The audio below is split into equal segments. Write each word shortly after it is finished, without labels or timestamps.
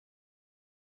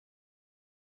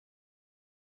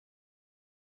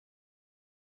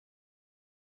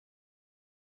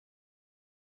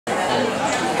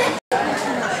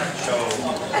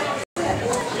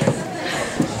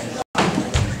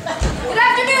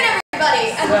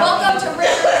everybody, and welcome to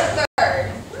Richard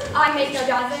III. I'm Mako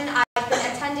Donovan. I've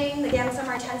been attending the Gamm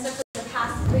Summer Intensive for the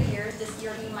past 3 years, this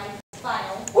year being my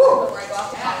final before I go off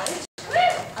to college.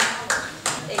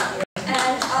 Thank you.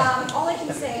 And all I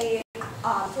can say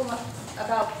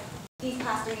about these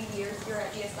past 3 years here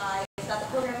at GSI is that the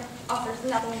program offers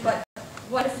nothing but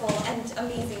wonderful and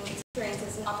amazing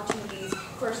experiences and opportunities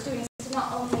for students to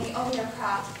not only own their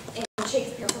craft in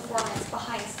Shakespeare performance,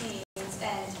 behind scenes,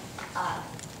 and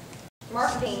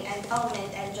marketing and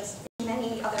development, and just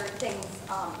many other things,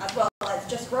 as well as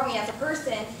just growing as a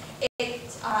person. They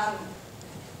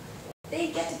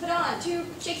get to put on 2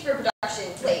 Shakespeare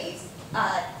production plays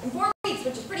in 4 weeks,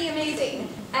 which is pretty amazing.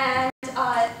 And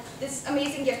this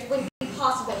amazing gift wouldn't be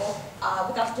possible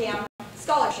without the Gamm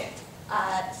scholarship.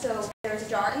 So there's a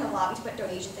jar in the lobby to put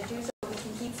donations into, so we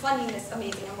can keep funding this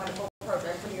amazing and wonderful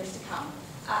program for years to come.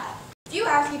 Few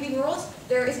housekeeping rules.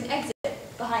 There is an exit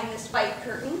behind this white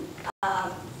curtain.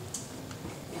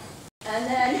 And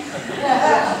then,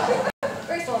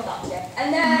 very full of thoughts here.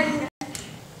 And then,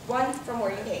 one from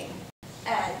where you came.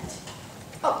 And,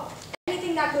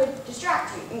 anything that could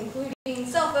distract you, including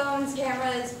cell phones,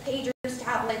 cameras, pagers,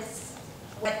 tablets,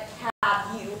 what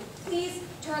have you. Please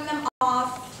turn them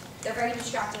off. They're very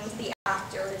distracting to the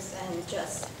actors, and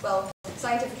just, well,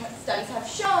 scientific studies have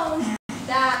shown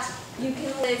that you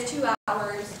can live 2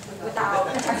 hours without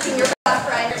texting your best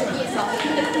friend to be yourself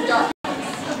in the darkness.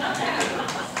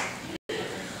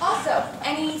 Also,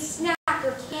 any snack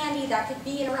or candy that could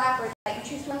be in a wrapper that you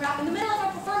choose to unwrap in the middle of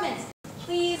a performance,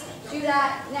 please do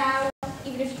that now,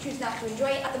 even if you choose not to enjoy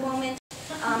it at the moment.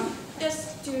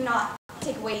 Just do not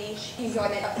take away the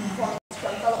enjoyment of the performance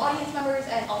from fellow audience members,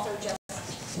 and also just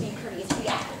be courteous to the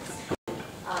actors.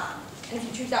 And if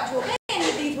you choose not to obey any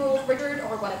of these rules, Richard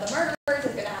or one of the murderers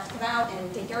is going to have to come out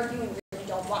and take care of you, and we really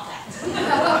don't want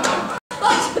that.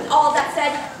 But with all that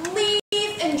said, please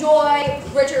enjoy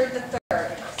Richard III.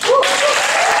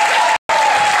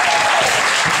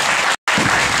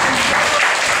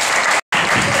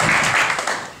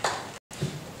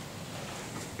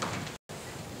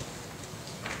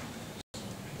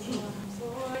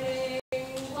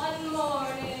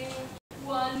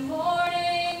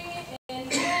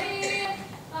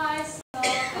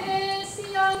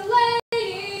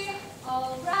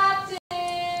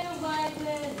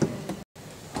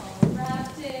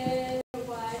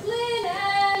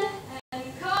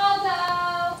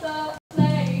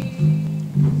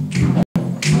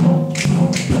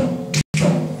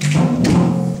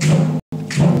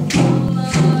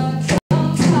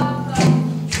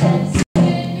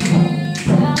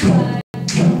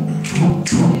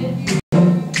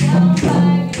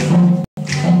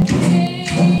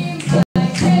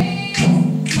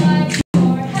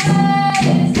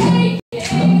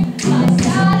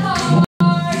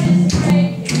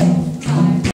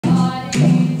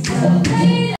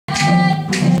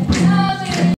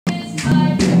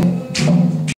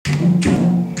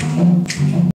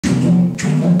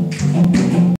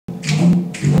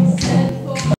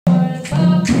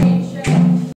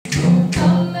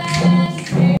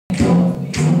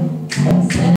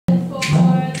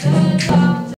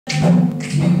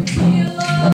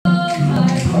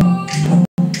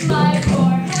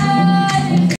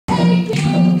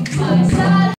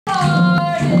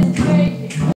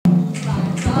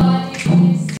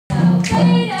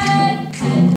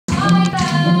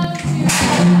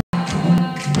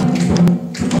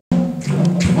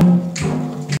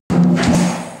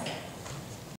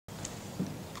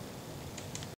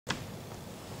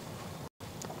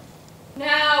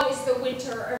 Now is the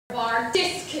winter of our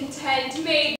discontent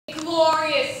made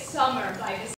glorious summer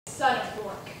by the son of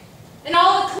York, and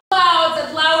all the clouds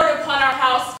have lowered upon our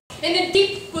house in the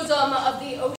deep bosom of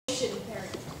the ocean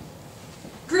buried.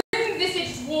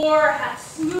 Grim-visaged war hath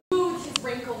smoothed his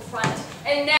wrinkled front,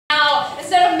 and now,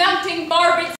 instead of mounting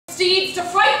barbed steeds to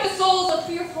fright the souls of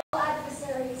fearful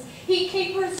adversaries, he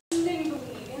capers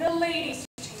nimbly in a lady's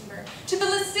chamber to the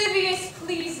lascivious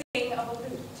pleasing of a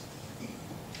lute.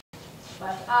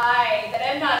 But I, that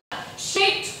am not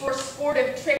shaped for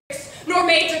sportive tricks, nor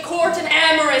made to court an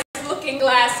amorous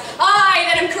looking-glass, I,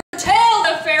 that am curtailed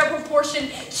of fair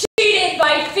proportion, cheated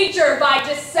by feature, by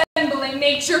dissembling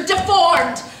nature,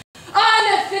 deformed,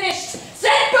 unfinished,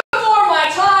 sent before my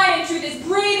time into this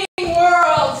breathing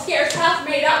world, scarce half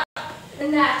made up,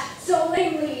 and that so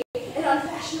lamely and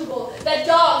unfashionable that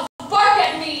dogs bark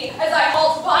at me as I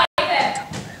halt by them.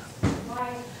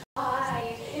 Why,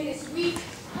 I, in this weak,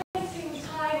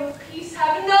 time of peace,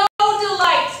 have no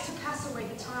delight to pass away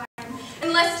the time,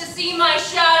 unless to see my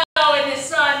shadow in the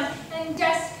sun, and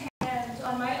death's hand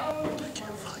on my own.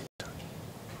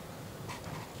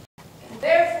 And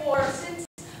therefore, therefore, since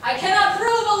I cannot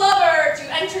prove a lover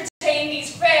to entertain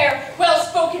these fair,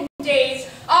 well-spoken days,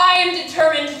 I am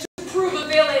determined to prove a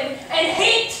villain and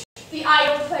hate the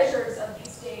idle pleasures of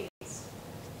these days.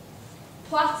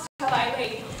 Plots have I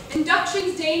laid,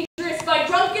 inductions dangerous by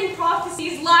drunken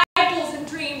prophecies, libels, and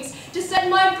dreams, to set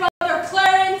my brother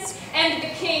Clarence and the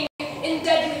king in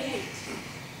deadly hate,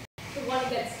 the one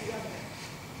against the other.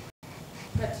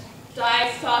 But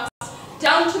dire thoughts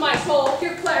down to my soul,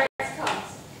 here Clarence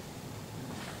comes.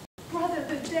 Brother,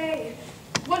 good day.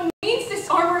 What means this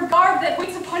armored guard that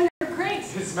waits upon your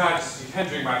grace? His Majesty,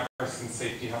 hindering my person's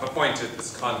safety, have appointed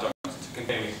this conduct to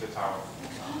convey me to the tower.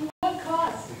 On what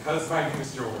cause? Because my name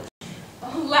is George.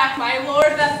 Oh, lack, my lord,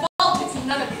 that fault is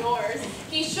none of yours.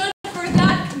 He should for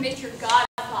that commit your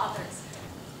godfathers.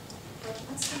 But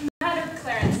what's the matter,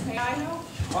 Clarence, may I know?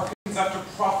 Harkens after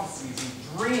prophecies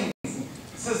and dreams, and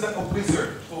says that a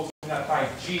wizard told him that by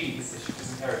G his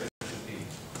inheritance should be.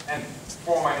 And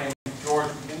for my name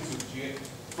George begins with G, it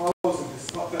follows with this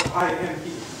thought that I am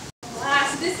he.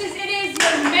 Alas, it is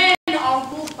your men are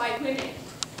ruled by women.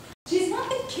 'Tis not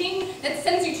the king that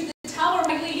sends you to the tower,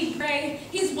 my lady Grey.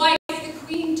 His wife, the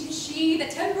queen, 'tis she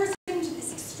that tempers him to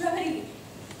this extremity.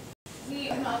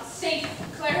 We are not safe,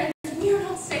 Clarence, we are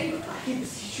not safe. He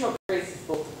beseech your grace's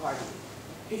both departed.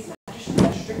 His Majesty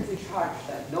has strictly charged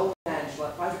that no man shall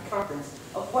at private conference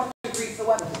of what degree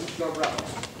soever with your brother.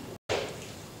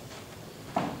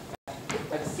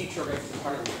 I beseech your grace's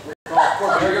pardon.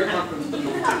 Forbear your conference, but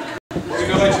no man. We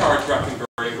know thy charge,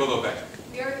 Brackenbury, will obey.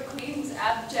 We are the queen's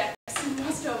abjects and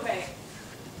must obey.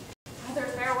 Brother,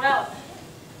 farewell.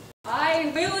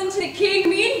 I will unto the king.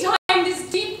 Meantime, this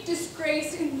deep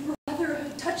disgrace in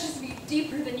brotherhood touches me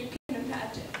deeper than you can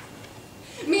imagine.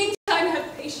 Meantime,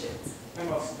 have patience. I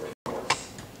must go, of course.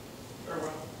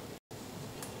 Farewell.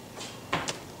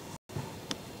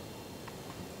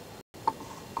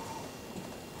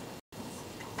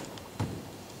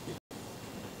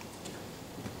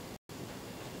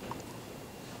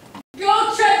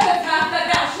 Go tread the path that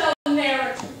thou shalt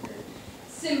ne'er turn.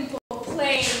 Simple,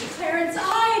 plain, Clarence,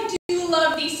 I do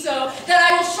love thee so that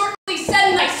I will shortly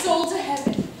send thy soul to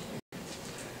heaven.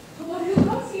 But who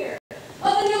comes here?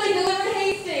 Oh, the newly delivered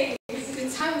Hastings.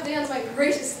 In time of dance, my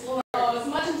gracious lord. Oh, as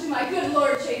much into my good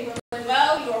lord Chamberlain.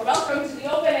 Well, you are welcome to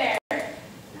the open air.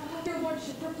 Now have your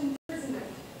lordship booked imprisonment.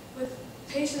 With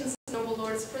patience, noble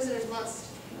lords, prisoners must.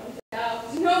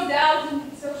 No doubt,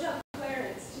 and so shall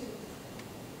Clarence too.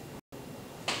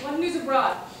 What news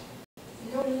abroad?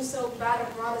 No news so bad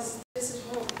abroad as this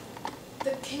at home.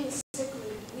 The king is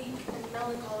sickly, weak, and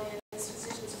melancholy, and his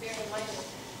physicians very enlightened.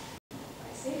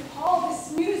 By St. Paul,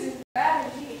 this news is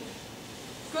bad indeed.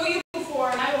 Go you before,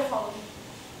 and I will follow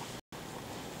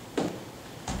you.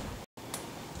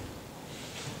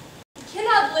 You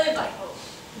cannot live, I hope,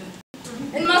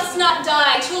 and must not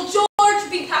die till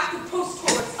George be packed with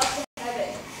post-horse up to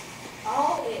heaven.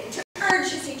 All in to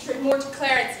urge his hatred more to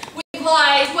Clarence with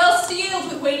lies well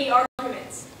sealed with weighty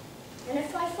arguments. And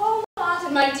if I fall not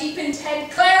in my deep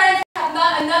intent, Clarence hath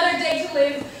not another day to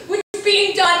live, which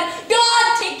being done,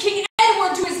 God take King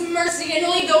Edward to his mercy and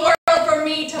leave the world for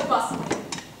me to bustle in.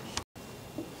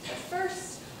 But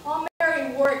first, I'll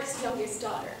marry Warwick's youngest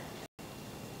daughter.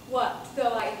 What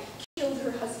though I killed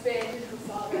her husband and her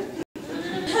father?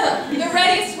 The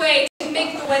readiest way to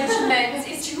make the wench amends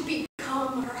is to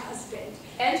become her husband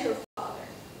and her father.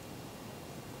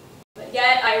 But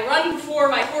yet I run before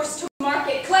my horse to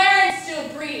market. Clarence still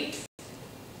breathes.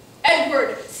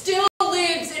 Edward still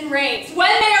lives and reigns. When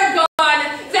they are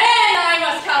gone, then I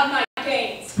must count my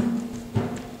gains.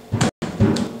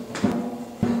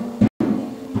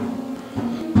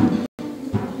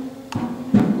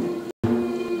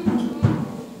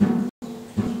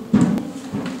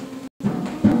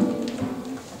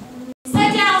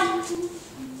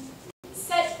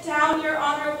 Set down, your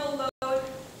honorable load.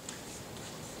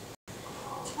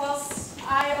 Whilst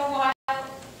I a while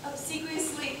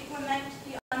obsequiously lament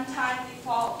the untimely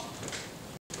fall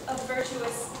of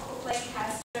virtuous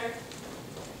Lancaster.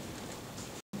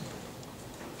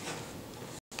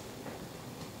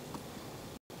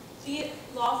 Be it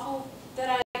lawful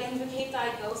that I invocate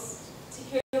thy ghost to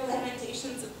hear the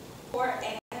lamentations of poor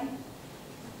Anne,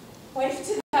 wife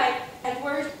to thy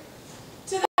Edward,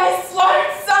 to thy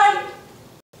slaughtered son.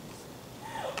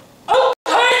 Oh,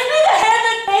 cursed be the hand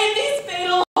that made these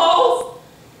fatal holes!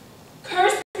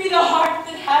 Cursed be the heart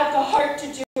that had the heart to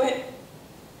do it.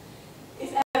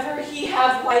 If ever he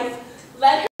have wife,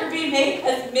 let her be made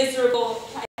as miserable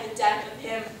by the death of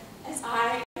him as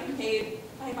I am made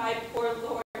by my poor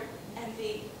lord and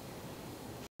thee.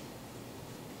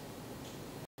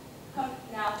 Come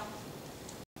now,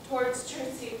 towards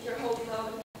Chertsey with your holy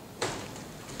load.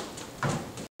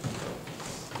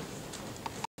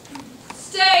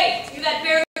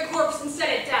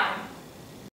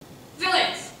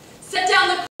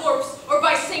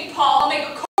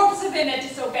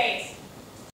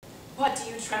 What, do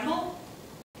you tremble?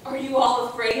 Are you all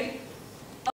afraid?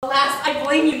 Alas, I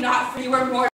blame you not, for you are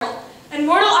mortal, and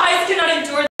mortal eyes cannot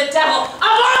endure the devil.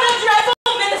 Abhor the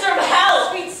dreadful minister of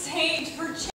hell! Sweet saint,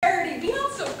 for charity, be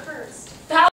not so cursed.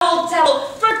 Foul devil,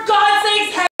 for God's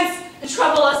sake, hence, and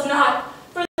trouble us not,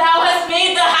 for thou hast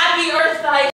made the happy earth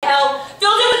thy hell,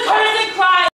 filled it with curse and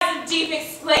cries and deep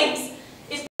exclaims.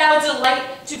 If thou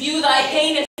delight to view thy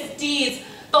heinous deeds,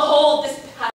 behold this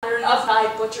pattern of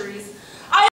thy butcheries.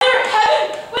 Either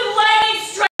heaven with lightning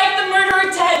strike the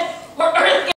murderer dead, or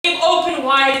earth gape open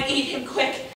wide and eat him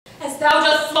quick, as thou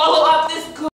dost swallow up this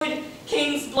good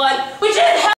king's blood, which is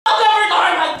hell-covered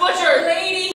arm hath butchered.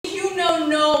 Lady, you know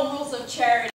no rules of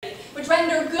charity, which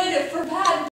render good for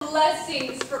bad,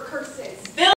 blessings for curses.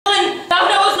 Villain, thou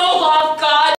knowest no law of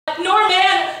God, nor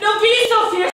man, no beast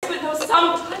so fierce, but know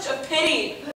some touch of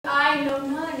pity. But I know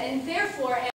none, and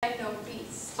therefore am no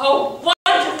beast. Oh,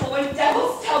 wonderful when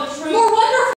devils tell the truth. More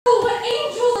wonderful when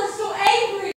angels are so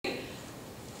angry.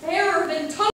 Fairer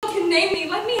than tongue can name me,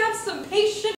 let me have some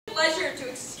patient pleasure to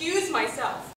excuse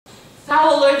myself.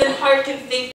 Fouler than heart can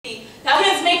think thee, thou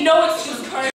canst make no excuse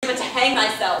current but to hang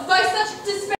thyself. By such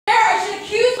despair I should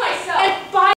accuse myself.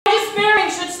 And by despairing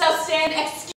shouldst thou stand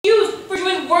excused for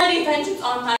doing worthy vengeance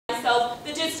on thyself,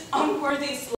 that didst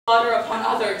unworthy slaughter upon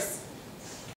others.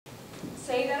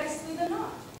 Say that I slew them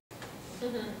not.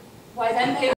 Why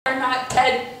then they are not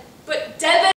dead, but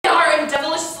dead they are and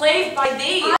devilish slave by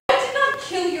thee. I did not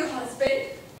kill your husband.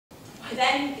 Why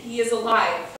then he is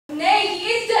alive. Nay, he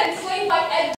is dead, slain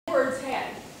by Edward's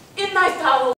hand. In thy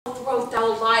foul throat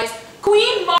thou lies.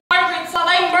 Queen Margaret saw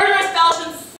thy murderous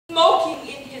falchion smoking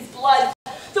in his blood,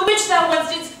 the which thou once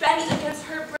didst bend against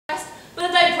her breast, but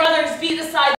that thy brothers beat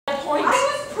aside the point. I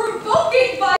was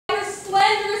provoked by your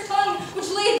slanderous tongue, which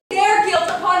laid their guilt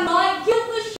upon my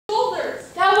guiltless shoulders.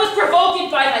 Thou was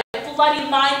provoked by thy bloody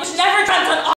mind, which never dreamt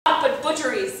on aught but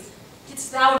butcheries.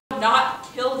 Didst thou not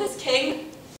kill this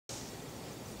king?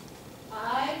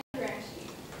 I grant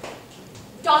you.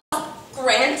 Dost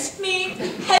grant me?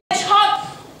 Hedgehog?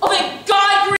 Oh, may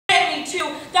God grant me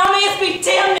too! Thou mayest be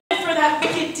damned for that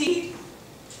wicked deed.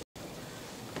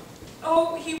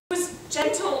 Oh, he was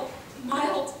gentle,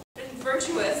 mild, and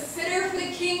virtuous. Consider for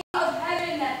the King of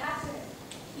heaven that happened.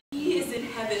 He is in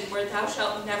heaven where thou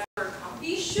shalt never come.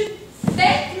 He should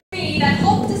thank me that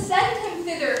hope to send him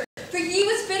thither, for he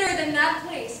was fitter than that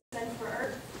place than for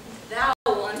earth. Thou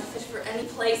unfit for any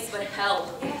place but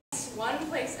hell. Yes, one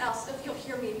place else, if you'll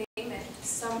hear me name it.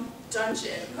 Some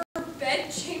dungeon. Her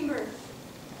bedchamber.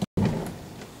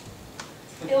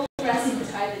 Ill rest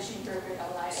betide the chamber where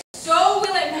thou liest. So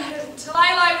will it, madam, till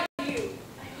I lie with you.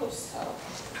 I hope so.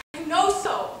 I know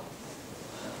so.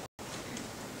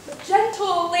 But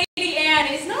gentle Lady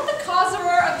Anne is not the causer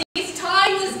of these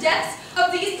timeless deaths,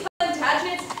 of these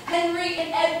Plantagenets, Henry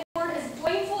and Edward, as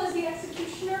blameful as the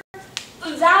executioner.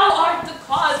 Thou art the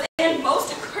cause, and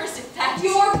most accursed effect.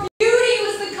 Your beauty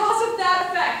was the cause of that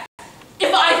effect.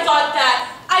 If I thought that,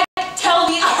 I'd tell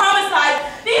thee a homicide.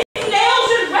 These nails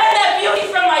should rend that beauty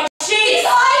from my cheeks. If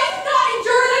I could not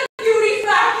endure the beauty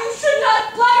fact, you should not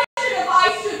blemish it if I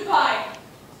should pine.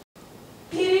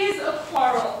 It is a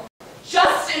quarrel,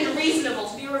 just and reasonable,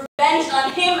 to be revenged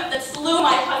on him that slew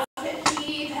my husband.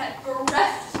 He that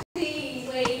bereft thee,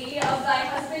 lady, of thy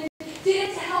husband, did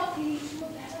it to help thee to a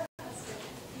better husband.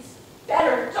 He's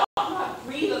better, doth not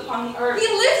breathe upon the earth. He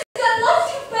lives that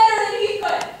loves you better than he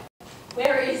could.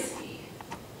 Where is he?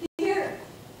 Here.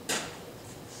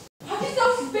 Why do you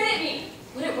so spit at me?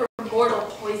 Would it were mortal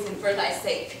poison for thy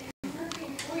sake.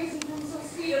 Drinking poison from so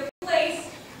sweet a place.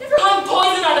 Never hung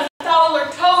poison on a fouler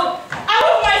toad. Out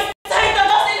of my sight, thou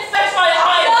dost infect my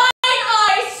eyes. Thine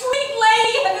eyes, sweet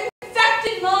lady, have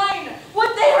infected mine.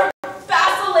 Would they were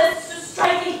basilisks to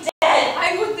strike me dead.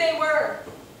 I would they were.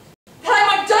 That I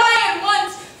might die at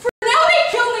once, for now they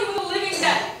kill me with a living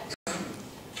death.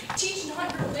 Teach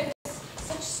not your lips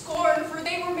such scorn, for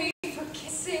they were made for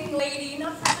kissing, lady,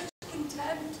 not for such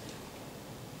contempt.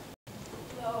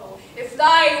 Lo, if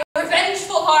thy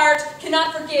revengeful heart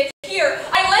cannot forgive, here,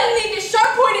 I lend thee this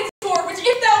sharp-pointed sword, which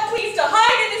if thou please to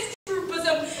hide in this true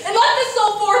bosom, and let the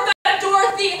soul forth that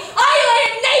adoreth thee, I lay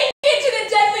it naked to the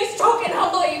deadly stroke, and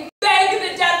humbly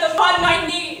beg the death upon my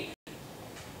knee.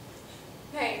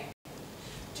 Nay,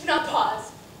 do not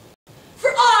pause,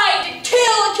 for I did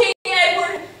kill King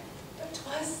Edward, but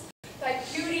 'twas thy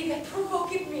beauty that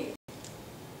provoked me.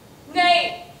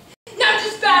 Nay, now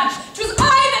dispatch, 'twas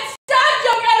I that stabbed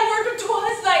young Edward, but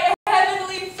 'twas thy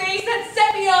heavenly face that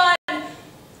set me on.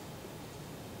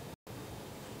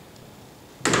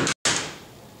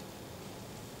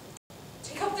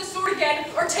 Take up the sword again,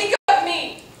 or take up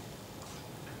me.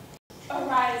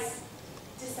 Arise,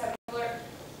 dissembler.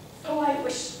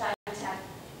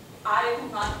 I will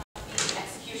not be the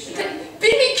executioner. Then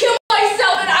bid me kill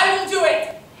myself and I will do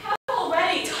it. Have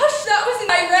already. Tush, that was in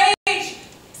my rage.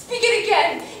 Speak it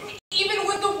again, even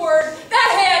with the word, that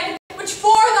hand which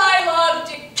for thy love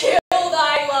did kill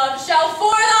thy love, shall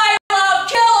for thy love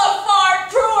kill a far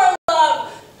truer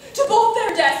love. To both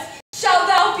their deaths shalt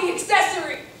thou be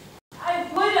accessory. I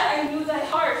would I knew thy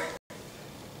heart.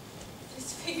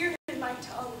 Disfigured in my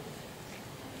tongue.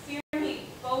 Fear me,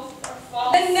 both are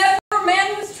false. And never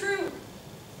man was true.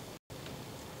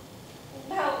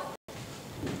 Well,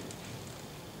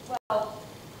 put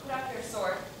up your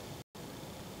sword.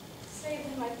 Save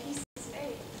that my peace is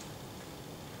made.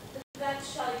 That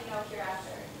shall you know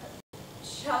hereafter.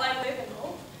 Shall I live in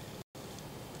hope?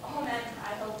 All men,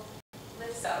 I hope,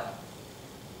 live so.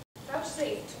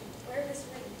 Vouchsafe to wear this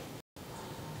ring.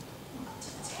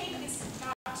 To take is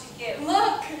not to give.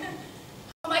 Look!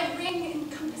 My ring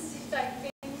encompasseth thy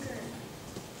finger.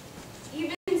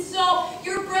 Even so,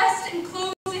 your breast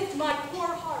encloseth my poor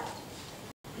heart.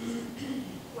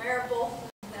 Wear both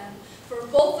of them, for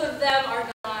both of them are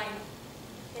thine.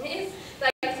 And if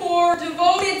thy poor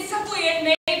devoted suppliant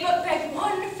may but beg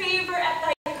one favor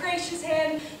at thy gracious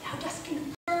hand, thou dost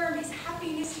confirm his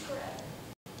happiness forever.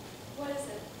 What is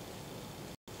it?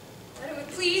 That it would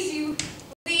please you,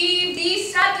 leave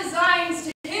these sad designs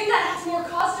to him that hath more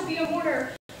cause to be a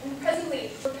mourner, and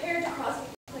presently prepared to cross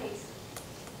the place.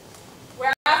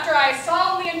 Whereafter I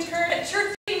solemnly interred at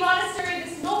Churchley Monastery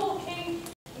this noble king,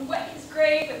 and wet his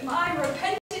grave with my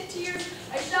repentant tears,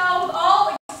 I shall with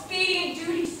all expedient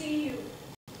duty see you.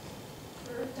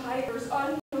 For divers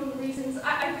unknown reasons,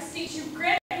 I beseech you,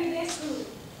 grant me this boon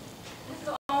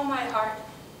with all my heart,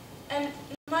 and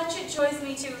much it joys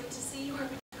me to see you are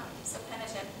become so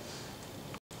penitent.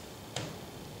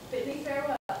 Bid me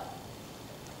farewell.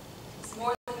 It's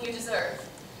more than you deserve.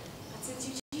 But since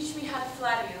you teach me how to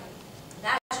flatter you,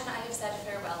 imagine I have said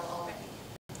farewell already.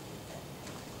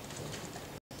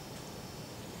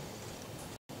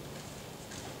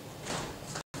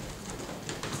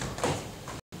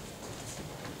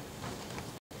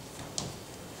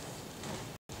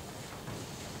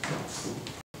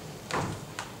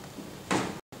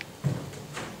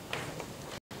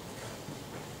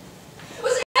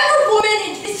 Was ever woman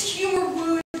in this humor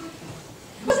wooed?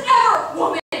 Was ever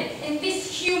woman in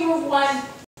this humor won?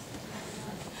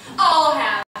 I'll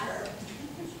have her,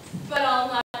 but I'll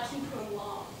not keep her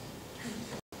long.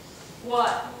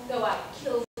 What, though I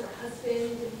killed her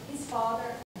husband and his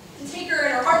father, to take her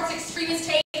in her heart's extremest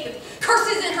hate, with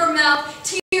curses in her mouth,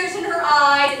 tears in her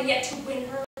eyes, and yet to win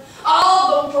her,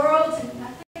 all the world to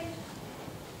nothing?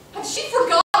 Had she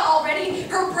forgot already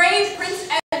her brave Prince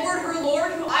Edward, her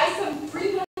lord, who I some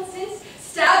 3 months since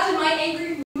stabbed in my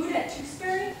angry mood at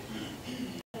Tewkesbury?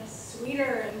 A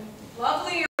sweeter and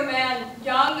lovelier man,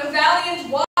 young, valiant,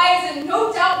 wise, and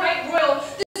no doubt right royal,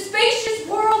 the spacious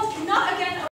world cannot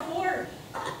again afford.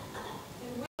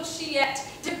 And will she yet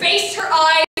debase her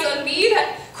eyes on me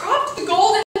that cropped the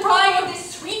golden prime of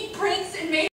this sweet prince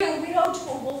and made her widow to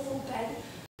a woeful bed?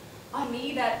 On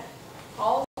me that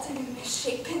fault and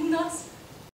misshapen thus?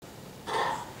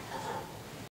 I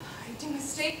do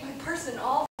mistake my person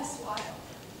all this while.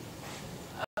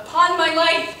 Upon my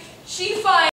life, she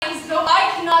finds, though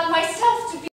I cannot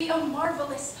myself, to be a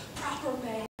marvelous, proper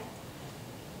man.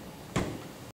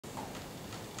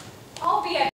 I'll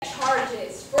be at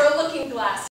charges for a looking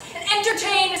glass, and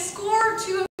entertain a score or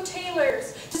two of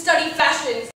tailors to study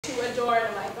fashions to adorn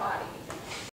my body.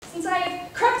 Since I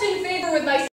have crept in favor with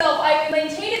myself, I will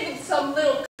maintain it with some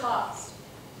little cost.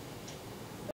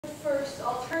 But first,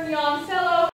 I'll turn yon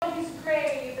fellow in his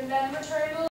grave, and then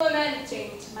return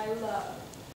lamenting to my love.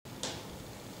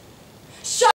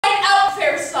 Shine out,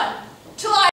 fair sun,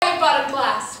 till I have bought a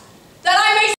glass, that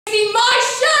I may see my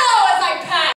shadow as I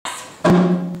pass.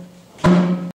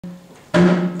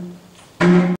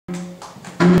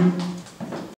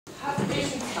 Have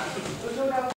patience, son. There's no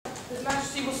doubt His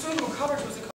Majesty will soon recover to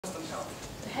his accustomed health.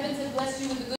 The heavens have blessed you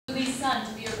with a goodly son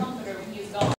to be your comforter when he is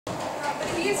gone. But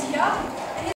he is young,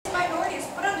 and his minority is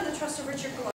put under the trust of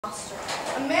Richard Gloucester,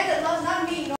 a man that loves not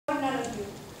me nor none of you.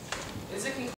 Is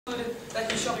it concluded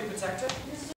that he shall be protected?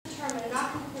 It is determined and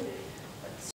not concluded,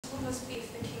 but so must be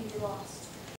if the king be lost.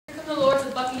 Here come the lords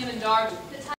of Buckingham and Derby.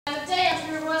 The time of day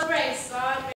after your royal grace.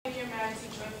 God make your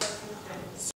majesty joyful and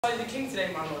content. Saw the king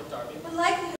today, my lord Derby. What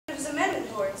likelihood of his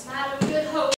amendment, lords? Madam, good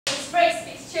hope, his grace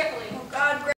speaks cheerfully. Oh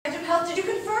God, grant him health. Did you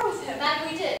confer with him? Madam,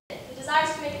 we did. He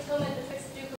desires to make atonement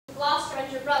betwixt the Duke of Gloucester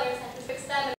and your brothers, and betwixt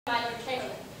them and my Lord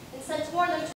Chamberlain, and sent to warn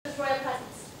them to his royal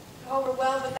presence. Oh, we're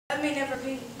well, but that may never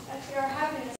be. I fear our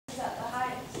happiness is at the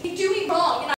highest. You do me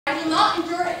wrong, and I will not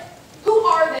endure it. Who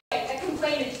are they that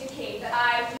complain to the king that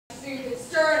I presume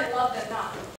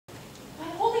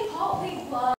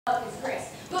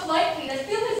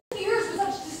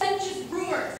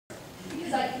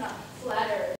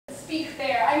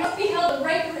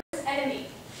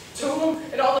To whom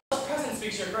in all those present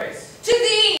speaks your grace? To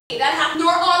thee, that hath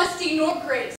nor honesty nor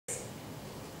grace.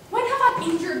 When have I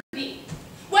injured thee?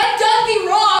 When done thee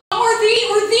wrong, or thee,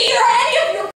 or any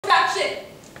of your faction?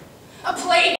 A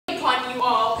plague upon you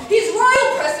all, his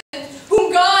royal presence,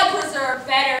 whom God preserve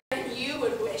better than you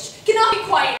would wish, cannot be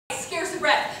quiet, scarce a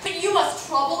breath, but you must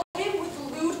trouble him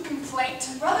with lewd complaint.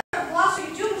 Brother Blosser,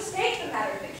 you do mistake the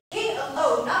matter. The king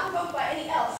alone, not provoked by any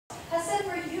else, has sent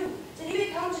for you, that he may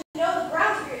come to know the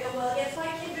grounds of your ill will against my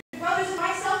kindred brothers and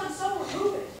myself, and so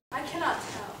remove it. I cannot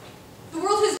tell. The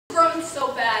world has grown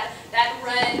so bad that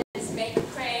wrens make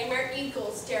prey where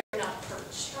eagles dare not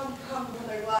perch. Come,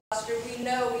 Brother Gloucester, we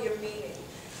know your meaning.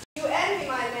 You envy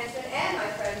my advancement and my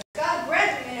friends. God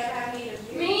grant we may never have need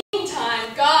of you.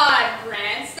 Meantime, God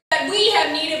grants that we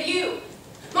have need of you.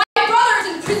 My brother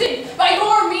is in prison by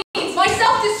your means,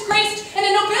 myself disgraced, and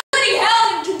the nobility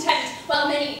held in contempt, while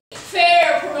many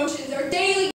fair promotions are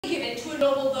daily given to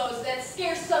ennoble those that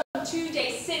scarce some 2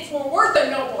 days since were worth a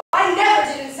noble. I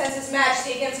never did incense his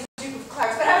majesty against the Duke of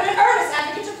Clarence, but have an earnest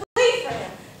advocate to plead for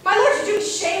him. My lord, to do me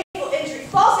shameful injury,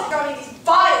 falsely throwing these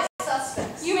vile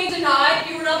suspects. You may deny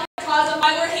you were not the cause of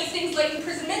my Lord Hastings' late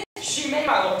imprisonment. She may,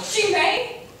 my lord. She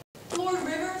may? Lord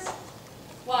Rivers?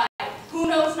 Why, who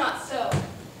knows not so?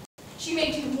 She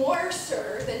may do more,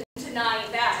 sir, than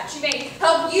denying that. She may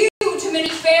help you to many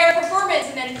fair preferments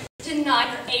and then deny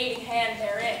her aiding hand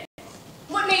therein.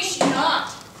 What may she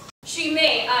not? She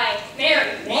may,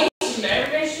 marry me. What?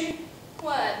 Marry, may she?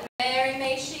 What, marry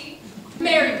may she?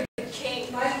 Marry the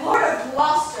king. My lord of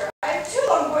Gloucester, I have too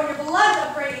long borne your blood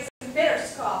upbraidings and bitter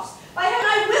scoffs. By heaven,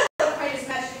 I will acquaint his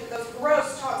majesty with those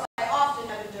gross taunts I often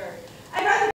have endured. I'd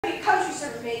rather be a country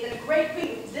servant maid than a great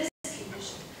queen with this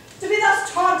condition. To be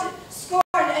thus taunted, scorned,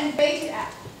 and baited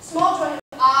at, small joy have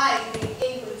I made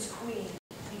England's queen.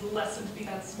 Be lesson to be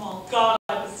that small. God,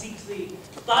 I beseech thee.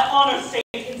 Thy honor, state,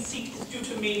 and seek is due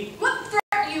to me. What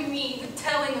threat you mean with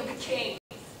telling of the king?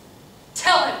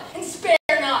 Tell him, and spare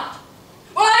not.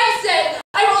 When I said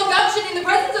I will avouch it in the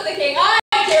presence of the king, I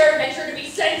dare venture to be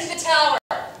sent to the tower.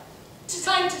 'Tis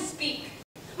time to speak.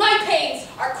 My pains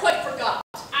are quite forgot.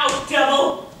 Out,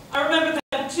 devil! I remember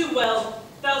them too well.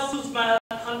 Thou slewest my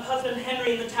husband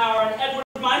Henry in the tower, and Edward,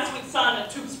 my sweet son,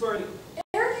 at Tewkesbury.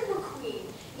 Ere you were queen,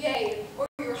 yea, or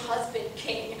your husband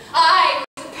king, I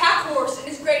was a pack horse in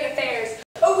his great affairs,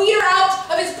 a weeder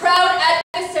out of his proud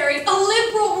adversaries, a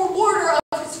liberal rewarder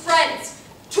of his friends.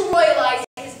 To royalize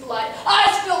his blood,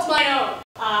 I spilt mine own.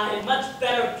 Aye, much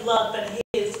better blood than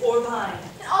his or thine.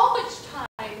 In all which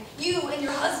time, you and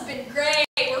your husband Grey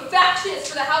were factious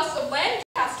for the house of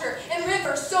Lancaster, and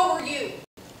Rivers, so were you.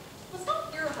 Was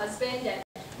not your husband at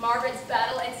Margaret's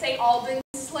battle and St. Albans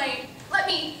slain? Let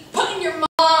me put in your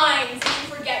minds if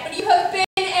you forget what you have been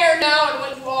ere now and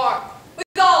what you are. With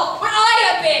all what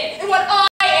I have been and what I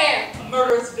am. A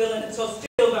murderous villain, and so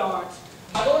still thou art.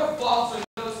 My lord of Gloucester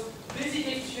knows busy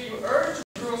days to hear you urge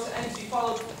your rules and to be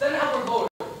followed, then our lord,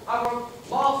 our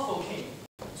lawful king.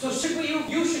 So should we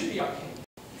you should be our king.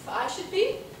 If I should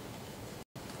be,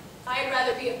 I'd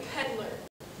rather be a peddler.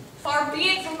 Far be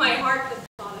it from my heart the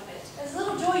thought of it. As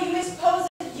little joy you may suppose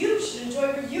that you should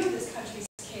enjoy were you this country's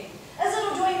king. As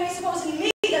little joy you may suppose in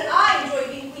me that I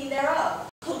enjoy being queen thereof.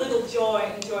 A little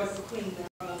joy enjoys the queen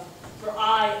thereof, for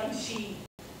I am she,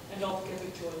 and altogether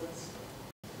joyless.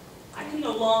 I can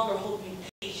no longer hold me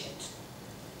patient.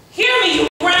 Hear me, you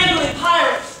wrangling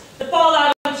pirates, that fall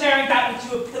out of sharing that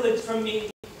which you have pillaged from me.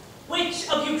 Which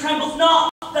of you trembles not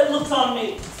that looks on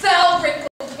me? Fell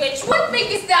wrinkled witch, what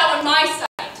makest thou in my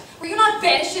sight? Were you not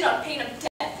banished on pain of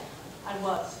death? I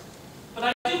was. But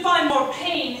I do find more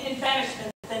pain in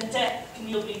banishment than death can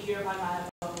yield me here by my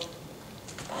abode.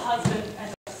 A husband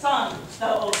and a son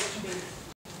thou owest to me.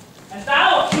 And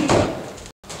thou, kingdom,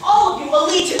 all of you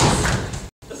allegiance.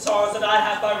 The sorrows that I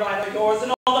have by right are yours,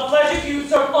 and all the pleasure you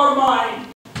usurp are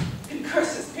mine. Can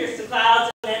curses pierce the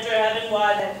clouds and enter heaven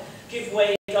wide, and give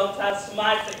way, dull clouds, to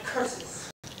my thick curses?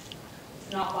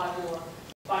 Not by war,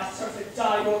 by surfeit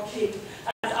die your king,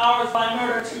 as ours by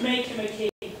murder to make him a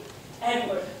king.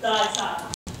 Edward, thy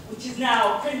son, which is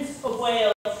now Prince of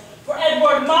Wales. For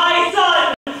Edward, my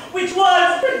son, which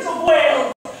was Prince of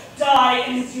Wales, die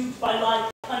in his youth by like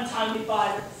untimely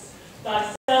violence.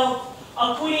 Thyself,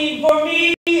 a queen for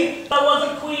me, that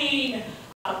was a queen.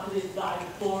 Outlive thy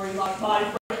glory like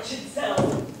my wretched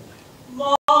self.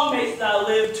 Long mayst thou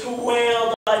live to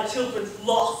wail thy children's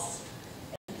loss,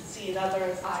 and to see another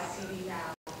as I see thee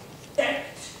now,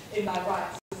 decked in thy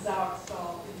rights as thou art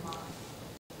stalled in mine.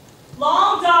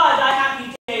 Long died thy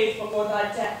happy days before thy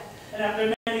death, and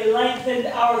after many lengthened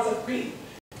hours of grief,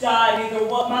 died neither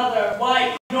mother,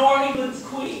 wife, nor England's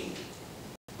queen.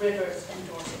 Rivers and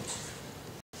Dorset.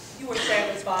 You were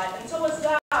sailors by, and so was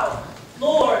thou,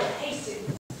 Lord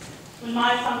Hastings, when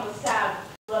my son was stabbed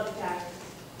with bloody daggers.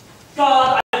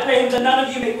 God, I pray that none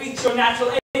of you may reach your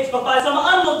natural age, but by some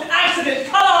unlooked accident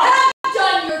cut off. Have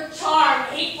done your charm,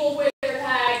 hateful withered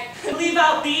hag. And leave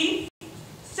out thee?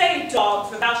 Say,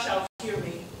 dog, for thou shalt hear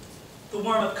me. The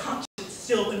worm of conscience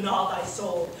still gnaw thy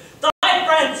soul. Thy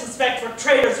friends suspect for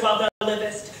traitors while thou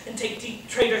livest, and take deep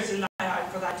traitors in thy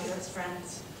heart for thy dearest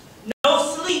friends.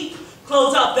 No sleep,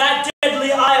 close up that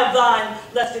deadly eye of thine,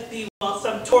 lest it be while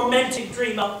some tormenting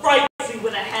dream affrights thee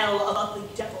with a hell of ugly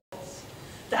devils.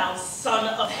 Thou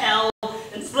son of hell,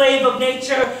 and slave of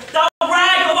nature, thou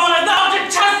rag of honor, thou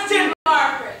detested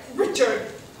Margaret.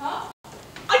 Richard. Huh?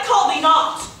 I call thee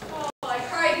not. Oh, I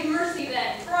cry thee mercy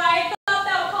then, for I thought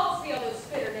thou callst me all those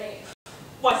bitter names.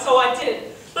 Why, so I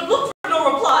did, but look for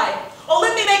no reply. Oh,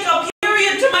 let me make a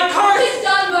period to my curse. It is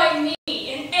done by me,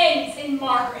 and ends in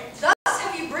Margaret. Thus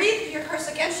have you breathed your curse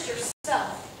against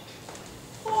yourself.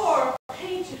 Poor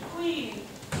painted queen,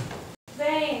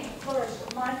 vain flourish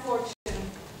of my fortune.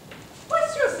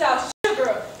 Moisturest thou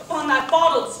sugar upon that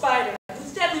bottled spider,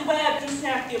 whose deadly web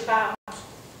ensnared thee about.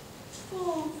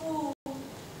 Fool, fool,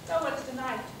 thou wouldst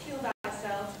deny to kill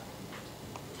thyself.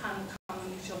 Time will come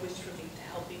when you shall wish for thee to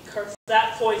help me curse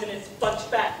that poisonous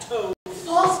bunchback toad.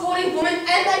 False boding woman,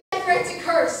 and thy frantic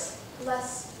curse,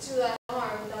 lest to thy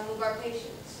harm thou move our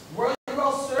patience. Worthy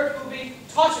well served will be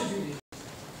taught your duty.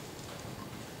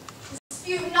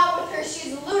 Dispute not with her,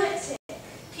 she is a lunatic.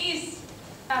 Peace,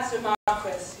 Master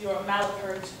Marquis, your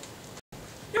malapert.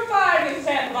 Your fiery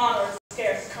stamp of honor is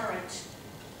scarce current.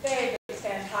 They that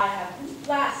stand high have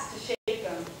blast to shake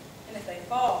them, and if they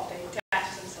fall, they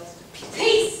dash themselves to pieces.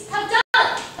 Peace! Have done!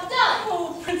 Have done!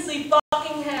 Oh, princely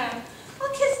Buckingham, I'll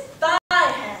kiss thy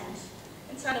hand,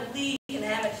 in sign of league and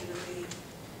amity with thee.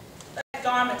 Thy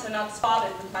garments are not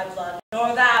spotted with my blood,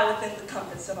 nor thou within the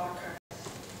compass of our curse.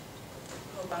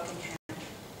 Oh, Buckingham,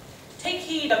 take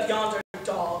heed of yonder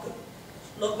dog.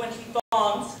 Look, when he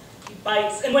fawns, he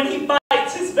bites, and when he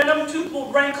bites, his venom tooth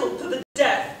will rankle to the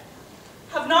death.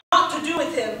 Have not to do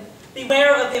with him.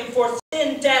 Beware of him, for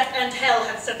sin, death, and hell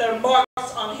have set their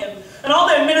marks on him, and all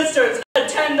their ministers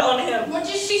attend on him. What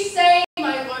does she say,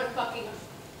 my Lord of Buckingham?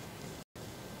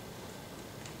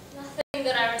 Nothing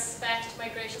that I respect, my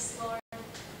gracious lord.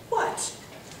 What?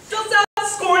 Dost thou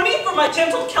scorn me for my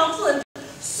gentle counsel and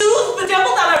soothe the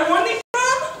devil that I warn thee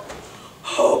from?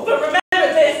 Oh, but remember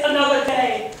this another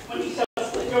day, when he shall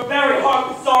split your very heart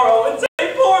with sorrow and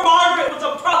say poor Margaret was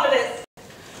a prophetess.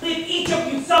 Leave each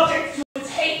of you subject to his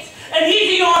hate, and he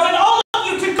to yours, and all of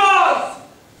you to God's.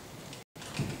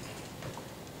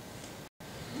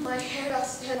 My hair doth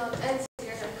stand on end to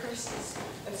hear her curses.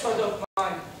 And so doth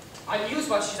mine. I use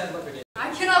what she's at liberty.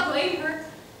 I cannot blame her.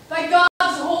 By God's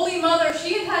holy mother,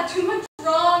 she has had too much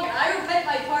wrong, and I repent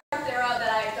my part thereof that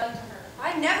I have done to her.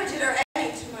 I never did her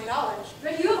any to my knowledge.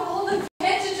 But you have all the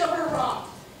advantage of her wrong.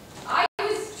 I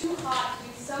was too hot to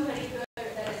do somebody good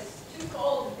that is too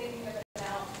cold in thinking of it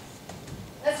now.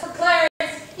 As for Clarence,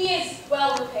 he is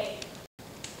well repaid.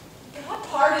 God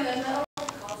pardon them, that all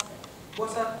cost them.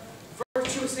 What's a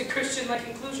virtuous and Christian-like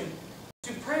conclusion?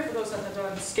 To pray for those that have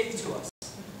done escape to us.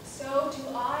 So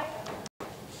do I.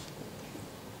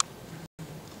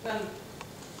 Then,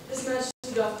 His Majesty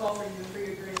doth call for you, for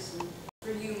your grace, and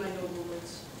for you, my noble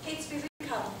lords. Catesby, we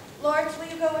come. Lords, will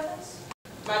you go with us?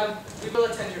 Madam, we will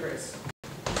attend your grace.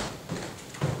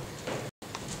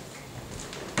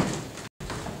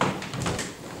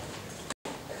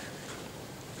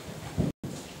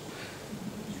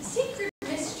 The secret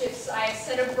mischiefs I have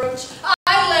set abroach,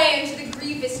 I lay into the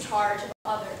grievous charge of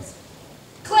others.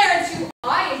 Clarence, who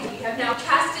I indeed have now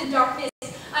cast in darkness,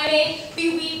 I may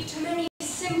beweave to many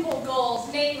simple goals,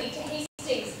 namely to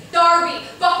Hastings, Derby,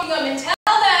 Buckingham, and tell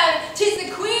them 'tis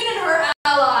the Queen and her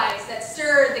allies that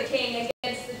stirred the King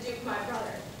against the Duke my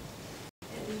brother.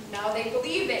 And now they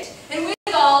believe it, and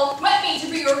withal wet me to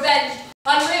be revenged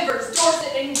on Rivers,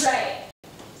 Dorset, and Grey.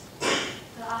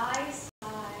 But I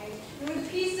sigh, and with a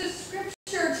piece of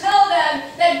scripture tell them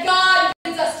that God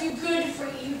bids us do good for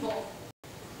evil,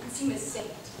 and seem a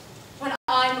saint when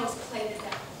I most claim it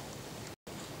now.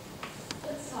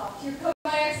 But soft, here come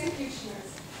my executioners.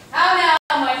 How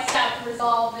now, my stout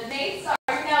resolved mates,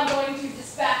 are you now going to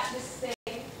dispatch this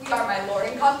thing? We are, my lord,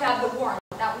 and come to have the warrant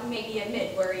that we may be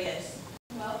admit where he is.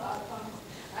 Well,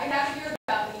 I have to hear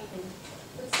about it.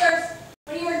 But sirs,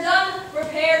 when you are done,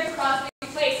 prepare to cross the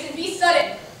place and be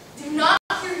sudden. Do not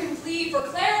hear him plead, for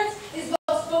Clarence is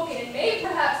well spoken and may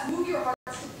perhaps move your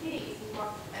hearts to pity if you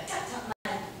are.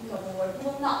 No, my lord, we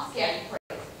will not stand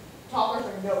praise. Talkers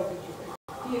are no good doers.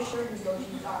 Be assured we will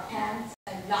use our hands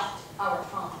and not our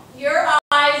tongue. Your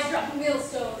eyes drop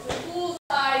millstones. stones, the fool's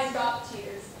eyes drop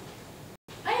tears.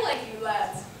 I like you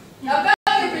lads. Now about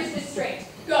your business straight.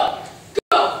 Go,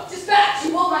 go, dispatch,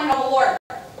 you hold my noble lord.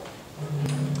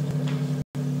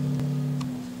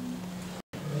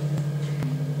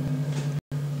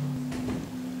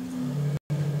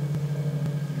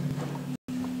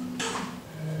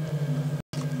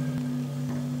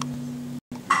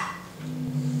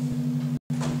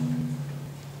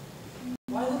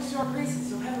 Why looks your graces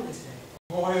so heavily today?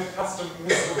 Oh, I have passed a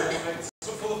miserable night,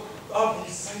 so full of ugly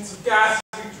sights of ghastly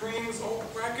dreams. Oh,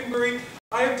 Brackenbury,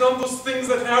 I have done those things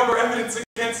that now bear evidence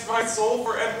against my soul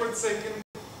for Edward's sake, and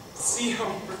see how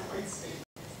he requites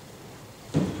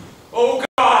me. Oh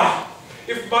God,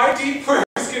 if my deep prayers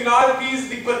cannot appease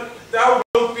thee, but thou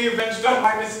wilt be avenged on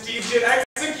my misdeeds, yet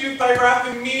execute thy wrath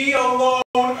in me alone.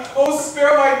 Oh,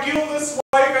 spare my guiltless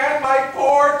wife and my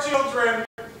poor children.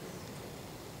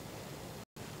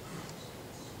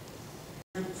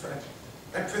 Good friend,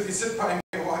 I prithee sit by me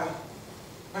a while.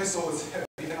 My soul is heavy,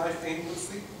 and I fain would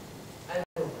sleep. I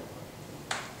will,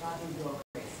 God in your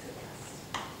grace, good rest.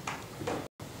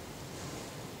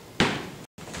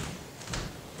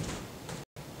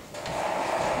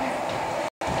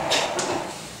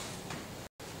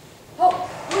 Oh,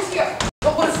 who's here?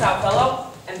 What wouldst thou,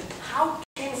 fellow? And how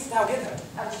camest thou hither?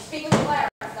 I was just speaking with Clara,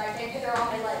 and I came hither on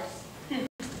my legs.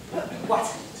 What?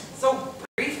 So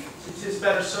brief? It is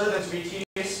better, sir, than to be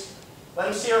tedious. Let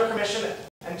him see our commission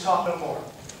and talk no more.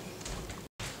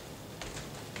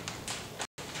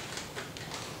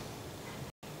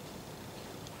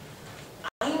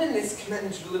 I am in this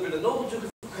commandment to deliver the noble Duke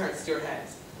of Clarence to your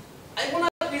hands. I will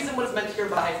not reason what is meant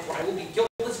hereby, for I will be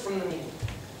guiltless from the meaning.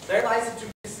 There lies the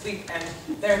Duke asleep, and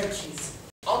there the keys.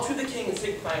 I'll to the king and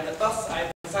take pride that thus I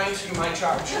have resigned to you my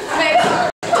charge. Hey,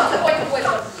 come to the point of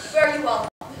wisdom. Where are you welcome?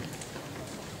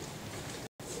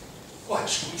 What,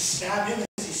 should we stab him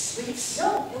as he sleeps?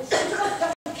 No, he'll say to us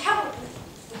that we're cowardly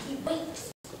when he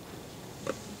wakes.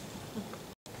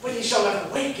 But he shall not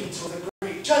awake until the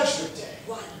great judgment day.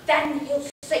 Why, then he'll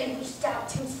say we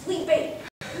stabbed him sleeping.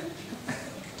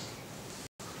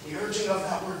 The urging of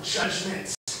that word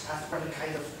judgment hath bred a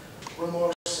kind of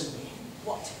remorse in me.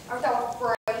 What? Art thou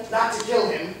afraid? Not to kill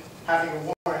him, having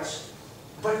a warrant,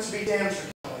 but to be damned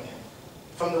for killing him,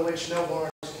 from the which no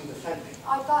warrant can defend me.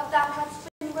 I thought thou hadst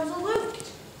been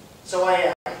resolute. So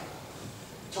I am,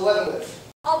 to let him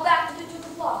live. I'll back to the Duke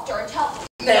of Gloucester and tell him.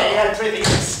 Nay, I prithee,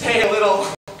 stay a little.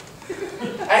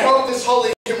 I hope this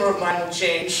holy humor of mine will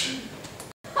change.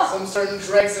 Some certain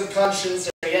dregs of conscience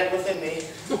are yet within me.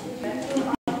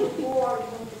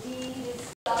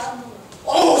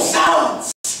 Oh,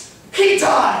 zounds! He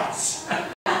dies!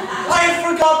 I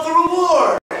forgot the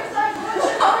reward!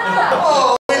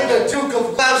 Oh, in the Duke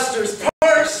of Gloucester's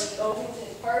purse! Go into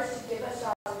his purse to give us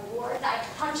our reward. Thy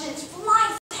conscience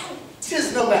flies out.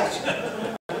 'Tis no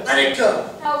matter. Let it go.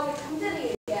 How if it comes to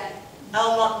thee again?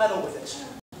 I'll not meddle with it.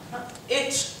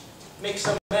 It makes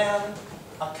a man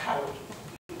a coward.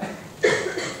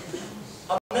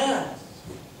 A man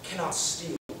cannot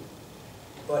steal,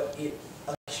 but it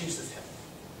accuseth him.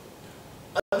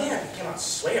 A man cannot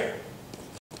swear,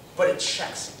 but it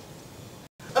checks him.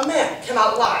 A man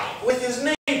cannot lie with his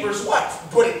neighbor's wife,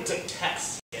 but it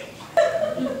detects him.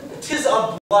 'Tis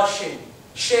a blushing,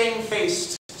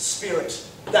 shamefaced spirit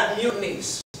that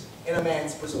mutinies in a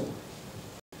man's bosom.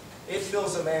 It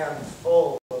fills a man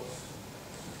full of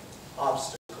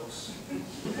obstacles.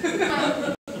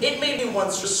 It made me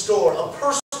once restore a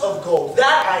purse of gold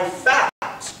that I found.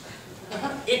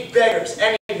 It beggars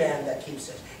any man that keeps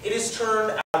it. It is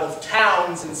turned out of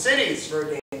towns and cities for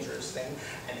a dangerous thing,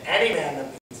 and any man that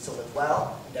means to live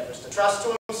well endeavors to trust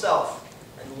to himself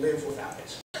and live without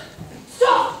it.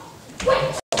 Stop!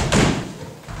 Wait!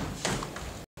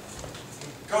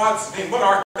 God's name, what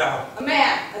art thou? A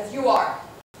man, as you are.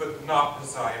 But not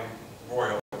as I am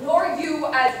royal. Nor you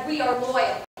as we are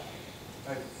loyal.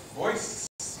 Thy voice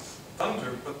is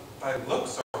thunder, but thy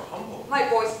looks are humble. My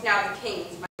voice is now the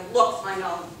king's, my looks mine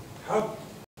own. How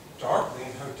darkly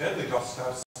and how deadly dost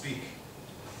thou speak?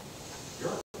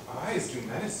 Your eyes do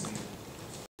menace me.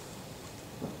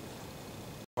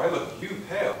 Why look you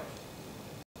pale?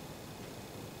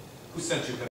 Who sent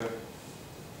you hither?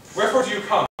 Wherefore do you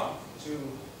come?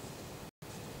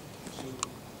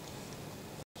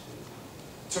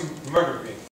 To murder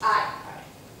me. Aye.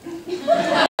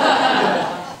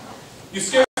 You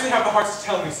scarcely have the hearts to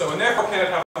tell me so, and therefore cannot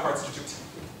have the hearts to do it.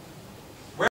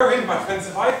 Wherein, my friends,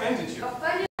 have I offended you?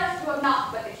 Offended us you have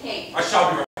not, but the king. I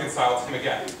shall be reconciled to him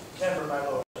again. Never, my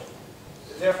lord.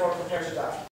 Therefore prepare to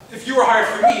die. If you are hired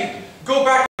for me, go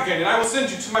back again, and I will send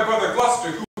you to my brother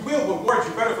Gloucester, who will reward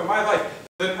you better for my life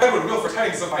than Edward will for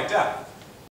tidings of my death.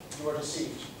 You are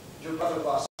deceived. Your brother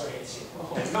Gloucester hates you.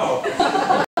 Oh,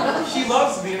 no. He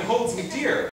loves me and holds me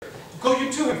dear. Go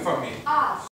you to him from me.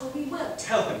 Ah, so we will.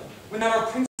 Tell him, when that our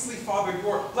princely father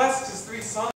York blessed his 3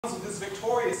 sons with his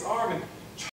victorious arm and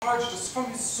charged us from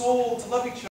his soul to love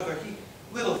each other, he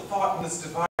little thought in this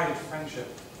divided friendship.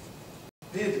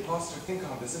 Bid Gloucester think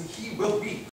on this, and he will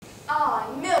weep. Ah,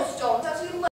 millstones, as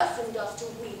he lessened us to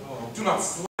weep. Oh, do not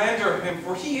slander him,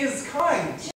 for he is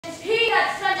kind. 'Tis he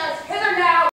that sent us hither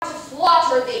now to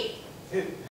slaughter thee.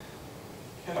 It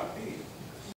cannot be.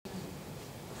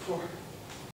 For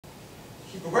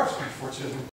he bereft my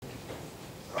fortune,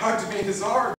 hugged me in his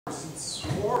arms, and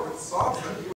swore with sobs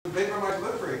that he would labor my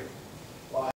delivery.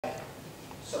 Why,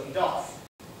 so he doth,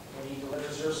 when he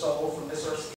delivers your soul from this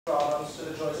earth's problems to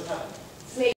the joys of heaven.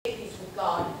 Make peace with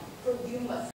God, for you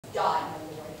must die, my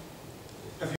lord.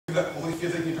 Have you that holy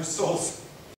feeling in your souls,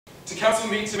 to counsel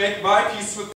me to make my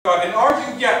peace with God, and are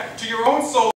you yet to your own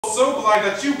soul so blind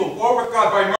that you will war with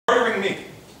God by murdering me?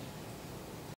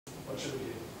 What should we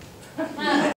do?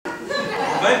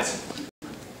 Relent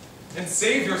and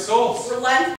save your souls.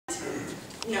 Relent?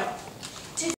 No.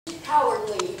 'Tis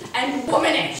cowardly and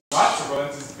womanish. Not to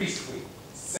relent is beastly,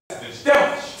 savage,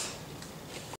 devilish.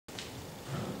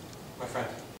 My friend,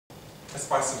 I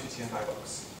spy some pity in thy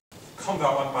looks. Come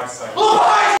thou on my side. Look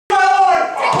behind you, my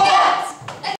lord!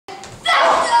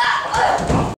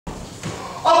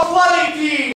 A bloody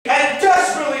deed, and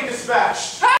desperately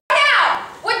dispatched! How now?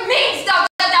 What means thou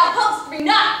that thou helpst me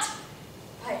not?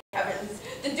 By heavens,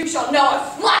 the Duke shall know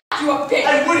I've slapped you a bit.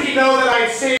 And would he know that I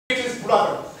had saved his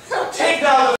brother? Take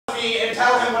thou the fee and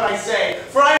tell him what I say,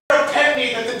 for I repent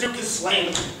me that the Duke is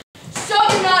slain. So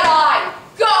do not I.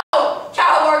 Go,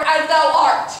 coward as thou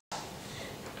art.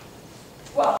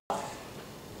 Well,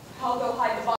 I'll go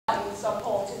hide the body in some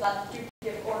hole to let the Duke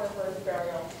give order for his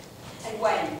burial. And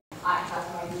when I have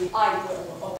my leave, I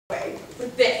will away.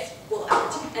 But this will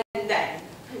out, and then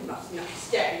I must not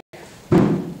stay.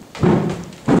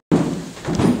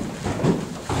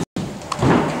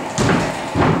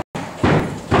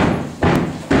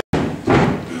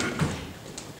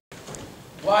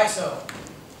 Why so?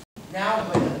 Now have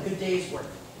I done a good day's work.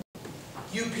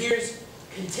 You peers,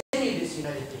 continue this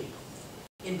united league.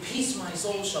 In peace my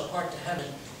soul shall part to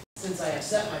heaven, since I have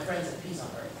set my friends at peace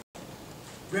on earth.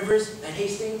 Rivers and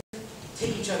Hastings,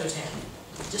 take each other's hand.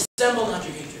 Dissemble not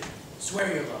your hatred.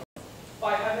 Swear your love.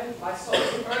 By heaven, my soul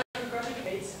to earth and grudging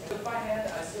hate, and with my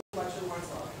hand I seal my true one's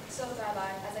love. So thrive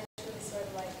I, as I truly swear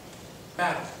the like.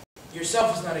 Madam,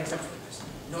 yourself is not exempt from this,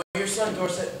 nor your son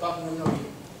Dorset, Buckingham, nor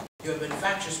you. You have been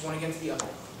factious one against the other.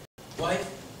 Wife,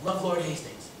 love Lord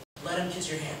Hastings. Let him kiss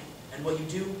your hand, and what you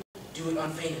do, do it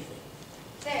unfeignedly.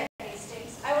 There,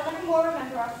 Hastings, I will never more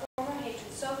remember our former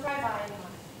hatred, so thrive I in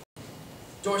one.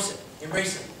 Dorset,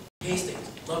 embrace him. Hastings,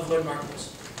 love Lord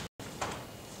Marcos.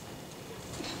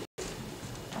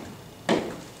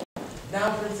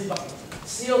 Now, Princely Buckingham,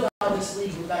 seal thou this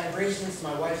league with thy embracements to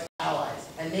my wife's allies,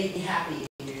 and make me happy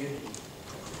in your unity.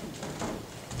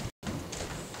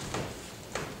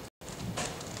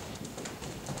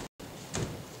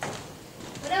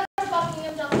 Whenever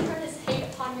Buckingham doth turn his hate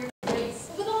upon your grace,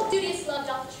 with all duteous love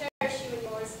doth cherish you and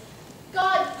yours,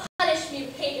 God punish me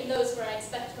with hate in those where I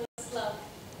expect most love.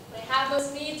 When I have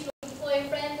most need to employ a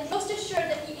friend, and most assured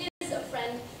that he is a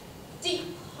friend,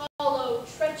 deep, hollow,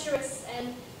 treacherous,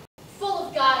 and full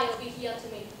of guile be he unto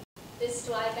me. This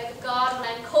do I beg of God when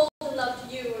I am cold in love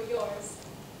to you or yours.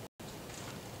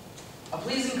 A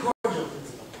pleasing cordial,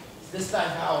 Princely Buckingham, is this thy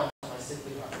vow unto my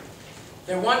sickly heart.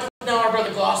 There wanteth now our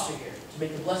brother Gloucester here, to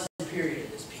make the blessed period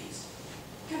of this peace.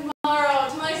 Good morrow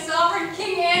to my sovereign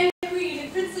king and queen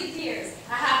and princely peers.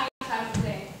 A happy time of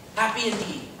day. Happy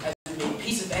indeed, as we make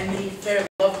peace of enmity, fair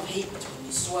love of hate between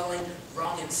these swelling,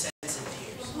 wrong and sensitive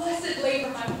tears. Blessed labor,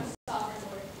 my sovereign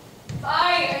lord. If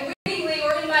I, unwittingly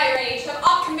or in my rage, have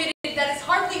aught committed that is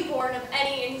hardly born of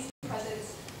any in his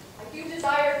presence, I do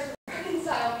desire to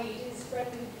reconcile me to his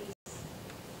friendly peace.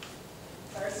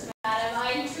 First, madam,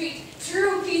 I entreat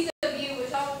true peace of you,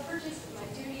 which I will purchase with my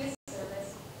duteous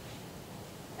service.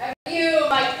 Have you,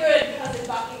 my good cousin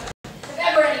Buckingham, have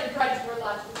ever any grudge were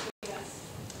lodged between us?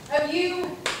 Have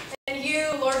you, and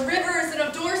you, Lord Rivers and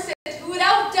of Dorset, who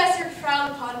without desert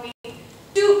frown upon me,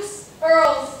 dukes,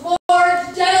 earls,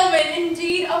 lords, gentlemen,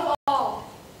 indeed of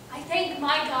all, I thank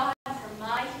my God for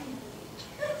my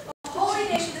humility. A holy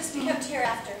day should this be kept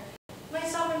hereafter. My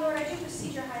sovereign lord, I do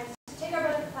beseech your highness to take our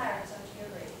brother Clarence unto your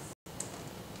grace.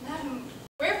 Madam,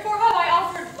 wherefore have I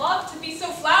offered love to be so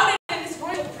flouted in this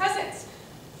royal presence?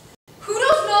 Who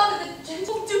knows not that the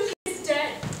gentle Duke is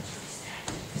dead?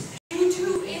 You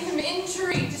to him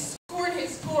injury to scorn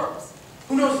his corpse.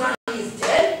 Who knows not he is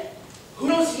dead? Who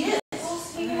knows he is?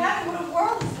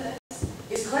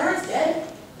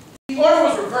 order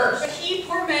was reversed. But he,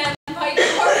 poor man, by your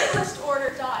first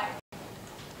order died.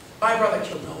 My brother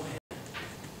killed no man.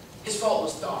 His fault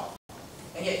was thought,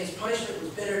 and yet his punishment was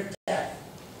bitter death.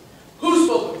 Who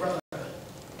spoke of brotherhood?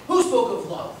 Who spoke of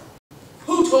love?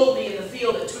 Who told me in the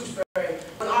field at Tewkesbury,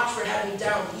 when Oxford had me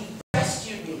down, he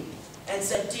rescued me and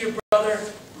said, "Dear brother,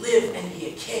 live and be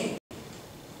a king"?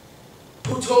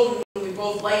 Who told me when we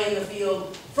both lay in the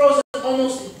field, frozen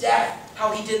almost to death,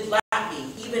 how he did lap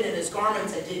me, even in his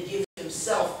garments, and did give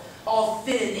himself, all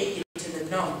thin and naked, to the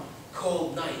numb,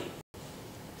 cold night?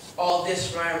 All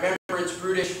this when I remember its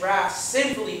brutish wrath,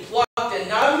 sinfully plucked, and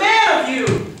not a man of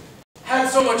you had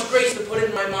so much grace to put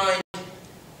in my mind.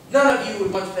 None of you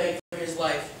would once beg for his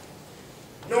life,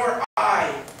 nor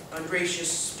I, ungracious,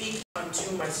 speak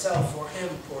unto myself for him,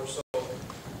 poor soul.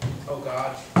 O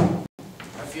God,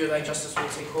 I fear thy justice will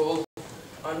take hold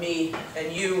on me,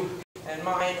 and you, and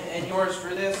mine, and yours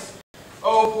for this.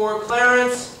 O poor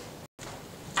Clarence!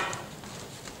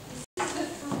 This is the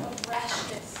fruit of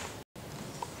rashness.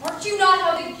 Marked you not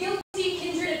how the guilty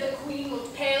kindred of the Queen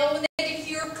looked pale when they did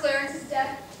hear of Clarence's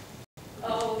death?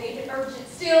 Oh, they did urge it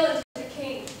still unto the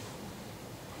King.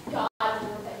 God will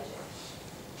revenge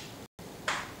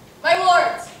it. My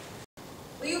lords,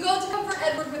 will you go to comfort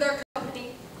Edward with our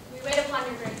company? We wait upon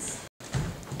your grace.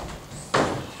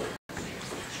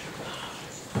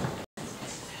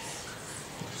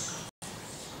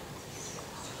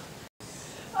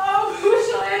 Oh, who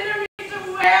shall enter me to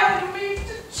wail and weep,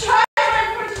 to chide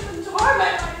my fortune and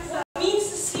torment myself? Means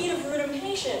the seed of rude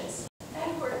impatience.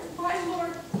 Edward, my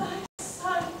lord, thy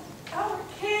son, our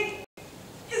king,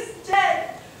 is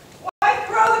dead. Why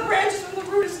throw the branches when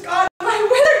the root is gone? My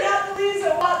withered not the leaves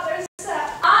that want their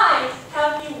sap. I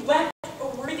have you wept a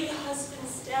worthy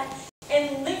husband's death,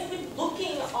 and lived with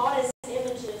looking on his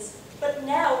images. But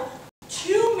now,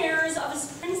 two mirrors of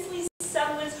his princely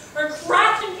semblance are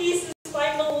cracked in pieces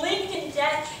by malignant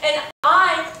death, and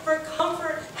I, for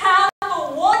comfort, have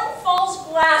a one false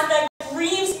glass that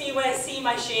grieves me when I see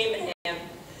my shame in him.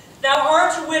 Thou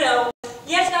art a widow,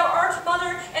 yet thou art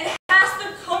mother, and hast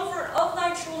the comfort of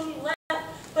thy children left.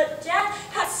 But death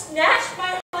hath snatched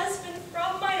my husband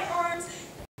from my arms,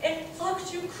 and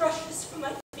plucked you crushes from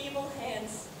my feeble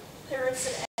hands. Clarence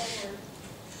and Edward.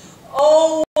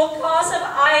 Oh, what cause have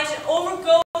I to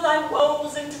overgo thy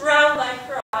woes and drown thy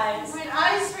cries? Mine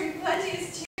eyes bring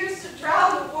plenteous tears to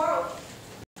drown the world.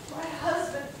 My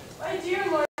husband, my dear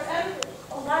Lord Edward.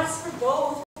 Alas for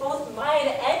both mine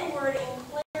Edward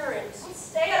and Clarence. What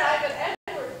stay had I but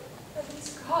Edward? But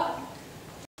he's gone.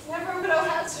 Never widow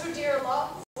had so dear a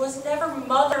loss. Was never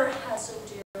mother has so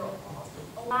dear a loss.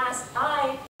 Alas,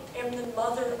 I am the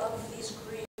mother of these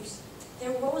griefs.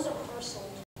 Their woes are personal.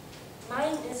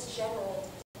 Mine is general.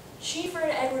 She for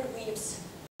an Edward weeps,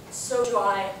 so do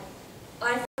I.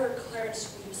 I for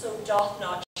Clarence weep, so doth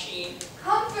not she.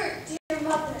 Comfort, dear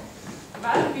mother.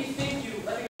 Madam, bethink you,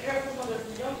 let a careful mother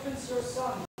for young prince your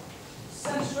son.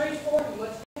 Send straight for him,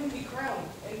 let him be crowned,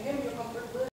 in him your comfort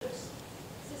lives.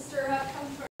 Sister, have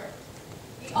comfort.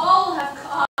 We all have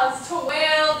cause to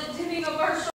wail the dimming of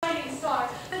our shining star,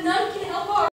 but none can help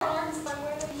our arms by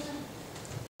wailing them.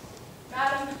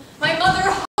 Madam, my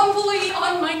mother, humbly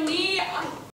on my knee, I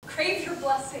crave your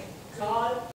blessing.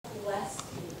 God bless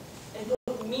thee, and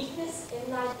put meekness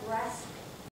in thy breast,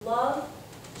 love,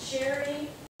 charity,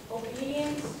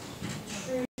 obedience,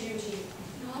 true duty.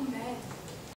 Amen.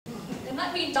 And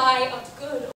let me die a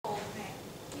good old man.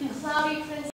 You cloudy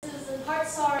princes and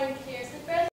heart-sorrowing peers that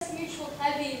bear this mutual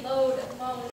heavy load of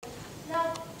moan.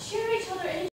 Now cheer each other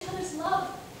in each other's love,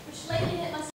 which lately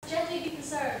it must gently be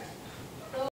preserved.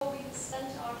 Though we have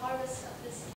spent our harvest of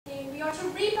this king, we are to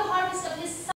reap the harvest of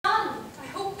his son. I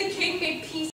hope the king made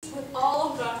peace with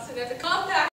all of us, and that the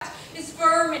compact is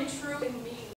firm and true in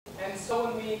me. And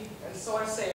so in me, and so I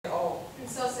say all. And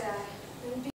so say I.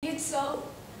 And be it so.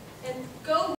 And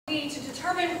go we to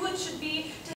determine who it should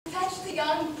be to fetch the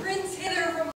young prince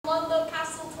hither from Ludlow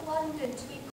Castle to London to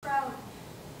be crowned.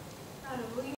 Madam,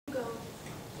 will you go?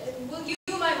 And will you,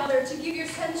 my mother, to give your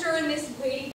censure in this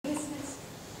weighty business?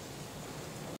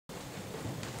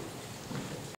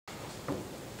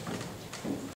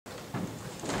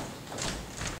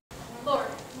 Lord,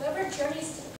 whoever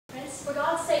journeys to the prince, for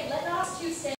God's sake, let not us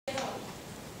two stay alone.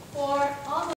 For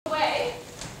on the way,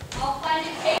 I'll find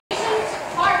occasion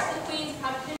to part the queen's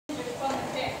proud kindred from the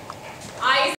king.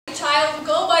 I, as a child, will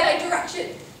go by thy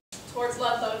direction towards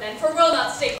Ludlow, then, for will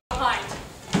not stay behind.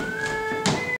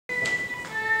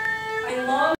 I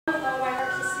long with all my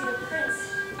heart to see the prince.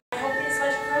 I hope he has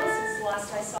much grown since the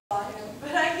last I saw him.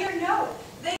 But I hear no.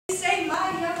 They say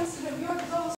my youngster of your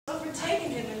clothes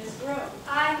overtaken him in his growth.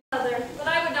 Aye, mother, but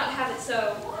I would not have it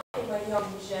so. Why, my young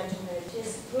gentleman.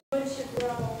 'Tis good to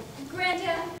grow.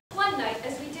 Granddad, one night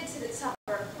as we did sit at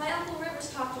supper, my Uncle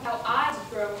Rivers talked about I would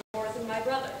grow more than my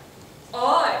brother.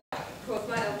 I, quoth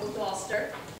my Uncle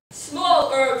Gloucester,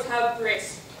 small herbs have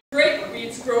grace, great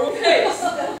weeds grow in haste.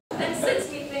 And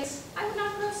since methinks I would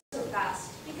not grow so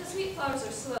fast, because wheat flowers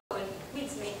are slow and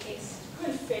weeds make haste.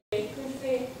 Good faith, good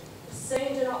faith. The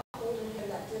saying did not hold in him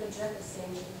that did object the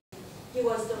saying. He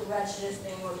was the wretchedest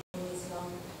thing when he was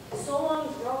young. So long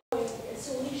growing and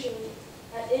so leisurely,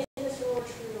 that if this were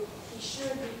true, he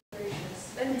should be gracious.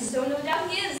 And so no doubt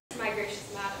he is, my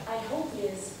gracious madam. I hope he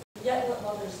is, yet let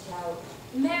others doubt.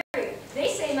 Mary,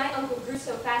 they say my uncle grew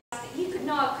so fast that he could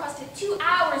gnaw a crust at 2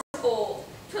 hours old.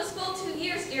 'Twas full 2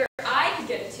 years ere I could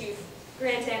get a tooth.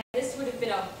 Granddam, this would have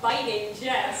been a biting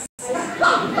jest.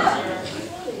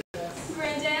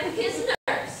 Granddam, his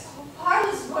nurse.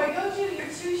 Parlous boy, go do, you're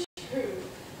too shrewd.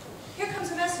 Here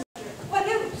comes a messenger. What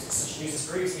news?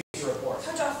 Jesus grieves me to report.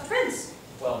 Touch off the prince.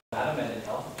 Well, madam, and in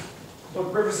health.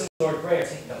 Lord Rivers and Lord Grey are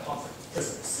taking up Pomfret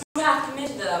prisoners. Who hath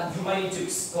committed them? The mighty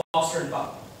dukes, Gloucester and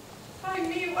Buckingham. I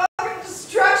mean, welcome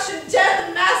destruction, death,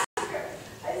 and massacre.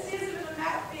 I see as if in a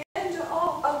map the end to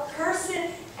all. Accursed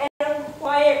and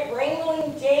unquiet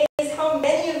wrangling days, how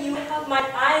many of you have my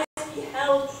eyes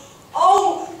beheld?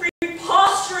 Oh,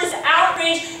 preposterous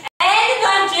outrage, and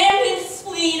thy damned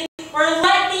spleen, or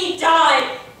let me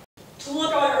die, to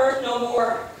look on earth no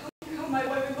more. Come, my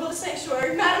boy, we will the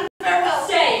sanctuary. Madam, farewell.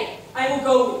 Stay, I will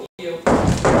go with you.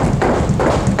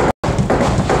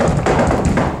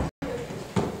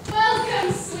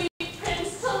 Welcome, sweet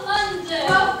prince, to London.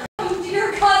 Welcome,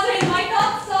 dear cousin, my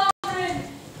god sovereign.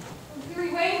 A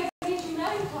weary way with made you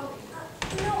melancholy.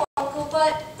 No, uncle,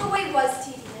 but the way was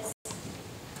tedious.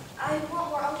 I want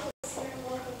more uncles here to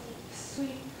welcome me.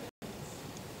 Sweet prince,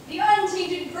 the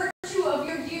untainted virtue of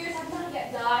your years have not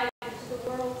yet died into the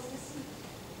world's deceit.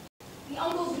 The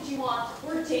uncles which you want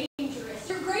were dangerous.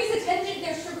 Your grace attended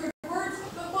their sugared words,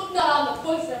 but looked not on the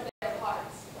poison of their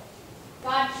hearts.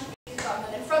 God keep you from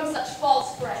them and from such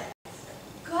false friends.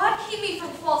 God keep me from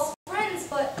false friends,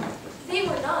 but they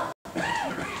were none.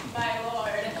 My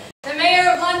lord, the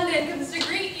mayor of London comes to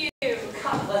greet you.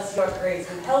 God bless your grace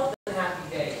with health and happy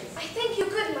days. I thank you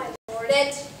good, my lord,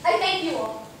 and I thank you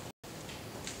all.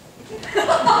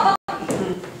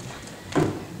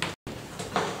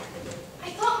 I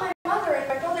thought my mother and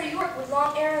my brother York would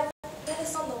long ere have met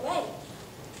us on the way.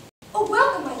 Oh,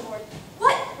 welcome, my lord.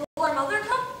 What? Will our mother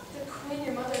come? The queen,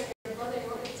 your mother, and your brother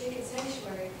York have taken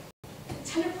sanctuary. The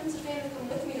tender prince of Anne come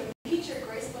with me to meet your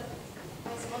grace, but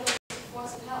my mother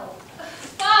was withheld.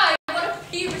 Fie! What a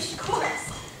peevish course!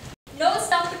 Knowest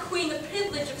thou the queen the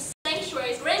privilege of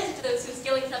sanctuary is granted to those whose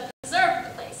dealings have deserved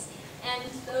the place, and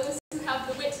those who have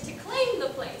the wit to claim the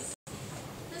place?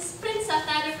 This prince hath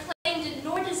neither claimed it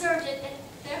nor deserved it, and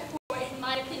therefore, in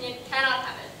my opinion, cannot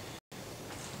have it.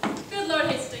 Good Lord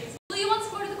Hastings, will you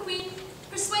once more to the queen?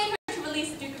 Persuade her to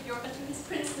release the Duke of York unto his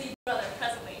princely brother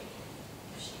presently.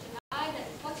 If she deny, then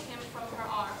pluck him from her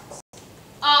arms.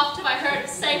 Oft have I heard of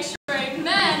sanctuary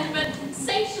men, but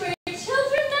sanctuary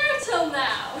children ne'er till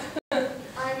now.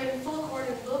 I am in full accord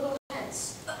and will go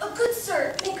hence. Good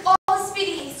sir, make all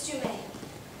speedy haste you may.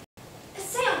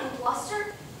 Say, Uncle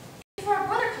Gloucester, if our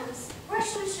brother comes, where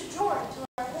shall we sojourn till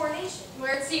our coronation?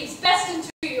 Where it seems best unto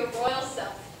your royal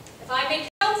self. If I may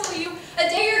counsel you, a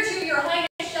day or two your highness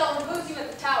shall repose you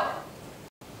at the tower.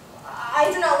 I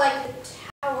do not like the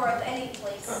tower of any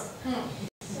place.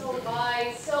 So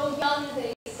wise, so young,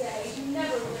 they say, you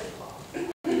never live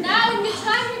long. Now in good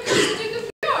time here comes the Duke of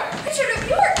York. Richard of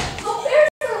York! Oh,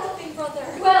 there's our loving brother.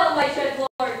 Well, my dread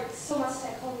lord, So must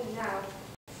I call you now.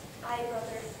 Aye,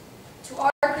 brother, to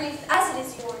our grief as it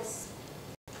is yours.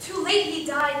 Too late he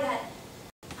died that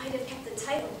might have kept the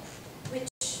title, which,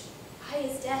 by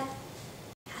his death,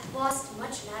 hath lost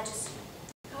much majesty.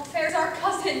 how fares our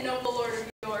cousin, noble lord of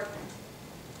York?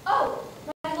 Oh,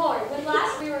 My lord, when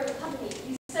last we were in company,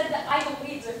 you said that idle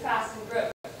weeds are fast in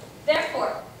growth.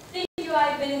 Therefore, think you I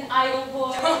have been an idle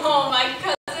boy? Oh, my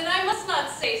cousin, I must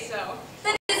not say so.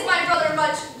 then is my brother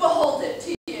much beholden to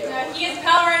you. He has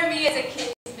power in me as a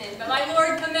kinsman, but my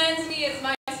lord commands me as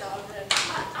my sovereign.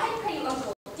 I pray you,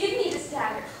 uncle, give me this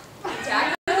dagger.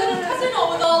 Dagger, little cousin,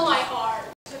 oh, with all my heart.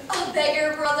 A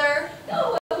beggar, brother.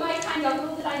 No, my kind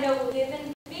uncle that I know will give,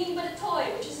 and being but a toy,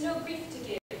 which is no grief to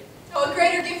give. Oh, a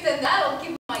greater gift than that I'll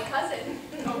give my cousin.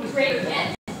 Oh, greater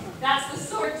yet, that's the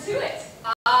sword to it.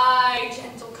 Aye,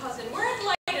 gentle cousin, were it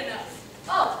light enough.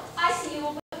 Oh, I see you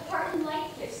will put part in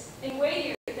light gifts, and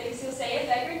weightier things you'll say a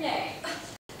beggar nay.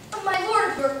 My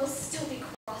lord of York will still be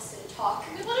cross in talk.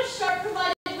 What a sharp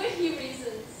provided with you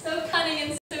reasons, so cunning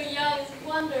and so young is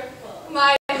wonderful.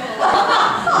 My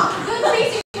lord.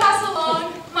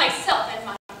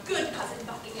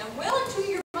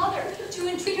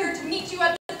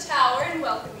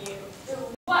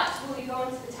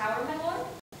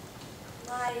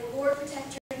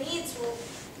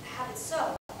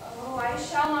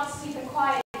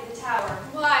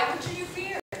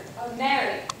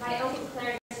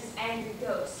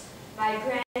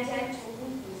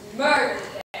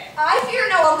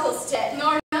 now uncle's dead.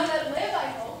 Nor none that live, I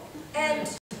hope. And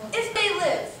if they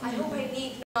live, I hope I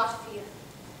need not fear.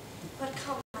 But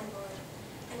come, my lord,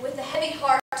 and with a heavy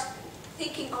heart,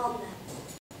 thinking on them,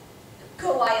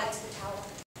 go I unto the tower.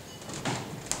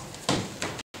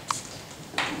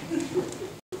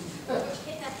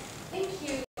 Thank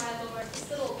you, my lord. This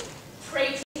little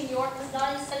prating York was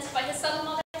not incensed by his son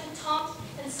mother to taunt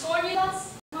and scorn you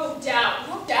thus? No doubt,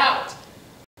 no doubt.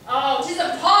 Oh, 'tis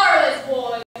a parlous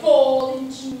boy, bold,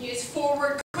 ingenious,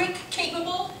 forward, quick,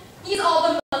 capable. He's all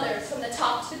the mothers from the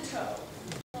top to toe.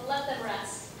 Well, let them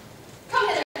rest. Come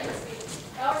hither,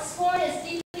 Crispy. Our scorn is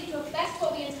deeply to affect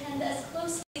what we intend as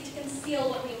closely to conceal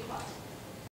what we impart.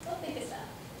 What thinkest thou?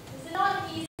 Is it not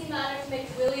an easy matter to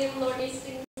make William Lord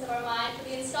Hastings of our mind for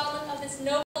the installment of this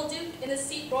noble duke in the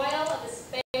seat royal of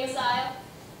this famous isle?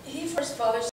 He, for his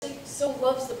father's sake, so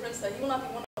loves the prince that he will not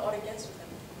be one to aught against with him.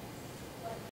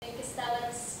 What thinkest thou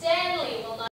of Stanley,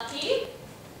 will not he?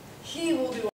 He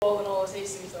will do all in all as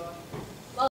Hastings thought.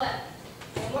 Well then,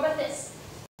 and what about this?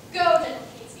 Go, gentle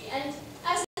Catesby, and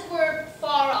as it were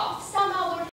far off, sound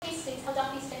out Lord Hastings how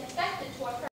doth he stand affected to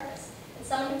our purpose, and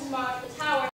summon him tomorrow to the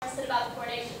tower to sit about the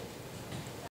coronation.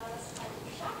 Thou must find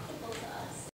him tractable to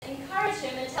us, encourage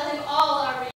him, and tell him all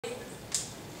our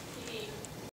reasons. He be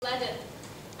leaden,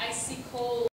 icy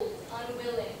cold,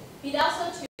 unwilling. Be thou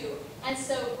so too, and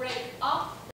so break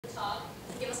off the talk,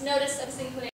 and give us notice of his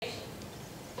inclination.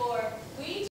 For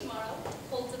we tomorrow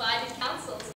hold divided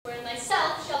councils, wherein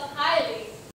thyself shalt highly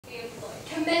be employed.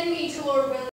 Commend me to Lord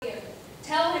William.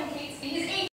 Tell him, Catesby, his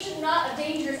age should not of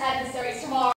dangerous adversaries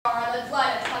tomorrow are the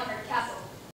blood of Concord Castle.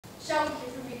 Shall we hear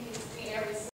from you, Catesby, ere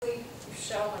we sleep? You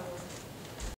shall, my lord.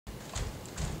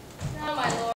 Now, my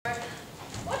lord,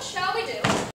 what shall we do?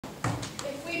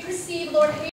 If we perceive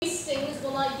Lord Hastings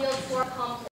will not yield to our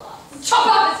complot. Chop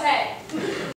off his head!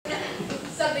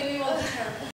 Something we will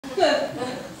determine.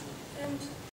 And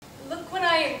look, when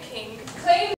I am king,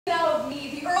 claim thou of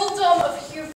me the earldom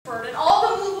of Hereford and all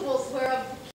the movables whereof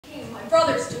the king my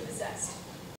brothers do possess.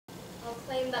 I'll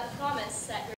claim that promise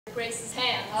at your grace's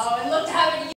hand. Oh, and look to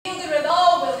have it yielded with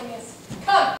all willingness.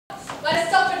 Come, let us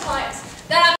sup in pliance,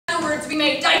 that afterwards we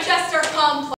may digest our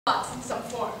complots in some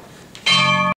form.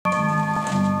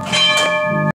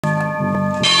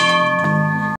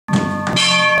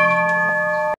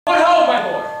 What ho,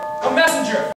 my lord! A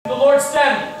messenger from the Lord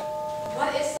Stanley.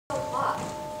 What is the plot?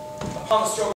 Upon the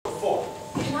stroke of 4.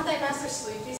 Cannot thy master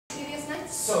sleep these tedious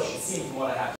nights? So should seem from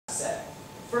what I have to say.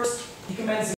 First, he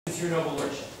commends him to your noble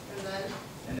lordship. And then,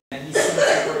 And then he seems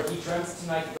where he dreamt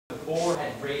tonight that the boar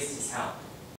had raised his helm.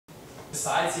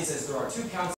 Besides, he says there are 2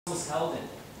 councils held, and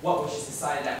what which is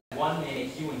decided at one may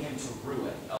make you and him to rue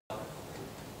at the other.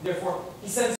 Therefore, he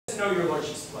sends to know your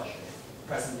lordship's pleasure.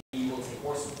 Presently, you will take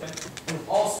horse with him, and with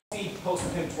all speed post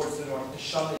with him towards the north to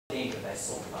shun the danger thy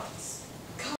soul finds.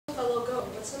 come, fellow, go.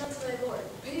 Return unto thy lord.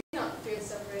 Pity not fear the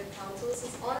separated councils,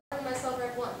 since honor and myself are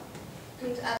at one,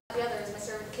 and at the other is my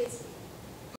servant Catesby.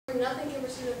 For nothing can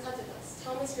pursue have touched us.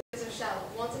 Tell me spirits are shallow,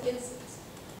 wanting insolence.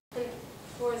 And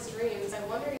for his dreams, I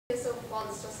wonder he is so fond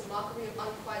to stress the mockery of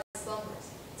unquiet slumbers,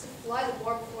 to fly the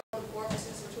boar before the boar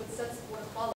pursues, which would sense would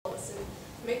follow us, and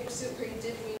make pursuit where he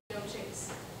did me no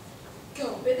chase.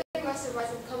 Go, bid the master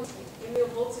rise and come to me, and we will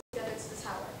hold together to the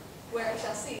tower, where I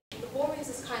shall see the boar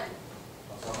uses kindly.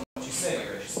 What you say, my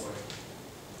gracious lord?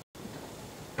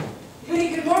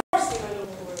 Good morning, my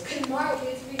noble lord. Good morrow,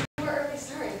 Catesby. You are early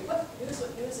stirring. What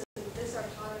news in this our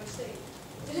tottering state?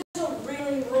 It is a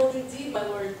reeling world indeed, my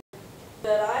lord,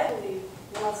 that I believe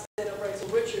will not stand upright till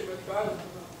Richard with Garland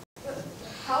But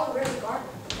how rare the garden?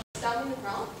 Down in the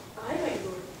ground? I, my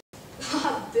lord.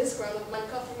 This ground of mine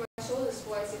cut from my shoulders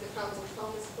before I see the crowns of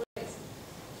Thomas place.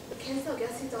 But canst thou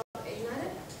guess he doth aim at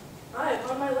it? Aye,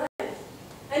 upon my life.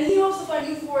 And he hopes to find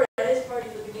you for it at his party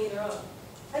for the beginning thereof.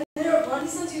 And thereupon he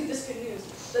sends you this good news,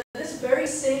 that this very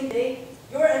same day,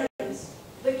 your enemies,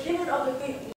 the kindred of the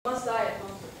queen, must die at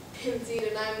Mumford. Indeed,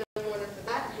 and I am no mourner for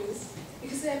that news,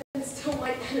 because they have been still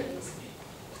my enemies.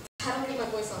 I don't get my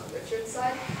voice on Richard's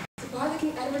side. To bar the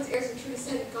King Edward's heirs from true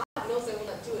descent, God knows I will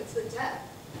not do it to the death.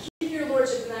 Keep your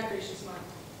lordship in that gracious mind.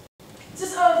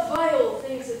 'Tis a vile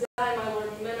thing to die, my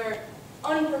lord, when men are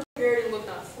unprepared and look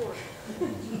not forward.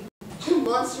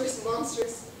 Monstrous,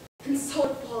 monstrous, and so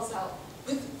it falls out.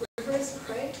 With rivers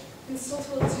prey, and so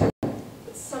twill too.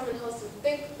 But some in hosts who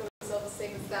think themselves the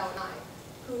same as thou and I,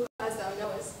 who, as thou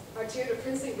knowest, are dear to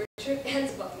princely Richard and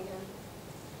to Buckingham.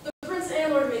 The prince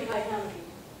and lord make high count of you,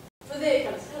 for they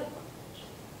account as head upon.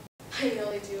 I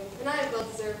know they do, and I have well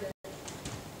deserved it.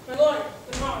 My lord,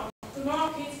 tomorrow,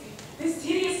 Catesby, this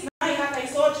tedious night hath I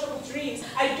saw troubled dreams.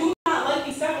 I do not like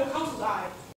these several councils I.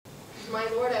 My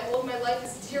lord, I hold my life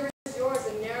as dear as yours,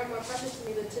 and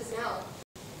now.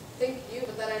 Think you,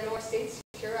 but that I know our state's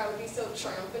secure, I would be so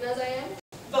triumphant as I am?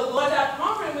 The Lords are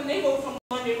confident when they vote from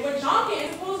London, where John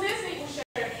can't suppose their state will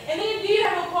share. And they indeed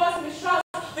have no cause to mistrust,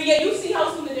 but yet you see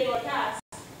how soon the day are cast.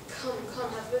 Come,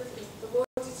 have with me. The lords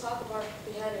you talk of are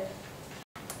beheaded.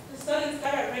 The sun and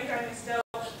sky are rank and still.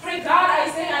 Pray God, I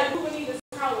say, I do believe this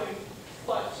coward.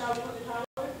 What, shall we put the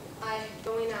coward? I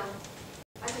going now.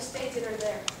 I shall stay dinner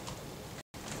there.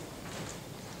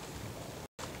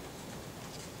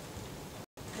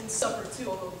 And supper too,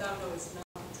 although thou knowest not.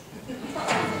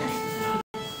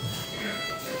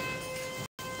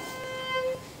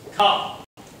 Come,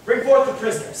 bring forth the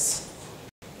prisoners.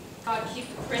 God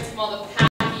keep the prince from all the pack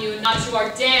of you, and not you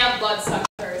our damn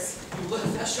bloodsuckers. You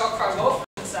live, that shall cry well for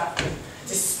this afternoon.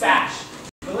 Dispatch.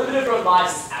 The limited road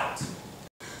lies is out.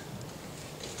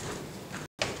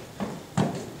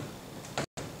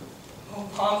 Oh,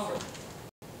 Pomfret.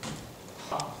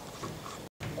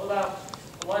 Oh, thou,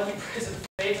 the one you prison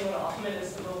fades when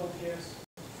ominous the noble peers.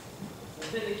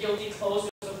 Within the guilty closures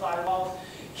of thy walls,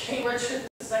 King Richard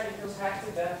II feels hacked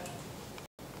to death.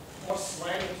 More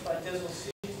slanderous by dismal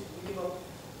seas, we give up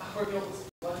our guiltless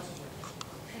blood to her.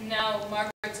 And now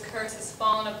Margaret's curse has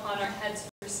fallen upon our heads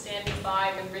for standing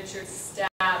by when Richard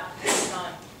stabbed his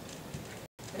son.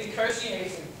 And curse ye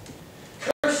Hasten,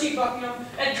 curse ye Buckingham,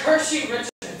 and curse ye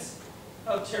Richards.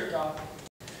 Oh, dear God,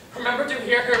 remember to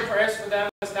hear her prayers for them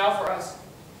as now for us.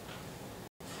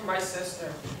 For my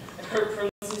sister and her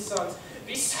princely sons,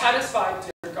 be satisfied,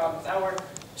 dear God, with our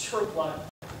true blood.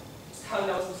 Thou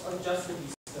knowest us unjustly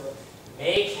bestowed.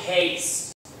 Make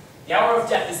haste. The hour of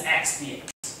death is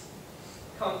expedient.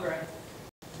 Come, Grant.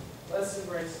 Let us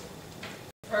embrace.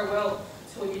 Farewell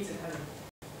till we meet in heaven.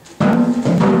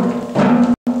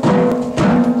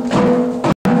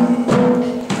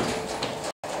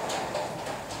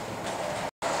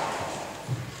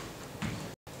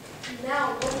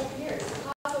 Now, noble peers, the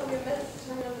cause that we have met is the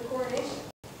determinant of the coronation.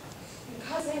 In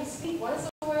God's name speak, when is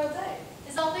the royal day?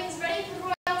 Is all things ready for the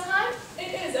royal time?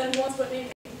 It is, and once but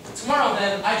naming. Tomorrow,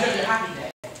 then, I judge a happy day.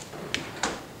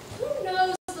 Who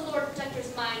knows the Lord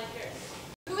Protector's mind here?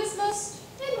 Who is most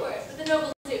inward with the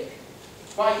noble Duke?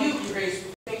 Why, you, your grace,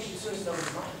 think you soon as know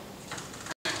his mind.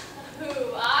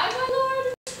 Who, I, my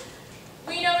lord?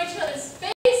 We know each other's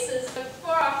faces, but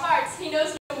for our hearts he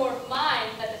knows no more of mine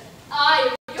than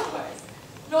I of yours,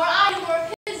 nor I more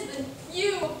of his than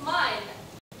you of mine.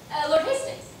 Lord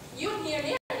Hastings, you and he are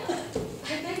near enough.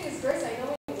 I think his grace, I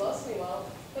know he loves me well,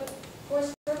 but for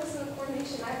his purpose in the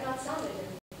coronation, I have not sounded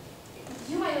him.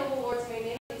 You, my noble lords, may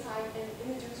name the time, and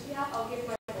in the Duke's behalf, I'll give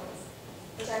my voice,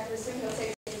 which I presume he'll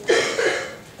take.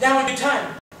 Now in good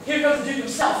time. Here comes the Duke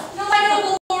himself. No, my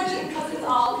noble lord and cousins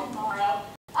all tomorrow.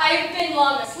 I have been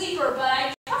long a sleeper, but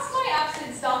I trust my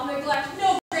absence doth neglect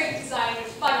no great design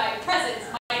which by my presence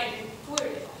might have been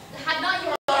thwarted. Had not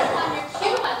your lord on your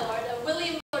cue, my lord,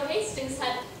 William Lord Hastings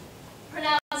had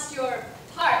pronounced your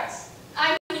part,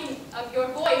 I mean of your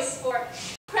voice, for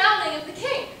crowning of the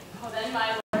king. Oh, then,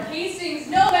 my lord Hastings,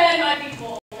 no man might be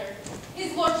bolder.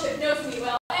 His lordship knows me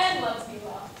well and loves me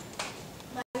well.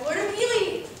 My lord of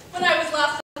Ely, when I was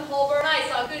last in Holborn, I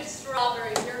saw good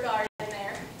strawberries in your garden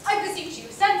there. I beseech you,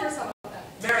 send for some of them.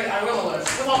 Mary, I will, alert,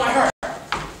 with all my heart.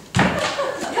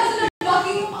 Cousin of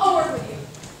Buckingham, a word with you.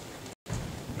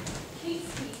 Kate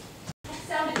Speed has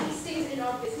sounded Hastings in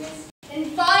our business, and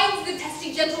finds the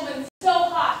testy gentleman so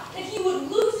hot that he would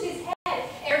lose his head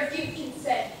ere give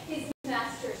consent his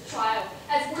master's child,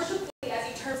 as worshipfully as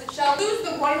he terms it, shall lose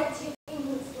the royalty of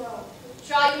England's throne.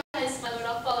 Draw you hence, my lord,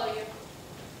 I'll follow you.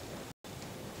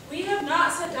 We have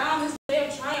not set down this day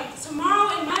of triumph.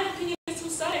 Tomorrow, in my opinion, is too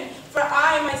sudden, for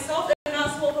I myself am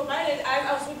not so provided as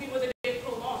else would be with the day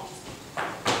prolonged.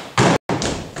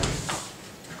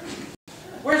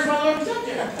 Where's my Lord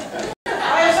Protector?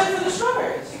 I have sent for the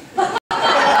strawberries.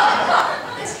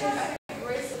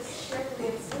 Grace is strictly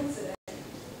its incident.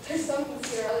 There's some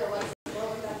consider other ones as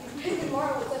well, and that you pick and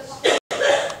marvel with such.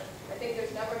 I think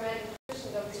there's never man in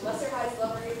Christendom who lesser highs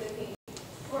lovery than he.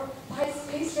 For by his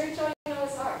face straight showing you know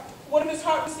his heart. What if his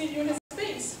heart receive you in his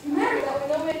face? Marry that when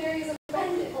no man dare he is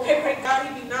offended. Hey, pray God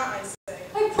he be not, I say.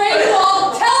 I pray you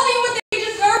all, tell me what they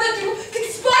deserve that you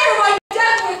conspire my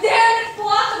death with damned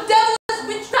plot of devilish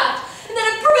witchcraft, and that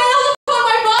have prevailed upon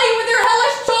my body with their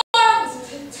hellish charms.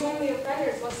 To whom the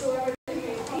offenders, whatsoever they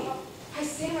may be, I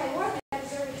say, my lord, they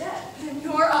deserve death. And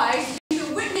your eyes be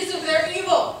the witness of their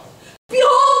evil.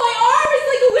 Behold, my arm is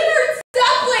like a withered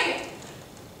sapling.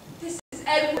 This is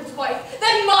Edward's wife,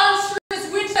 that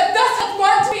monstrous witch that thus hath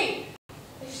marked me.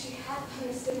 If she had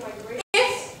understood my grace.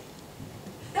 If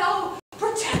thou,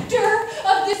 protector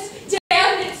of this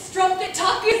damned strumpet,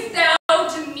 talkest thou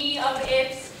to me of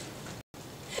ifs,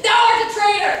 thou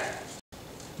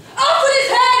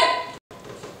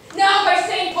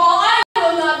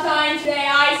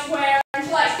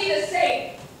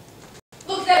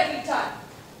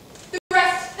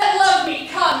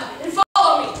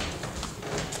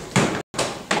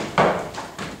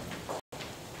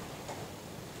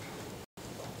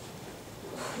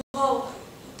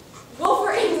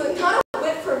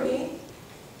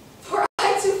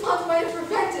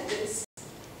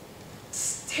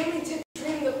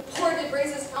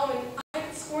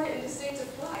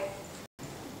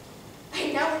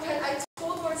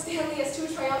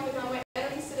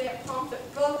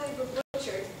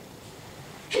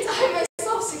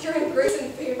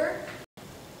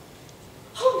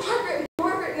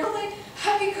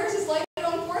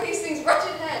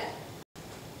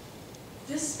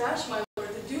dispatched, my lord.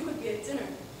 The Duke would be at dinner.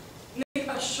 Make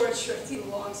a short shrift. He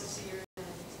longs to see your hand.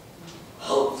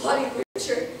 Oh, bloody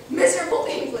Richard, miserable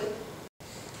England!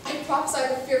 I prophesy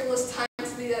the fearfulest time to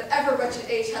thee that ever wretched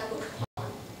age hath looked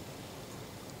upon.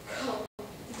 Come,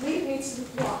 lead me to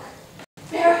the block.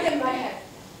 Bear him my head.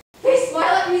 They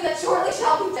smile at me that shortly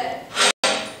shall be dead.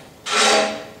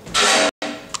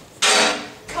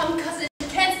 Come, cousin,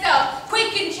 canst thou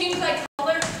quake and change thy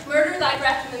color, murder thy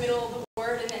breath in the middle of the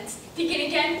word, and then begin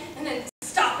again, and then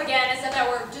stop again as if thou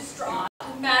were distraught,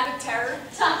 mad with terror?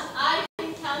 Tut, I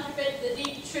can counterfeit the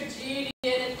deep tragedian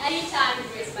at any time to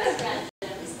grace my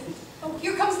stratagems. Oh,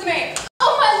 here comes the mayor.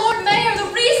 Oh, my lord mayor,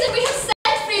 the reason we have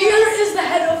sent for you Here is the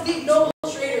head of the noble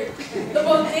traitor, the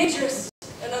most dangerous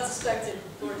and unsuspected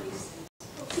Lord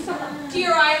Hastings.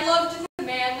 Dear, I loved the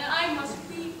man that I must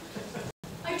weep.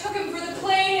 I took him for the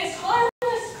plainest,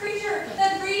 harmless creature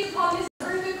that breathed upon this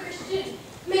earth a Christian.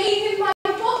 Made him my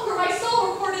book where my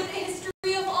soul recorded the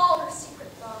history of all her secret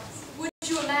thoughts. Would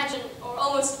you imagine, or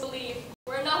almost believe,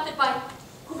 were it not that by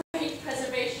great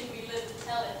preservation we live to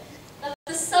tell it, that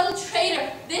the subtle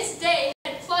traitor this day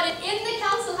had plotted in the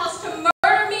council house to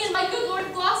murder me and my good Lord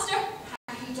of Gloucester?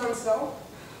 Have you done so?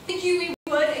 think you we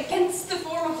would, against the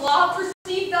form of law,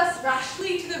 proceed thus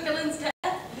rashly to the villain's death?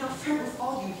 Now, fair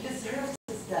befall you, he deserves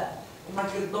his death. And my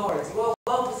good lords, you all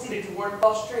well proceeded to warn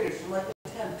false traitors from like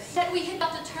attempts. Yet we had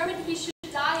not determined he should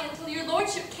die until your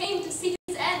lordship came to see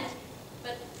his end.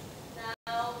 But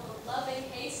now the loving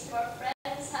haste of our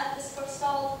friends had this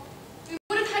forestalled. We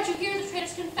would have had you hear the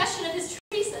traitor's confession of his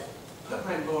treason. But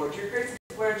my lord, your grace's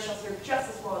word shall serve just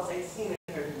as well as I have seen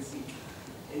and heard him speak.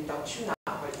 And doubt you not,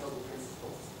 my noble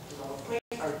principles, as I'll acquaint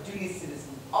our duteous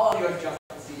citizens all your just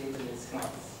proceedings in this cause.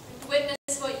 And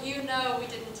witness what you know we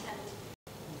did intend.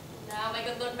 Now, my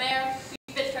good Lord Mayor,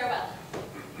 we bid farewell.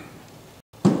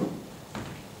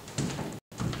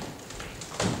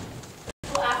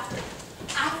 Well,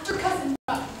 after cousin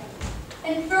Buckingham,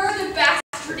 and further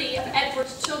bastardy of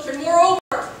Edward's children, moreover,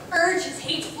 urge his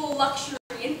hateful luxury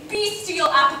and bestial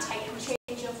appetite and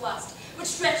change of lust, which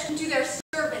stretched into their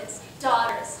servants,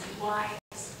 daughters, and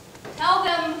wives. Tell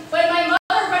them, when my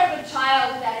mother bred with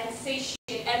child that insatiate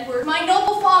Edward, my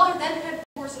noble father then had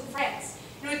wars in France,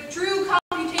 and with true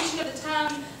computation of the town,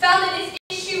 found that his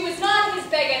issue was not his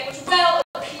baguette, which well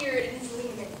appeared in his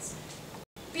lineaments,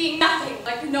 being nothing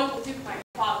like the noble Duke my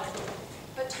father,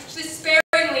 but touch this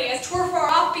sparingly, as 'twere far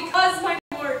off, because, my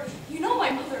lord, you know my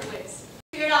mother lives.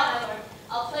 Fear not, my lord.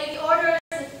 I'll play the order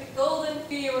as if the golden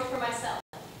fee were for myself.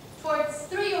 Towards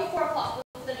 3 or 4 o'clock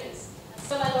with the news. And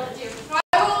so, my lord, adieu.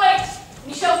 I will wait, and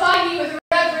you shall find me with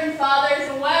reverend fathers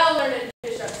and well-learned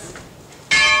bishops.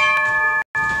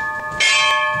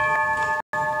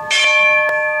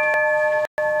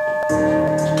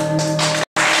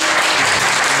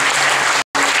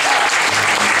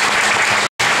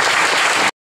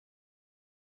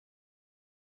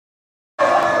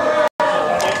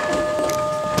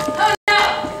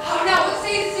 How now, what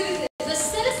say the citizens? The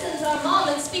citizens are mum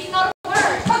and speak not a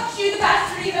word. Touch you the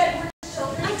bastardy of Edward's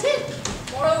children? I did.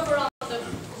 Moreover, on the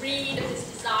greed of his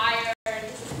desire and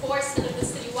his enforcement of the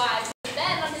city wives, and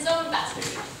then on his own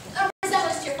bastardy, a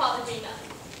resemblance to your father being none.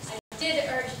 I did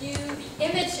urge you, the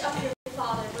image of your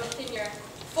father, both in your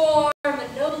form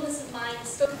and nobleness of mind,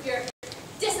 spoke of your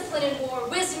discipline in war,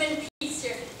 wisdom in peace,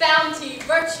 your bounty,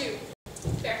 virtue,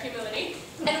 fair humility.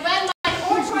 And when my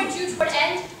oratory drew toward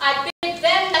end, I bid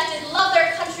them that did love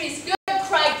their country's good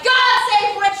cry, God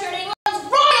save Richard, England's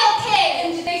royal king!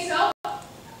 And did they so?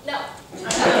 No.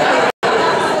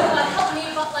 God help me,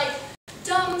 but like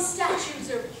dumb statues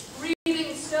or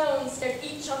breathing stones stared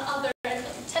each on other and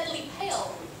looked deadly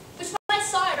pale, which when I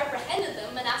saw I reprehended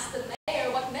them and asked the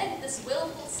mayor what meant this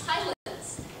willful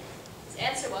silence. His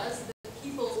answer was that the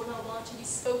people were not wont to be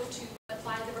spoke to but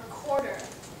by the recorder.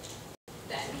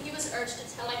 Then he was urged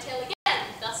to tell my tale again.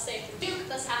 Thus saith the Duke,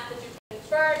 thus hath the Duke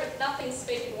inferred, but nothing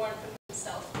spake and warned from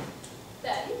himself.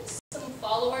 Then some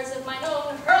followers of mine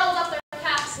own hurled up their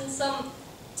caps, and some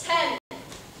 10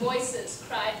 voices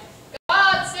cried,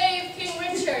 God save King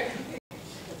Richard!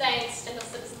 Thanks, gentle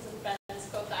citizens and friends,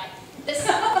 quoth I. This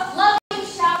loving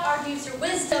shout argues your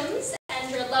wisdoms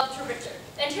and your love to Richard.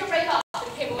 And here break off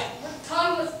and came away.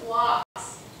 Tongueless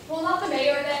blocks. Will not the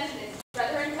mayor then and his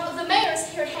brethren Well, the mayor is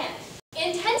here at hand.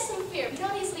 Intense in fear, be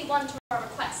not easily won to our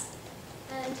request.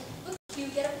 And look, you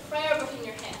get a prayer book in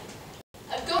your hand.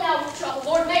 Go now, withdraw. The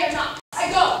Lord Mayor not. I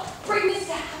go. Bring this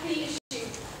to happy issue.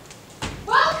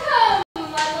 Welcome,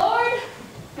 my lord.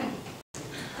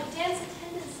 A dance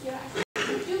attendance here. I think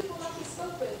the Duke will not be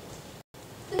spoke with.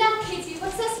 But now, Katie,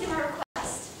 what's necessity of my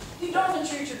request? You don't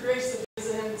entreat your grace to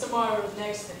visit him tomorrow or the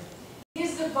next day. He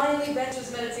is the divinely bent to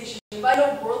his meditation, by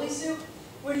no worldly suit,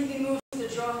 where he can move to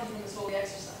draw him from his holy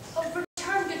exercise. Oh,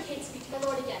 return, good king, speak to my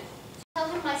lord again. Tell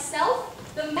him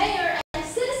myself, the mayor, and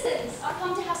citizens are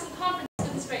come to have some conference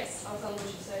with his grace. I'll tell him what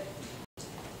you say.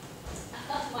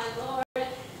 My lord,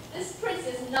 this prince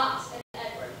is not an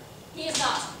Edward. He is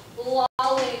not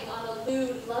lolling on a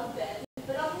lewd love bed,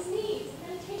 but on his knees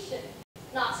in meditation.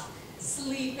 Not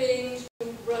sleeping to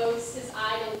engross his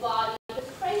idle body,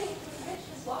 but praying to enrich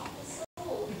his watchful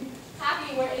soul.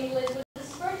 Happy were England with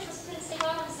this virtuous prince take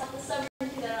on himself the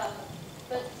sovereignty thereof.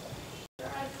 But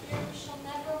I fear we shall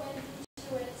never win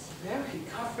to it. Mary,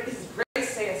 God praise his grace,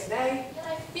 saith nay. Yet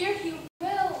I fear he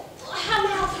will. How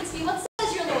now, Kinsby, what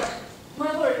says your lord?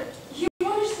 My lord, he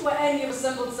wonders to what end you have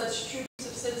assembled such troops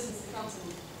of citizens to come to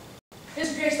me.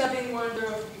 His grace not being warned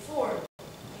thereof before,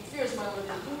 he fears, my lord,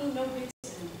 that you mean no good to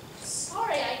him.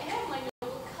 Sorry I am, my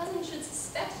noble cousin should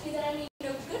suspect me that I mean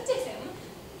no good to him.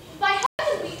 By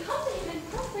heaven, we come to him in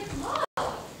perfect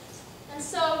love. And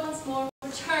so, once more,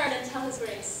 return and tell his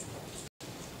grace.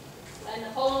 When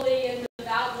holy and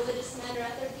devout religious men are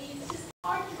at their deeds, it is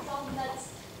hard to call them that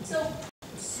so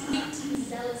sweet,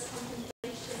 zealous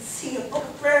contemplation. See a book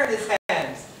of prayer in his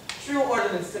hands. True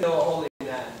ordinance to know a holy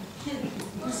man.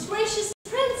 Most gracious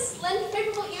prince, lend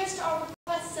favorable ears to our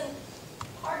requests and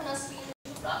pardon us we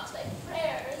interrupt thy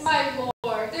prayers. My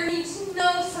lord, there needs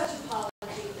no such apology.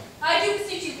 I do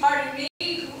beseech you pardon me,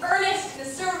 who earnest in the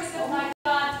service of my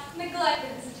God, neglect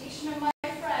the visitation of my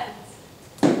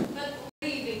friends. But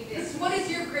leaving this, what is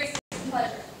your grace's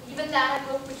pleasure? Even that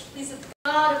I hope which pleaseth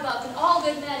God above and all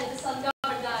good men in this ungoverned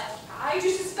isle. I do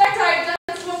suspect I have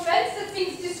done some offense that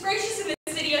seems disgracious in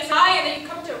this city as I, and that you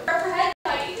come to reprehend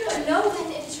my ignorance. Know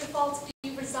then it is your fault that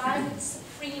you reside with the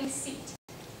supreme seat,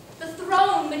 the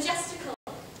throne majestical.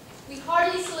 We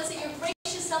heartily solicit your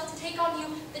gracious self to take on you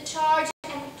the charge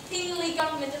and kingly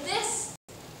government of this,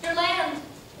 your land,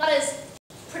 not as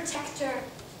protector,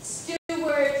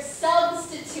 steward,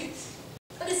 substitute,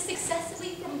 but as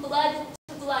successively from blood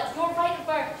to blood, your right of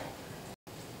birth.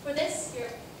 For this, your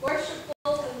worshipful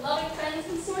and loving friends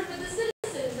consort with the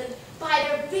citizens, and by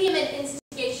their vehement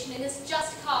instigation in this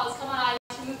just cause come I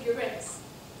to move your grace.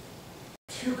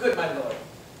 Too good, my lord.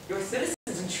 Your citizens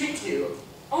entreat you.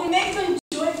 Oh, make them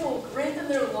joyful, grant them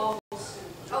their lawful suit.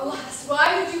 Alas,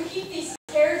 why would you heap these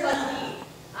cares on me?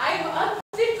 I am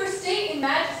unfit for state and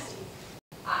majesty.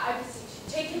 I beseech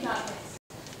you, take him not hence.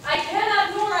 I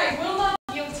cannot nor I will not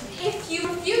yield to me. If you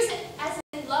refuse it, as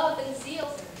in love and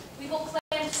zeal, we will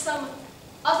claim some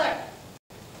other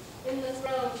in the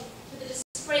throne to the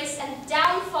disgrace and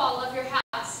downfall of your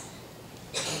house.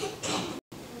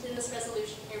 And in this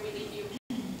resolution, here we leave you.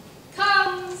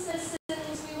 Come,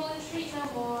 citizens, we will entreat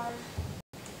no more.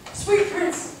 Sweet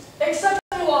prince, accept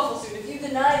their lawful suit if you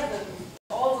deny them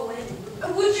all the land.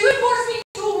 Would you enforce me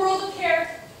to a world of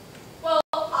care? Well,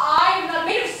 I am not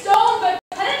made of stone, but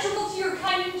penetrable to your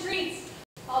kind entreats,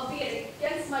 albeit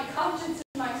against my conscience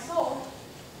and my soul.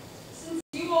 Since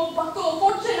you will buckle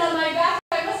fortune on my back,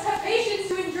 I must have patience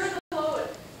to endure the load.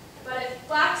 But if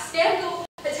black scandal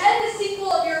attend the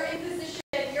sequel of your imposition,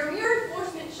 your mere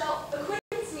enforcement shall acquit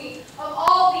me of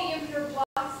all the impure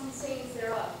blots and stains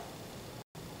thereof.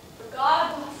 For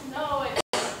God doth know,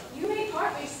 and you may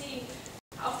partly see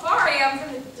how far I am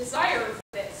from the desire of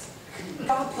this.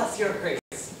 God bless your grace.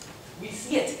 We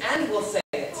see it and will say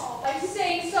it. Oh, by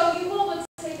saying so, you will but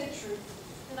say the truth.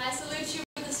 And I salute you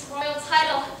with this royal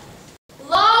title.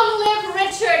 Long live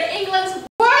Richard, England's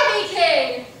worthy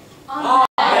king!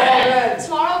 Amen.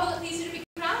 Tomorrow will it please you to be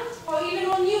crowned? Or even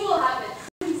when you will have it,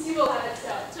 since you will have it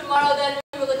so. Tomorrow then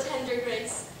we will attend your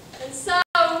grace. And so,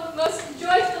 most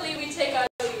joyfully we take our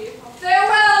leave.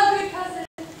 Farewell, good cousin.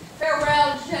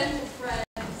 Farewell, gentle friends.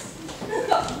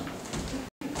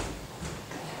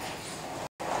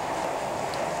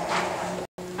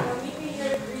 Now meet me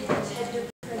here to greet the tender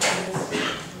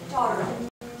princess, daughter,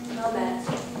 Melmet.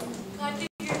 God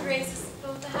give your graces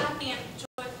both a happy and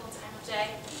joyful time of day.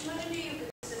 Whither do you,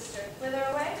 good sister? Whither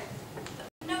away?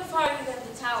 No farther than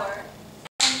the tower,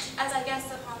 and as I guess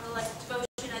upon the like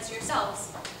devotion as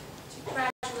yourselves, to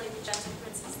congratulate the gentle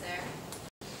princess there.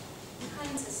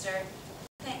 Kind sister,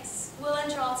 thanks. We'll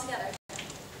enter all together.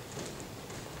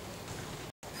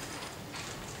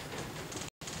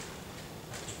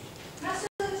 Master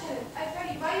Lieutenant, I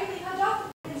pray you vitally cut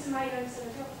off the prince of my young son.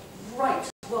 Right.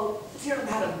 Well, dear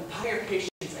madam, by your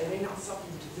patience, I may not suffer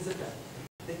you to visit them.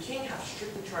 The king hath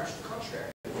strictly charged the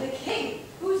contrary. The king?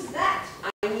 Who's that?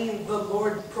 I mean the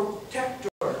Lord Protector.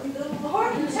 The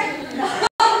Lord Protector.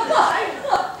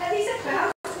 Look, have these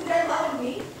found who dare love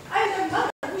me? I am their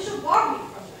mother. Who shall bar me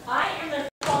from them? I am their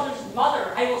father's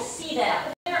mother. I will see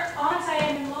that. Their aunt I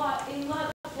am in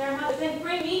love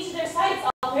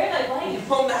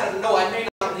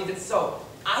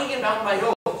about my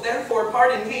oath, therefore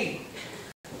pardon me.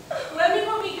 Let me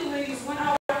permit you ladies 1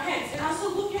 hour hence, and I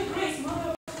salute your grace,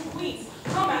 mother of two queens.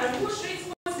 Come, madam, go straight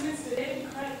to Westminster, there to be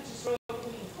crowned as royal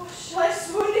queen. Oh, shall I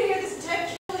swoon to hear this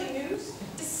death-killing news?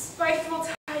 Despiteful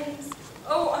tidings.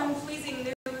 Oh, unpleasing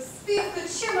news. Be of good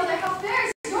cheer, mother. How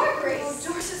fares your grace?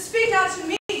 Oh, Dorset, speak not to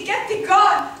me. Get thee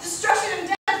gone. Destruction and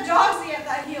death dogs thee at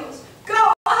thy heels.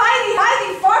 Go,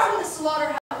 hide thee far from the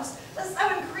slaughterhouse, lest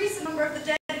thou increase the number of the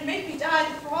dead and make me die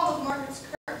the thrall of Margaret's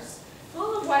curse.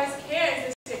 Full of wise care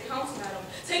as they take counsel, madam.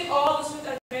 Take all this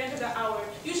with advantage of the hour.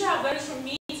 You shall have letters from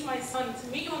me to my son to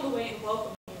meet you on the way and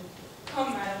welcome you.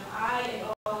 Come, madam, I in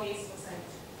all haste will send.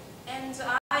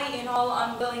 And I, in all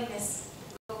unwillingness,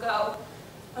 will go.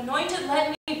 Anointed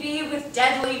let me be with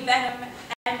deadly venom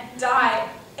and die,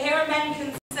 ere men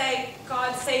can say,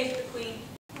 God save the queen.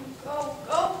 Go,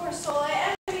 poor soul.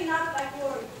 I envy not thy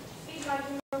glory. Feed my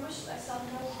humor, wish thyself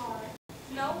no harm.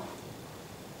 No?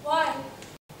 Why?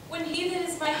 When he that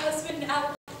is my husband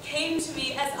now came to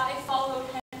me as I followed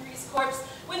Henry's corpse,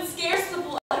 when scarce the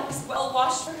blood was well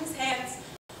washed from his hands.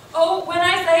 Oh, when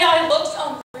I say I looked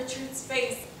on Richard's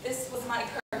face, this was my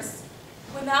curse.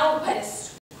 When thou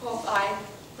weddest, quoth I,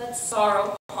 let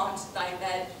sorrow haunt thy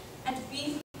bed, and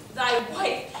be thy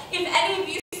wife, if any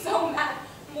be so mad,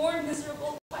 more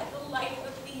miserable by the life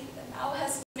of thee than thou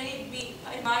hast made me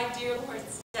by my dear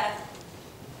Lord's death.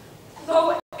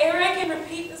 Though ere I can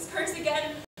repeat this curse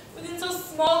again, within so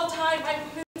small a time my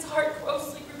woman's heart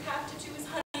grossly grew captive to his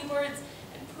honey words,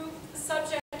 and proved the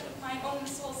subject of my own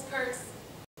soul's curse.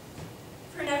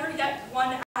 For never yet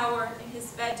 1 hour in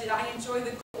his bed did I enjoy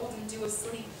the golden dew of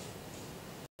sleep.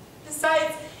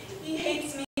 Besides, he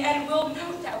hates me, and will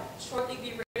no doubt shortly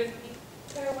be rid of me.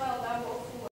 Farewell, thou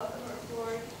woeful welcomer of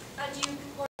glory. Adieu,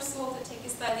 poor soul that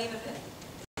takest thy leave of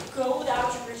it. Go thou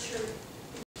to Richard,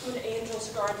 good angels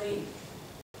guard thee.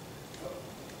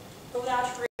 Go thou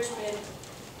to Richmond,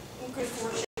 and good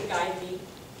fortune guide thee.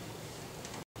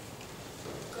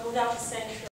 Go thou to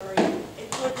sanctuary,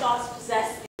 and good thoughts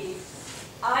possess thee.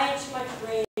 I to my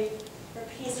grave, where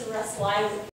peace and rest lie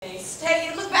with me. Stay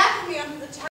and look back at me under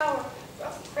the tower,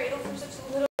 rough cradle for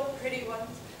such little pretty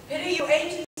ones. Pity you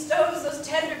ancient stones, those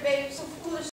tender babes, so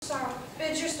foolish sorrow.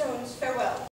 Bid your stones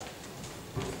farewell.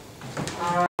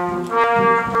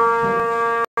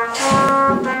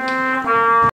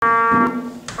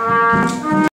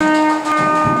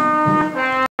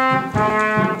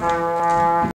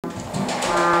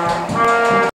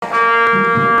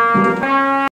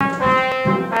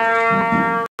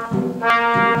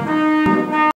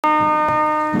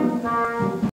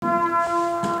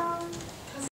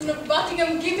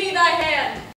 Give me thy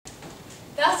hand.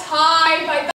 Thus high,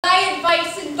 by thy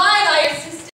advice and by thy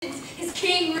assistance, is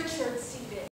King Richard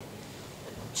seated.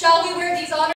 Shall we wear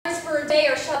these honors for a day,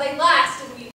 or shall they last,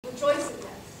 and we rejoice in them?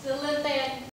 To live they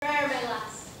in prayer may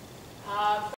last.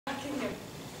 Ah, Buckingham,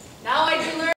 now I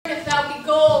do learn if thou be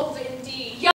gold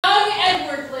indeed. Young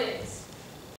Edward lives.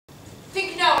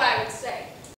 Think now what I would say.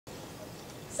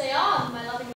 Say on, my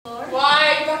loving lord.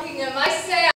 Why, Buckingham, I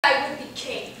say I would be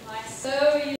king. Why,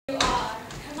 so you are.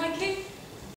 Am I king?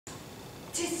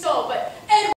 'Tis so, but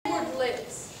Edward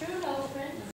lives. True, noble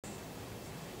prince.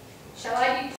 Shall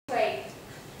I be played?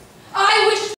 I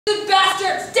wish the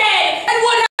bastards dead, and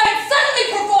would have it suddenly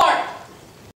performed.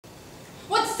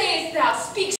 What sayest thou?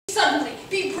 Speak suddenly.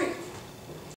 Be brief.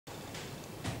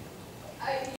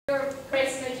 Your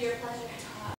grace, my dear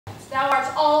pleasure. Thou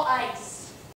art all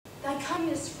ice. Thy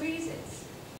kindness freezes.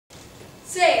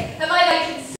 Say, have I thy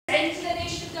consent that they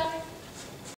should die?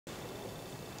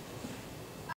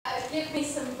 Give me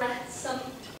some breath, some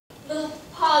little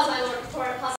pause, my lord, before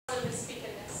I positively speak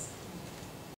in this.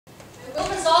 I will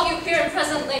resolve you here and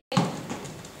presently.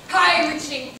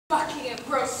 High-reaching Buckingham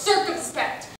grows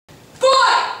circumspect.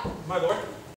 Boy! My lord?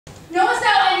 Knowest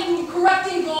thou any whom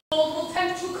corrupting gold will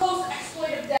tempt to a close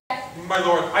exploit of death? My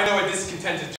lord, I know a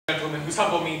discontented gentleman whose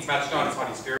humble means match not his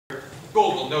haughty spirit.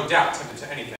 Gold will no doubt tempt him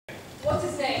to anything. What's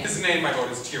his name? His name, my lord,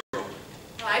 is Tyrrell.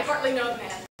 I partly know the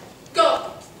man.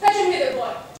 Go, fetch him hither,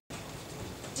 boy.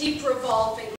 Deep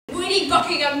revolving, witty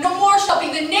Buckingham, no more shall be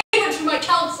the neighbor to my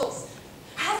counsels.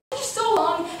 Have you so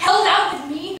long held out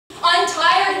with me,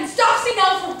 untired, and stopping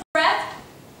now for breath?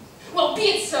 Well, be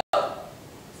it so.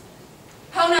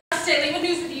 How now, Stanley, what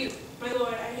news with you? My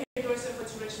lord, I hear Dorset for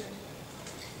to Richmond.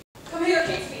 Come here,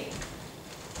 Catesby.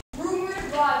 Rumored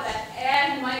abroad that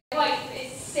Anne, my wife,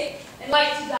 is sick and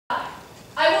like to die.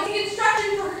 I will take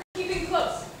instruction for her keeping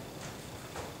close.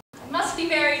 I must be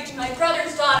married to my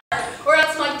brother's daughter, or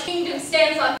else my kingdom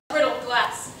stands on brittle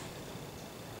glass.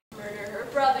 Murder her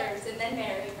brothers and then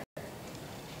marry her.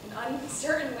 An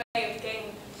uncertain way of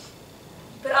gain.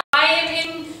 But I am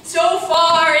in so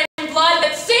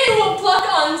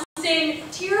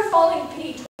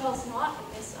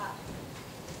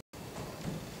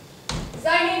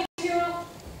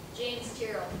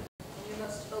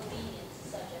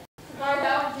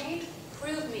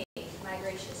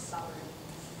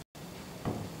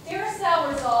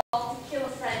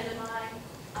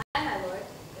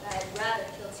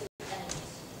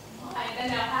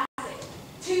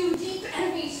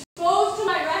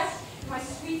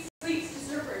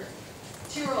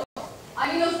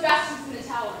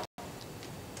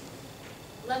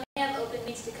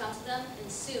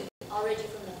soon I'll rid you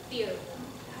from the fear of them.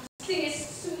 Sing is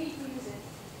sweet music.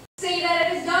 Say that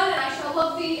it is done, and I shall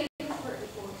love thee and comfort thee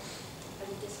for. I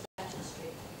will dispatch it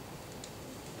straight.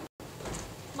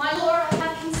 My lord, I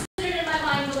have considered in my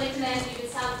mind the late command you to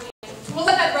sound me. We'll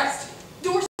let that rest.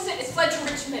 Dorset is fled to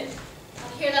Richmond.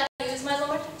 I hear that news, my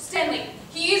lord. Stanley,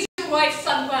 he is your wife's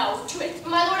son well. To it.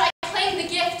 My lord, I claim the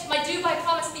gift, my due by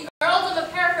promise, the earldom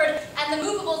of Hereford, and the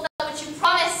movables that which you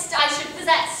promised I should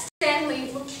possess.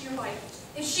 Stanley, look to your wife.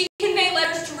 If she convey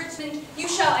letters to Richmond, you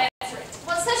shall answer it.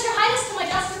 What says your highness to my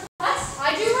just request?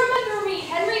 I do remember me,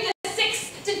 Henry VI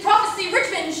did prophesy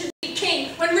Richmond should be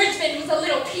king when Richmond was a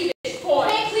little peevish boy.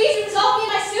 May it please resolve me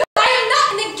my suit? I am not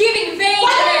in the giving vein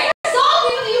today. Resolve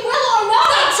me whether you will or no!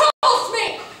 That troubles me.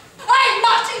 I am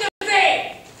not in the vein.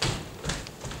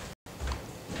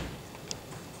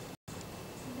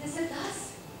 Is it thus?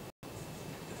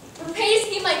 Repays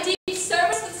he my deep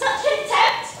service with such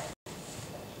contempt?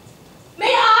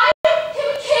 May I,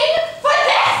 him king, for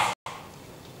this?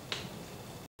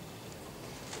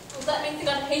 Oh, let me think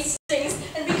on Hastings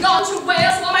and be gone to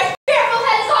Wales while my fearful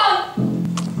head is on!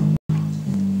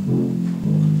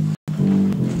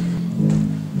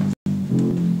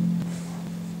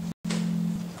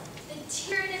 The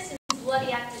tyrannous and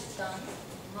bloody act is done.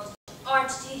 The most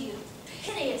arch deed,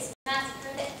 hideous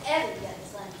massacre that ever yet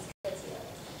this land was guilty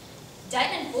of.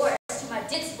 Diamond Forrest, whom I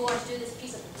did scorn to do this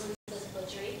piece of ruthless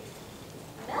butchery,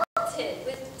 melted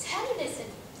with tenderness and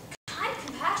kind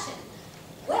compassion,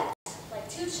 wept like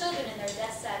two children in their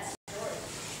death sad story.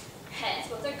 Hence,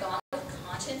 both are gone with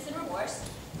conscience and remorse.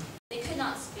 They could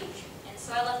not speak, and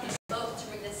so I left them both to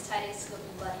bring this tidings to the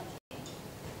bloody king.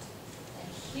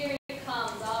 And here he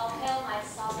comes, all hail my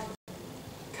sovereign.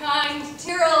 Kind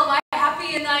Tyrrell, am I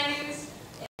happy in thy news?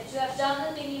 If you have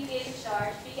done the thing you gave in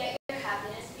charge, beget your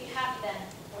happiness, be happy then,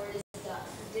 for it is done.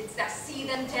 Didst thou see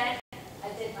them dead? I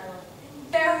did, my lord.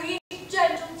 Very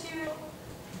gentle Tyrrell.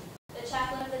 The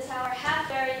chaplain of the tower hath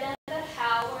buried them, but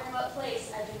how or in what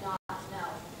place I do not know.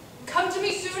 Come to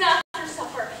me soon after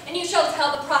supper, and you shall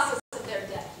tell the process of their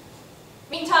death.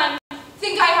 Meantime,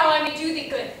 think I how I may do thee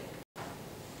good.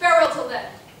 Farewell till then.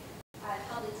 I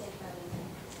humbly take my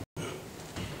leave.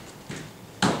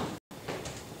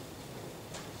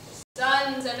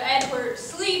 Sons of Edward,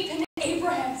 sleep in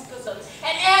Abraham's bosom,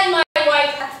 and Anne, my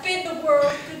wife, hath bid the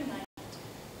world good night.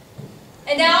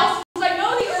 And now, since I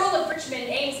know the Earl of Richmond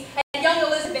aims at young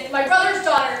Elizabeth, my brother's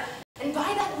daughter, and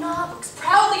by that knob looks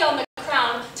proudly on the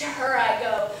crown, to her I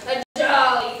go, a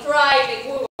jolly, thriving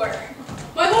wooer.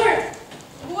 My lord,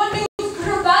 what news, good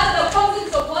or bad, thou comes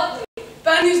in so bluntly?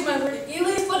 Bad news, my lord.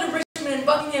 Ely has fled to Richmond and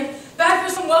Buckingham, back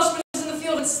for some Welshmen in the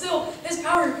field, and still his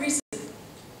power increases.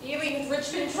 Ely with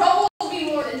Richmond troubles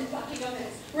me more than Buckingham and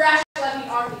his rash levied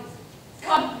armies.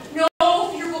 Come, no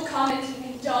fearful commenting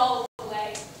and dull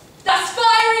delay. Thus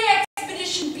fiery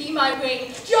expedition be my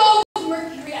wing, Jove's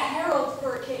Mercury a herald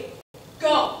for a king.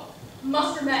 Go,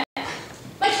 muster men.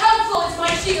 My counsel is my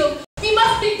shield. We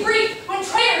must be brief when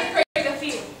traitors break the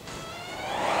field.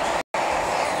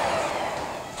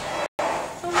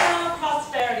 So now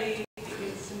prosperity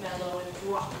begins to mellow and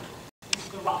drop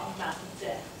into the rotten mouth of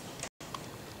death.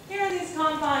 Here in these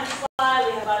confines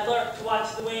slyly have I lurked to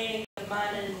watch the waning of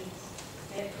mine enemies.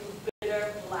 They have proved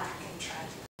bitter, black, and tragic.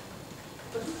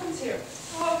 But who comes here?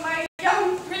 Oh, my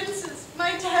young princes,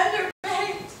 my tender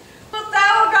babes, wilt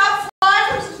thou, O God,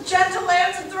 fly from such gentle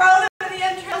lands and throw them in the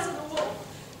entrails of the wolf?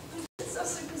 Whose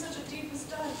incessant in such a deed was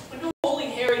done? When holy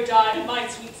Harry died and my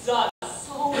sweet son.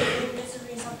 So in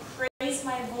miseries, upraise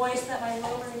my voice that my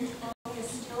lowering tongue is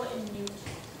still in mute.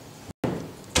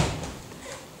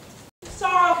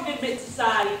 Sorrow can admit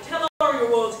society. Tell all your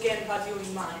woes again if I do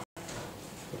in mine.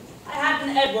 I had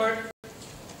an Edward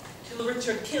till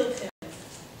Richard killed him.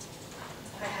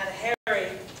 I had a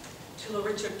Harry till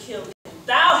Richard killed him.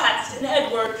 Thou hadst an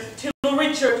Edward till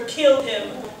Richard killed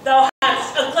him. Thou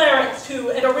hadst a Clarence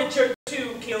too, and a Richard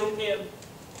too killed him.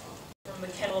 From the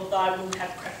kennel of thy womb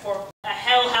hath crept forth a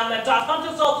hellhound that doth hunt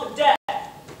us all to death.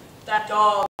 That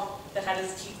dog that had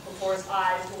his teeth before his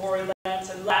eyes, roaring lambs,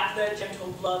 and lapped their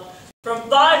gentle blood. From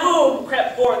thy womb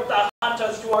crept forth the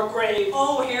hunters to our graves.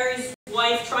 Oh, Harry's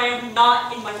wife, triumph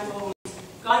not in my woes.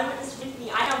 God is with me,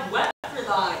 I have wept for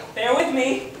thine. Bear with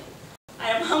me.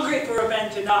 I am hungry for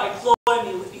revenge, and now I cloy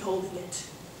me with beholding it.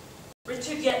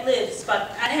 Richard yet lives,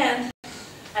 but at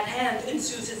hand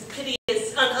ensues his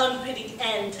piteous, unpitied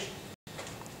end.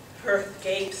 Earth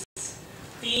gapes,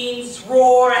 fiends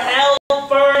roar, hell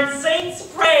burns,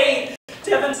 saints pray,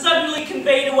 to heaven suddenly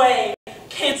conveyed away,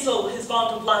 cancel his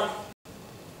bond of life.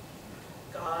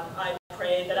 God, I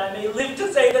pray that I may live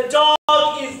to say the dog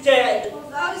is dead. Well,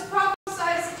 thou hast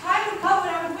prophesied as the time would come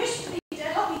when I would wish for thee to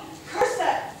help me curse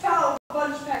that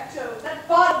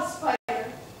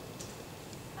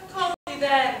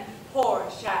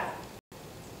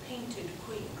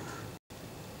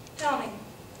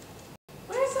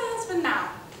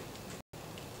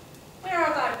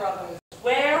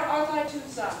two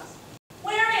sons.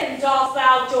 Wherein dost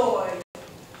thou joy?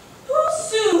 Who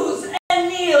sues and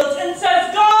kneels and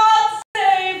says, God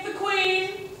save the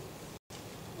Queen?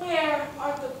 Where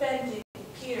are the bending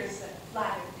peers that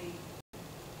flattered thee?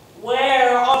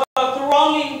 Where are the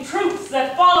thronging troops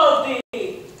that followed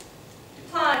thee?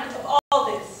 Declined of all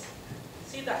this,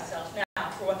 see thyself now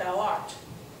for what thou art.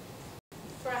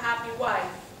 For a happy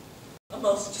wife, a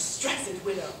most distressed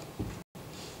widow.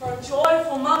 For a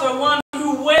joyful mother, one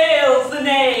who wails the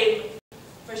name.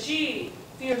 For she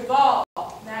feared all,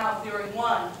 now fearing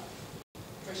one.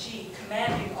 For she,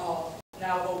 commanding all,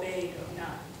 now obeyed of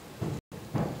none.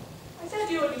 I said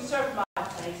you would usurp my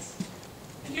place.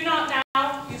 And do not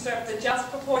now usurp the just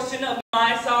proportion of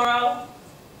my sorrow.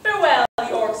 Farewell,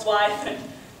 York's wife, and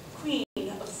queen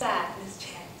of sad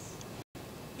mischance.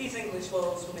 These English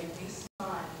woes will make you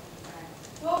smile, friend.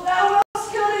 Wilt thou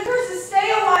else kill and curses,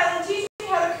 stay a while and teach me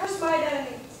how to curse mine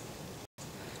enemies.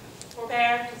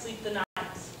 Forbear to sleep the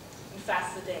nights and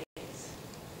fast the days.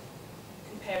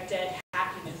 Compare dead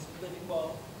happiness with living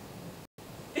woe.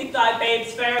 Think thy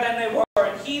babes fairer than they were,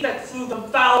 and he that slew them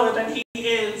fouler than he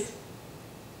is.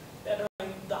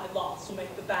 Bettering thy loss will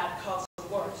make the bad cause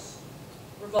worse.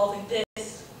 Revolving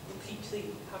this will teach thee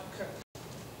how to curse.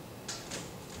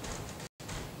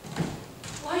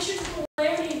 Why should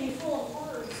calamity be full of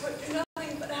horrors, but do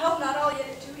nothing but help not all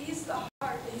yet to ease the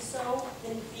heart? And so,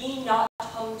 then be not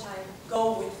tongue-tied,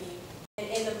 go with me, and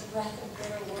in the breath of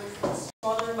bitter words,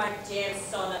 smother my damned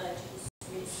son and his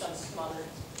sweet son smothered.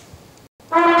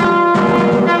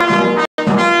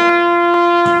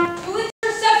 Who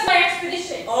intercepts my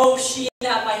expedition? Oh, she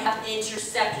that might have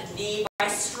intercepted thee by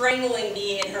strangling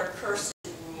thee in her cursed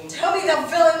room. Tell me, thou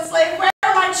villain slave, where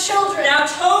are my children? Thou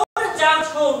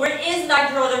toad, where is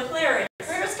thy brother Clarence?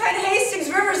 Where is kind Hastings,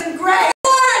 Rivers, and Gray?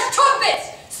 Flourish trumpets!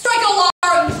 Strike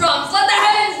alarm drums! Let the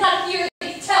heavens not hear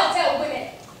these telltale women!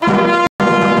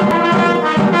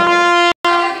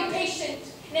 Either be patient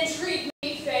and entreat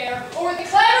me fair, or the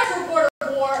clamors for border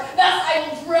war, thus I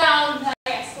will drown thy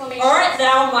exclamation. Art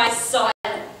thou my son?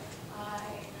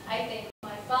 I thank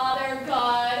my Father,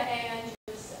 God, and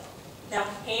yourself. Thou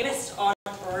camest on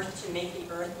earth to make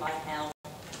the earth my hell.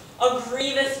 A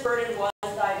grievous burden was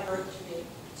thy birth to me.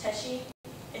 Teshy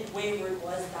and wayward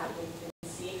was thy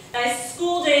infancy. Thy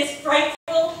school days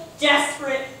frightful,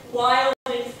 desperate, wild,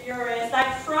 and furious.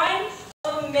 Thy prime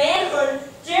of manhood,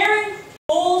 daring,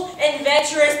 bold, and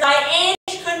venturous. Thy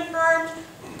age confirmed,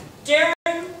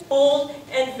 daring, bold,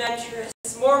 and venturous.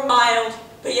 More mild,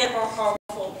 but yet more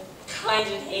harmful, kind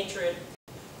in hatred.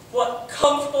 What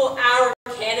comfortable hour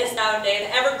canst thou name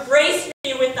ever grace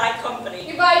me with thy company?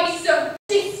 If I be so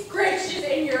disgracious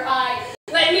in your eye,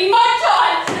 let me march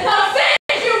on, and I'll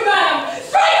finish you, madam!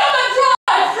 Strike up a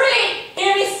drum, free!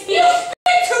 Hear me speak! You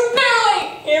speak too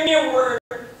bitterly! Hear me a word,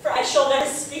 for I shall never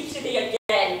speak to thee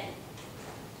again.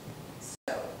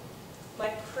 So, my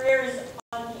prayers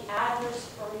on the adverse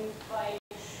for you fight,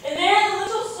 and there the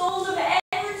little souls of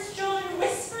Edward's children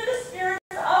whisper the spirits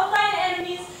of thine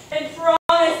enemies, and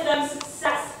promise them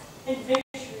success and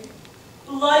victory.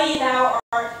 Bloody thou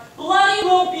art, bloody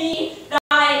will be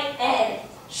thy end.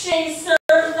 Shame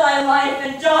serves thy life,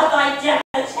 and doth thy death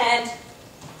attend.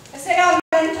 I say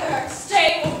amen to her.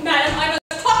 Stay, madam, I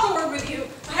must talk a word with you.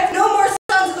 I have no more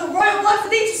sons of the royal blood for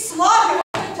thee to slaughter.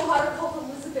 My daughter called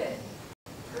Elizabeth,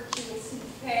 virtuous and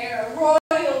fair,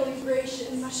 royally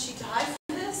gracious. Must she die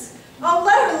for this? I'll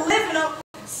let her live, and I'll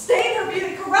stain her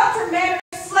beauty, corrupt her manners,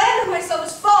 slander myself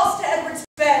as false to Edward's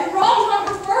bed. The wrong on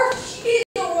her birth, she is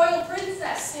a royal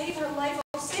princess. Save her life,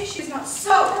 I'll say she is not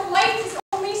so. Her life is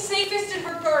only safest in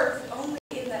her birth. Only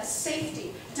in that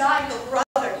safety die her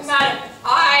brothers. Madam,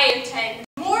 I intend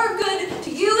more good to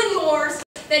you and yours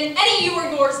than any you or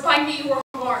yours by me were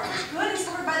harmed. Good is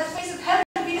covered by the face of heaven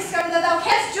to be discovered that thou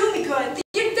canst do me good.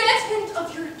 The advancement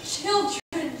of your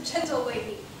children, gentle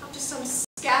lady, Up to some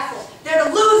scaffold, there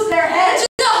to lose their heads. to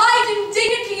the height and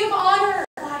dignity of honor.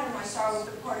 Flatter my sorrow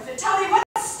with the part of it. Tell me what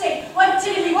state, what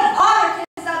dignity, what honor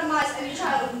canst thou demise any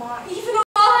child of mine? Even all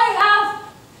I have,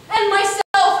 and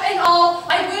myself and all,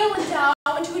 I will endow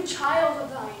into a child of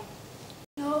thine.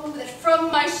 Know that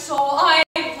from my soul I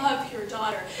love your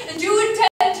daughter, and do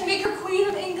intend to make her Queen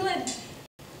of England.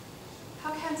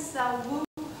 How canst thou woo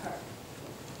her?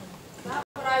 That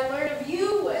what I learned of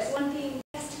you as one being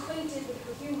best acquainted with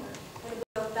her humor. And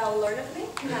wilt thou learn of me?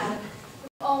 Madam,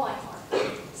 with all my heart.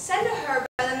 Send to her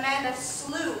by the man that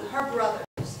slew her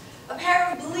brothers, a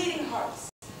pair of bleeding hearts,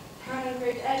 crowned and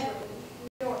engraved Edward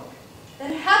in New York.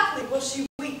 Then haply will she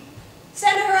weep.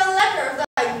 Send her a letter of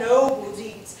thy noble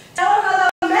deeds. Tell her how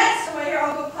thou madst away her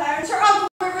Uncle Clarence, her Uncle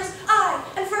Rivers, aye,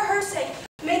 and for her sake,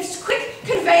 madest quick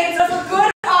conveyance of her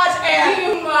good heart and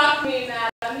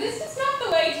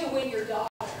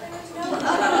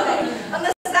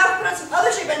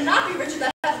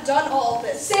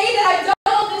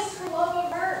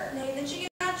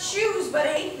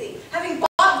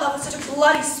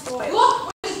bloody spoil. Look,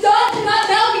 what is done cannot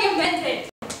now be amended.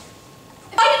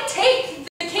 If I can take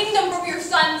the kingdom from your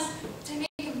sons to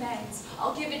make amends,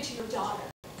 I'll give it to your daughter.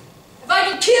 If I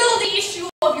can kill the issue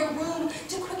of your womb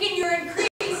to quicken your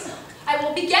increase, I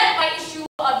will beget my issue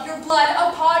of your blood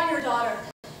upon your daughter.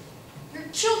 Your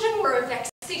children were a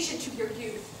vexation to your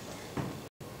youth,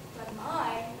 but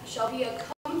mine shall be a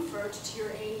comfort to your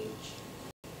age.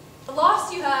 The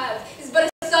loss you have is but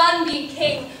a son being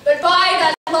king, but by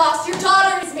that loss your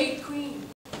daughter is made queen.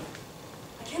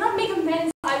 I cannot make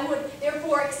amends, I would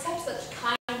therefore accept such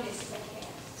kindness as I can.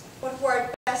 What were I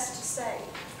best to say?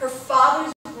 Her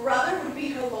father's brother would be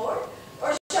her lord?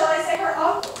 Or shall I say her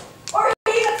uncle? Or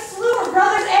he that slew her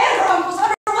brothers and her uncles?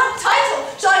 Under what title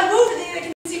shall I woo thee that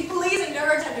can seem pleasing to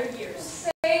her tender years?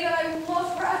 Say that I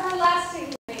love her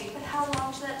everlastingly, But how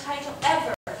long shall that title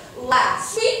ever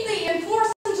last? sweetly and force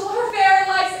until her fair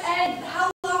life's end, How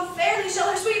long fairly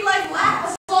shall her sweet life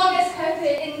last? as long as heaven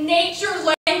in nature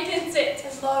lengthens it.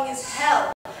 As long as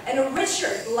hell and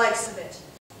Richard likes of it.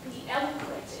 Be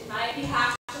eloquent in my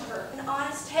behalf to her. An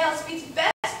honest tale speaks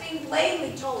best being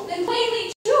plainly told. Then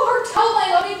plainly to her tell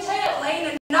my loving tale. Plain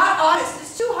and not honest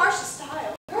is too harsh a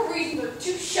style. Her reasons are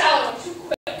too shallow, too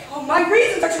quick. Oh, my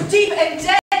reasons are too deep and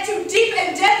dead,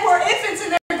 poor infants in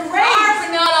their graves.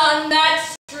 Harp not on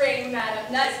that string,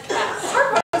 madam, that is past.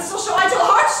 Harp on, so shall I till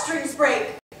heartstrings break.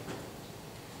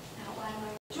 Now by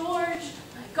my George,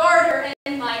 my garter,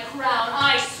 and my crown,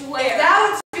 I swear. If thou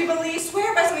wouldst be believed,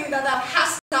 swear by something that thou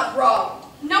hast not wronged.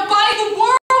 Now by the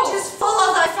world, 'Tis full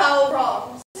of thy foul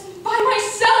wrongs. by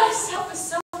myself, Self is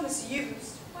self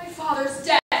misused. my father's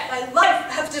death. Thy life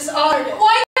hath dishonored it.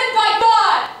 Why then by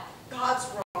God? God's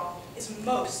wrong is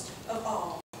most of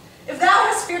all. If thou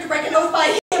hast feared to break an oath by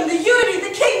him, the unity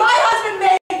the king my husband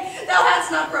made, thou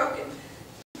hast not broken.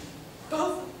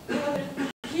 Both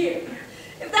here.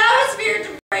 If thou hast feared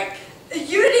to break the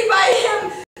unity by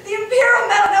him, the imperial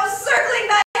medal now circling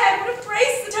thy head would have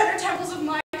braced the tender temples of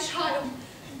my child.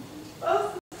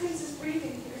 Both the princes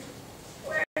breathing here,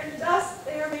 where in dust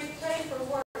they are made prey for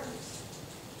worms.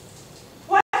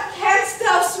 What canst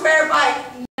thou swear by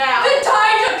now? The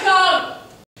time to come,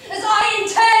 as I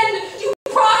intend to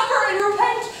prosper and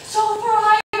repent, so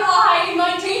thrive I in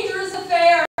my dangerous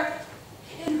affair.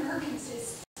 In her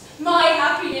consists my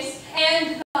happiness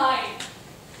and thine.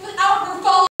 Without her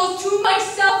follows to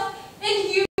myself and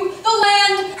you, the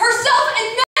land, herself,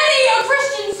 and many a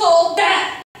Christian soul,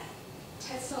 death,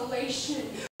 desolation,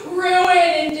 ruin,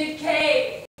 and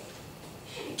decay.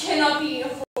 It cannot be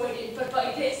avoided but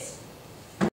by this.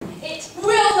 It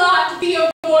will not be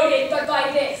avoided but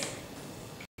by this.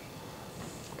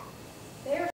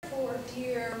 Therefore,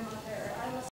 dear mother, I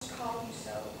must call you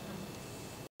so.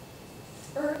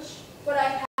 Urge what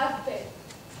I have been,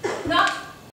 not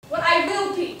what I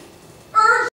will be.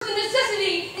 Urge the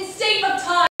necessity and state of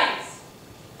times.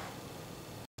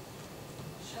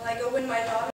 Shall I go win my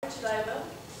daughter to thy will?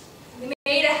 Be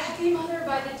made a happy mother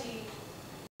by the deed.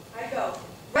 I go.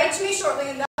 Write to me shortly,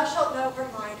 and thou shalt know her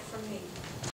mind from me.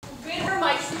 Bid her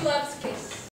my true love's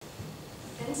kiss.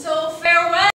 And so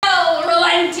farewell,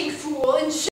 relenting fool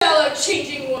and shallow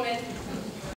changing woman.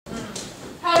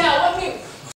 How now, what new?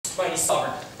 Mighty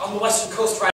sovereign, on the western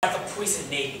coast right out the puissant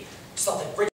navy. Just thought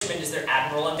that Richmond is their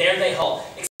admiral, and there they hull,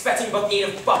 expecting but the aid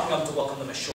of Buckingham to welcome them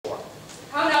ashore.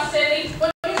 How now, Stanley,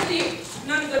 what news to you?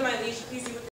 None good, my liege. Please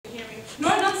see what they hear me.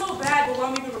 Nor none so bad, but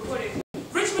want me to report it.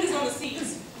 Richmond is on the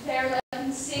seas. There let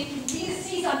him sink and be the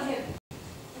seas on him.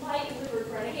 Light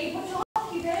delivered renegade, what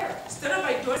off you there? Stood up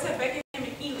by Dorset, Beckenham, and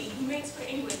Ely. He makes for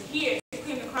England, here, to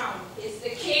claim the crown. Is the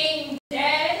king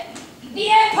dead? The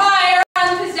empire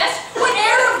unpossessed? What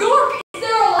heir of York is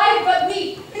there alive but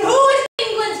me? And who is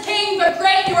England's king but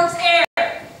great York's heir?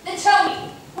 Then tell me,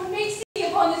 what makes he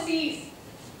upon the seas?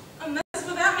 Unless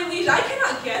for that, my liege, I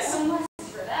cannot guess. Unless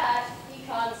for that, he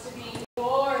comes to be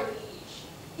your liege.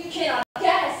 You cannot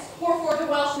guess, wherefore the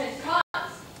Welshman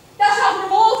comes. Thou shalt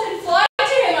revolt and fly to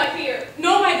him, I fear.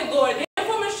 No, my good lord,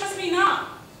 therefore mistrust me not.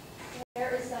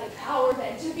 Where is thy power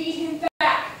then to beat him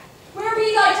back? Where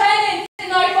be thy tenants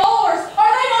and thy followers?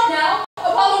 Are they not now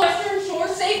upon the western shore,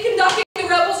 safe conducting the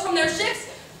rebels from their ships?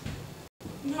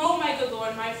 No, my good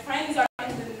lord, my friends are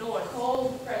in the north.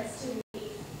 Cold friends to me.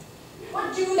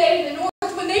 What do they in the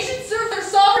north when they should serve their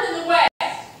sovereign in the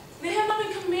west? They have not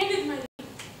been commanded, my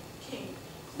king.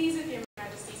 Pleaseth your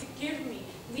majesty to give me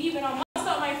leave, and I'll muster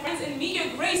out my friends and meet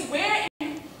your grace where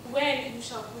and when you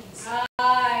shall please.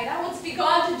 Aye, thou wouldst be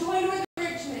gone to join with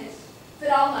Richmond, but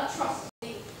I'll not trust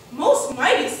thee. Most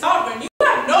mighty sovereign, you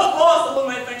have no cause to hold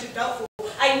my friendship doubtful.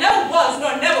 I never was,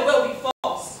 nor never will be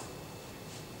false.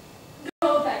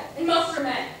 Go then, and muster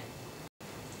men.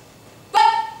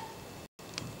 But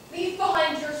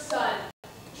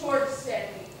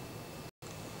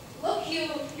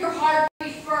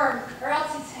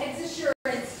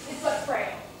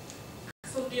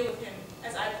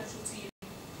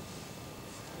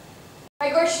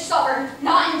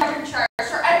not in Devonshire.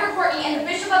 Sir Edward Courtney and the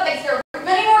Bishop of Exeter, with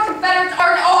many more Confederates,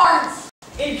 are in arms.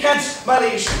 In Kent, my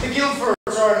liege, the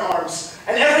Guildfords are in arms,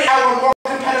 and every hour more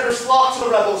competitors flock to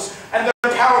the rebels, and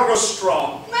their power grows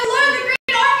strong. My lord, the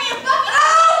great army of Buckingham!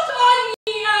 Out on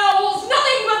ye owls!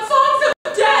 Nothing but songs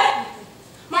of death!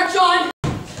 March on!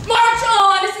 March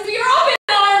on! Since we are up in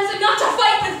arms, and not to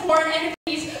fight with foreign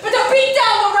enemies, but to beat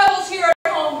down the rebels here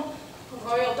at home. A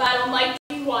royal battle might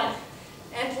be won,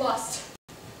 and lost.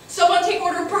 Someone take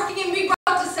order, Buckingham be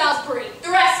brought to Salisbury. The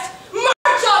rest,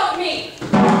 march on with me!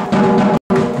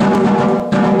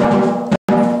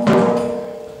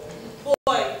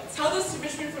 Boy, tell this to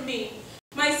Richmond from me.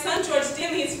 My son George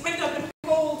Stanley is fricked up and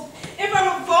cold. If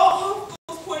I revolt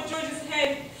off poor George's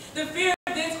head, the fear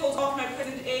of this holds off my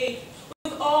present aid.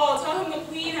 With all, tell him the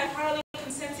Queen had partly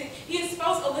consented. He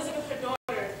espoused Elizabeth, her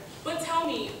daughter. But tell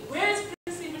me, where is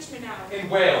princely Richmond now? In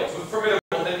Wales, with formidable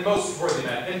and most worthy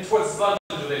men, and 'twas London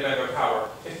do they bend their power,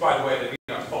 if by the way they be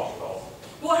not fought with all.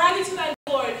 Well, hand me to thy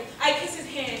lord. I kiss his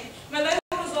hand. My letter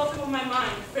was off of my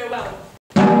mind. Farewell.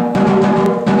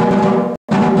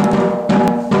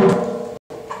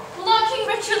 Will not King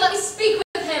Richard let me speak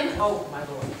with him? Oh, my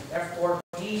lord, therefore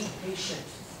be patient.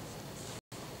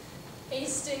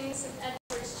 Hastings and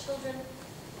Edward's children,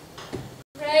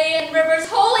 Grey and Rivers,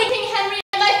 holy King Henry,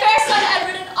 and thy fair son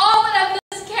Edward, and all that have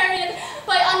miscarried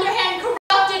by underhand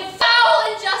corrupted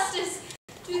foul injustice,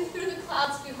 do through the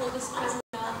clouds behold this present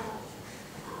hour.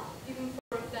 Even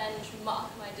for revenge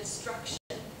mock my destruction.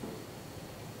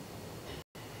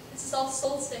 This is all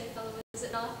soul's day, fellow, is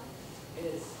it not? It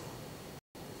is.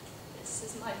 This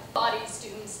is my body's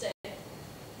doomsday.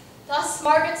 Thus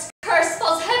Margaret's curse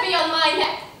falls heavy on my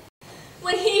neck.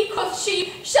 When he, quoth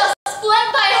she, shall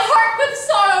split thy heart with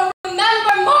sorrow,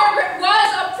 remember Margaret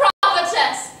was a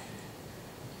prophetess.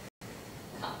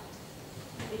 Come,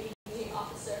 lead me,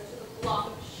 officer, to the block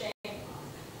of shame.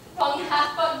 Wrong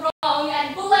hath but wrong,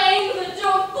 and blame the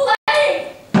doom of blame.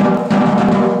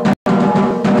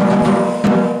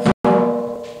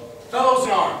 Fellows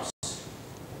in arms,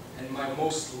 and my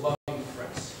most loving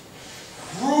friends,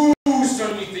 bruised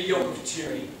underneath the yoke of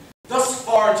tyranny, thus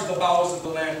far into the bowels of the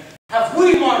land, have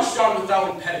we marched on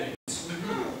without impediment.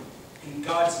 In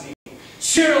God's name,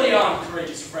 cheerily on,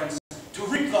 courageous friends, to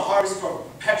reap the harvest of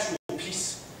perpetual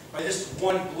peace by this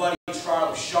one bloody trial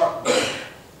of sharp men.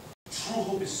 True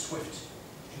hope is swift,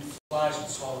 and flies with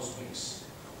swallows' wings.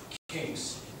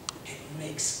 Kings, it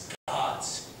makes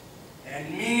gods,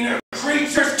 and meaner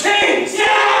creatures kings!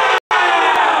 Yeah!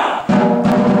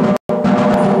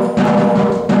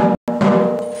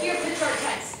 Here, Pittsburgh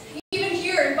Heights, even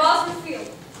here in Bosworth Field.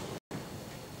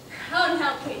 Oh,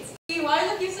 now, Katie, why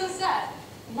look you so sad?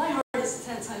 My heart is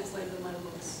 10 times lighter than my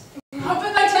looks. I'll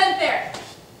put my tent there.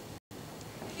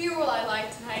 Here will I lie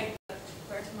tonight, but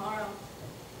where tomorrow?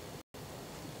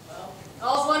 Well,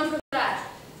 all's one for that.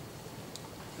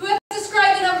 Who hath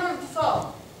described the number of the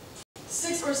foe?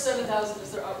 6,000 or 7,000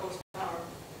 is their utmost power.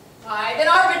 Aye, then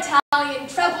our battalion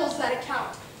trebles that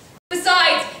account.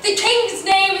 Besides, the king's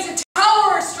name is a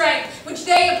tower of strength, which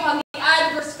they upon the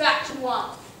adverse faction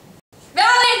want.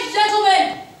 Valiant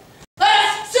gentlemen, let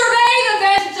us survey the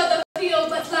vantage of the field,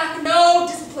 but lack no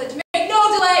discipline to make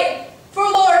no delay. For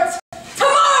lords,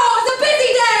 tomorrow is a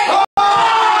busy day!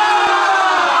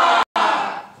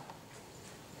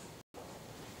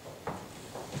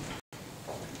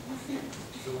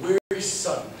 The weary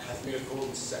sun hath made a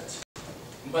golden set,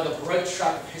 and by the bright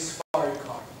track of his fiery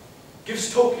car,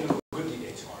 gives token of a goodly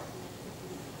day tomorrow.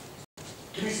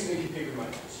 Give me some ink and paper, my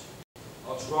friends.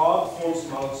 I'll draw the forms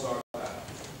from Alexander's battle.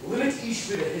 Limit each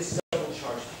bit of his several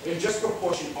charge in just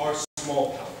proportion our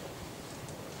small power.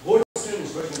 Lord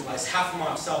Ston's regiment lies half a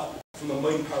mile south from the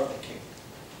mighty power of the king.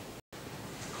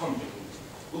 Come, Newton.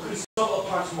 We'll consult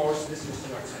upon tomorrow's business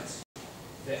in our tents.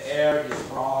 The air is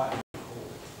raw and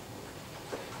cold.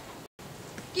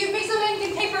 Give me some ink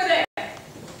and paper there.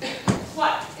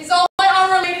 What? Is all my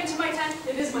armor laid into my tent?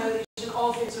 It is my liege, and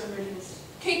all things are in readiness.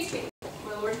 Catesby,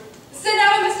 my lord, send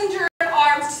out a messenger at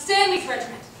arms to Stanley's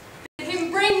regiment. Bid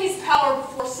him bring his power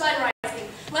before sunrising,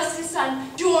 lest his son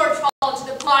George fall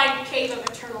into the blind cave of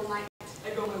eternal night. I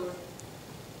go, my lord.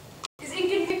 Is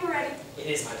ink and paper ready? It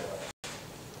is, my lord.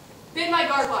 Bid my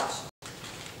guard watch.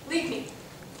 Leave me.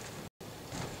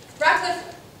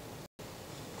 Ratcliffe,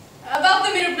 about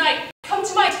the mid of night, come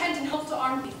to my tent and help to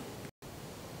arm me.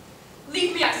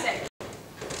 Leave me, I say.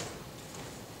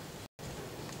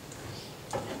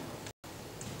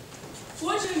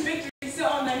 Fortune and victory sit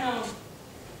on thy helm.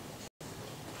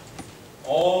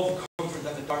 All the comfort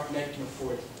that the dark night can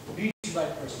afford be to thy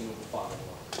person, noble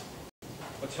father-in-law.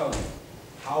 But tell me,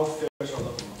 how fares our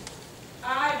love among?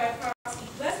 I, by proxy,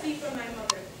 bless thee from thy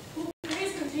mother, who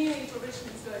continuing for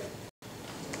Richmond's good.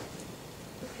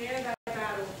 Prepare thy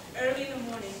battle early in the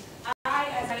morning. I,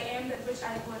 as I am that which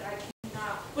I would, I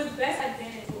cannot. With best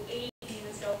advantage will aid thee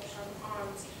in self-sharp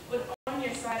arms. But on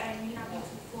your side I may not be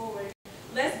too forward,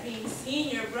 lest being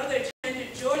seen your brother turn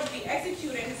to George be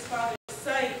executed in his father's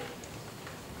sight.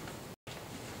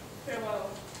 Farewell.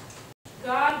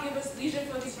 God give us leisure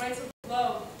for these rites of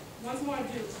love. Once more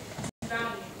adieu.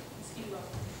 Bound me. Speed love.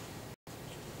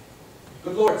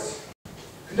 Good lords,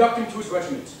 conduct him to his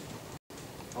regiment.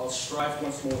 I'll strive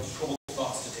once more to trouble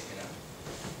thoughts to take it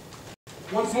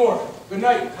out. Once more, good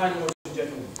night, kind lords and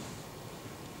gentlemen.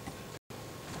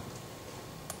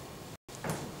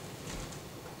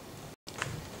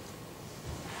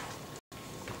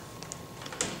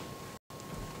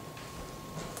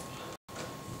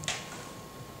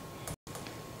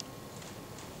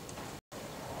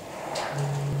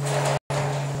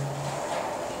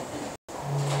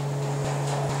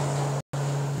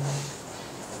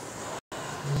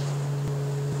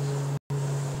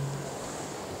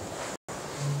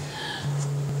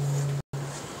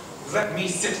 Let me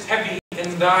sit heavy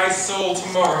in thy soul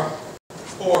tomorrow.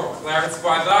 Poor Clarence,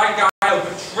 by thy guile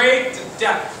betrayed to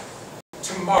death.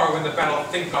 Tomorrow in the battle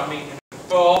think on me and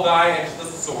fall thy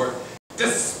edgeless sword.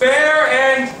 Despair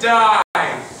and die.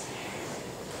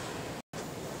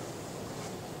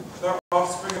 The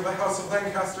offspring of the house of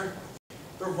Lancaster,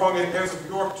 the wronged heirs of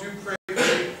York do pray for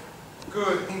thee.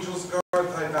 Good angels guard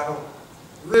thy battle.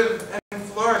 Live and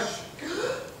flourish.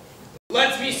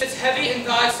 Let me sit heavy in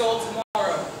thy soul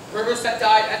tomorrow. Rivers that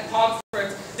died at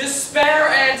Pomfret, despair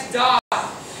and die.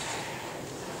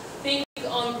 Think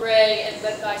on Gray and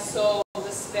let thy soul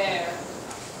despair.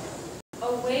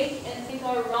 Awake and think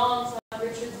our wrongs on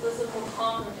Richard's bosom will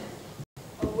conquer him.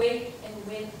 Awake and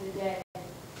win the day.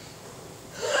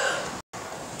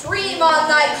 Dream on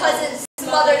thy cousin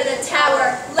smothered in the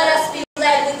tower. Let us be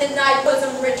led within thy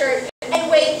bosom, Richard,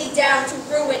 and weigh thee down to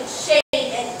ruin, shame,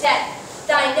 and death.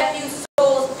 Thy nephew's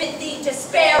souls bid thee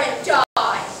despair and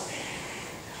die.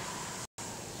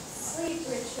 Sleep,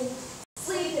 Richard.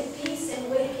 Sleep in peace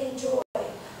and wake in joy.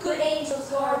 Good angels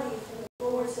guard thee from the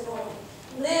Lord's annoying.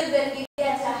 Live and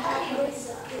beget a happy race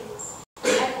of kings.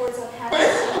 Edwards on happy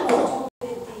souls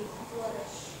bid thee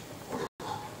flourish.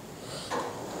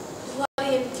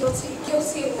 Bloody and guilty,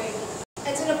 guilty away.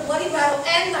 And in a bloody battle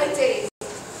end thy days.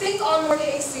 Think on Lord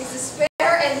Hastings,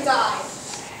 despair and die.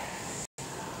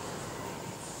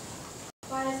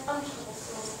 By his untroubled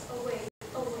soul, awake,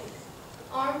 awake.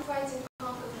 Armed fights and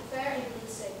conquer, fair and good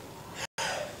sake.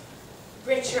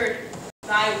 Richard,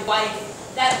 thy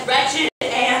wife, that wretched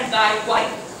and thy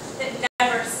wife, that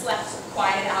never slept a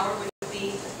quiet hour with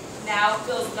thee, now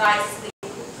fills thy sleep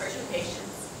with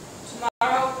perturbations.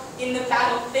 Tomorrow, in the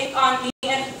battle, think on me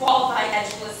and fall thy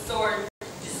edgeless sword.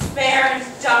 Despair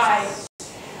and die.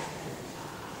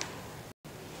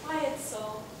 Quiet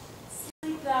soul,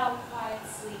 sleep thou quiet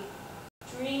sleep.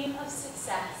 Dream of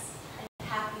success and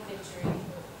happy victory.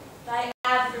 Thy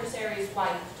adversary's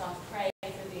wife doth pray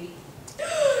for thee.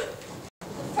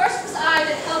 The first was I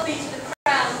that held thee to the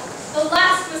crown. The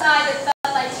last was I that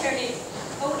felt thy tyranny.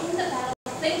 Oh, in the battle,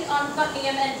 think on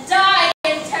Buckingham and die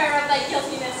in terror of thy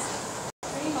guiltiness.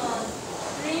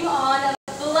 Dream on of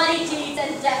bloody deeds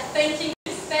and death, fainting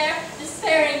despair,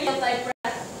 despairing yield thy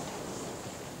breath.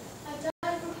 I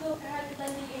died for hope ere I could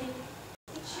lend thee aid.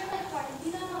 But cheer thy heart and be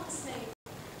thou not dismayed.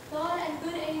 God and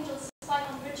good angels fight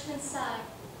on Richmond's side,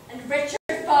 and Richard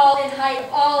fall in height of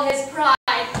all his pride.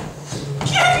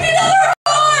 Give me another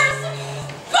horse!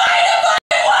 Bind up my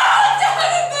wounds on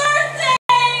a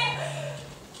birthday!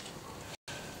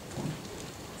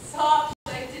 Soft I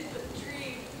did but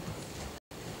dream.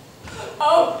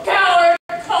 Oh, coward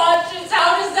conscience,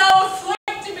 how dost thou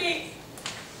afflict me?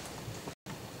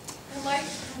 The light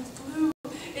turns blue.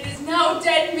 It is now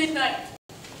dead midnight.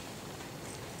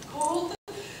 Cold,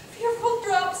 fearful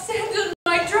drops stand on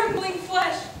my trembling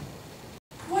flesh.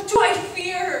 What do I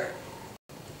fear?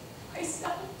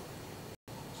 Myself.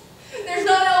 There's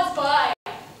none else by.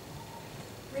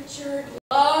 Richard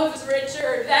loves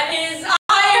Richard. That is,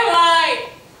 I am I.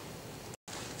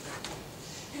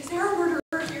 Is there a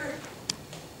murderer here?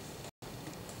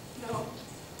 No.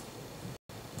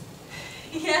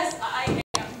 Yes, I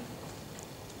am.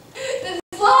 Then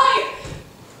fly!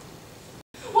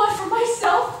 What, for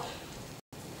myself?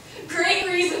 Great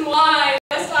reason why,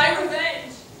 lest I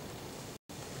revenge.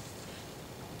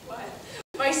 What?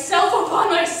 Myself upon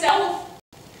myself?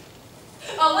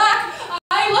 Alack,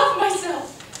 I love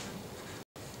myself.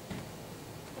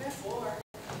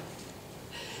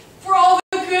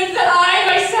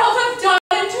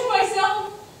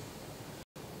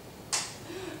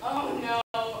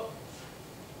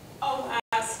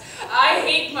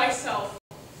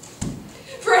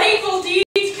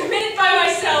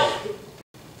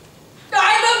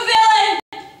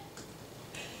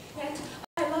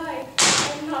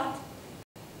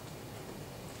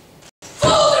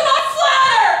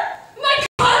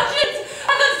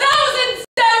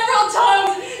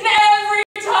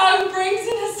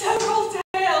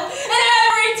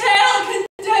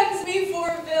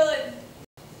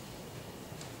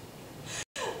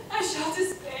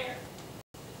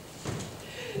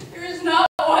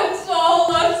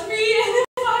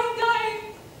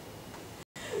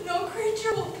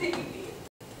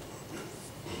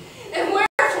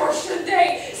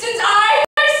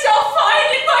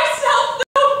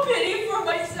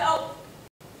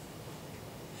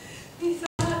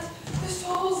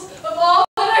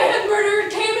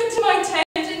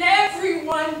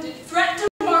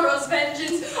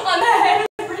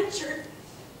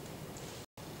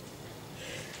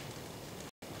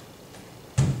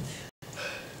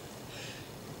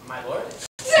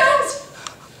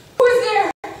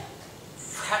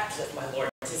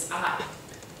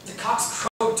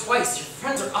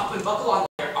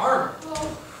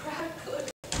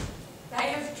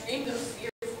 in the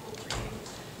fearful dream.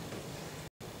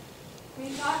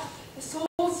 Methought the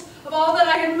souls of all that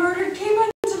I had murdered came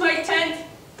unto my tent.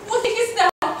 What thinkest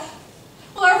thou?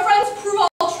 Will our friends prove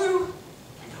all true?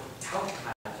 No doubt,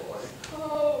 my lord.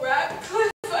 Oh,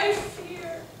 Ratcliffe, I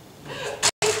fear.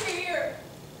 I fear.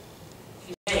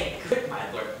 Nay, good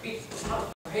my lord, be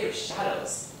not afraid of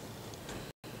shadows.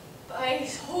 By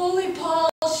holy Paul,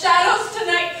 shadows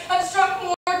tonight have struck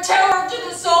more terror to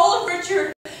the soul of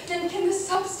Richard than can the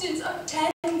substance of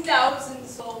 10,000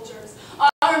 soldiers,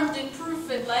 armed and proof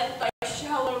and led by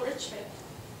shallow Richmond.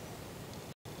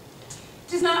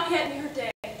 'Tis not yet near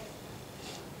day.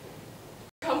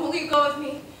 Come, will you go with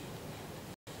me?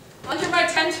 Under my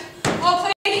tent, I'll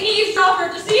play the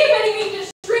eavesdropper to see if any mean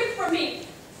to shrink from me.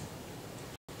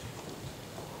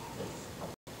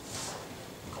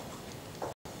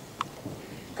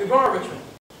 Good morning, Richmond.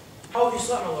 How have you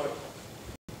slept, my lord?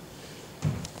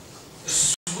 The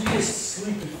sweetest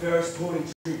sleep and fairest morning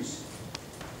dreams.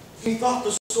 Methought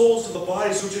the souls of the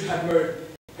bodies which it had murdered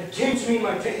had came to me in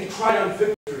my tent and cried out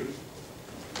victory.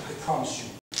 I promise you,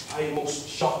 I am most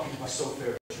shocked by so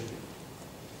fair a tribute.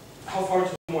 How far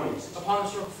into the morning is it? Upon the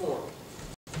stroke of 4.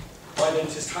 Why then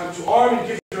 'tis time to arm and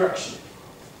give direction.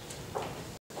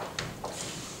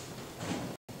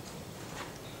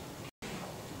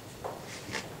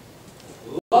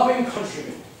 Loving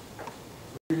countrymen,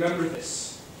 remember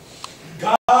this.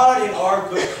 God and our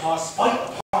good cause fight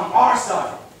upon our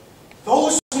side.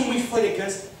 Those whom we fight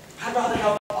against had rather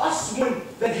have us win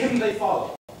than him they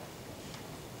follow.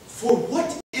 For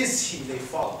what is he they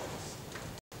follow?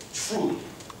 Truly,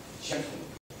 gentlemen,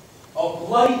 a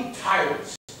bloody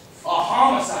tyrant, a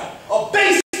homicide, a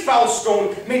base foul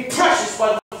stone made precious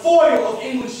by the foil of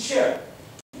England's chair,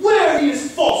 where he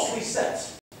is falsely set.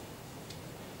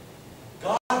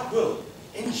 God will,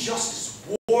 in justice,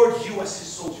 reward you as his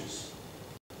soldiers.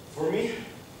 For me,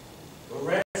 the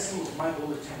ransom of my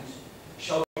bullet tent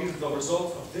shall be the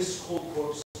result of this cold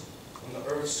corpse on the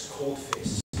earth's cold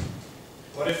face.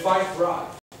 But if I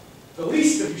thrive, the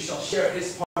least of you shall share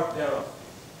his part thereof.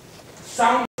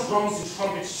 Sound drums and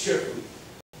trumpets cheerfully.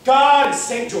 God and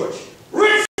St. George,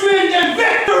 Richmond and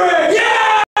victory!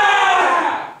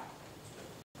 Yeah!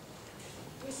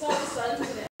 We saw the sun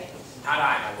today. Not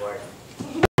I, my lord.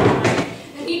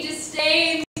 And he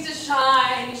disdains to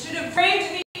shine. He should have prayed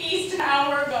to the east an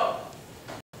hour ago.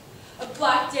 A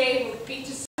black day will be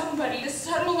to somebody. The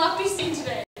sun will not be seen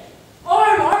today.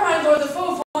 Arm, my lord, the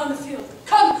foe on the field.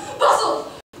 Come,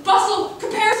 bustle, bustle,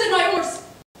 comparison, my horse.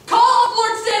 Call up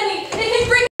Lord Stanley, and he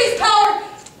bring his power.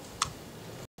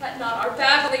 Let not our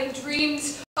babbling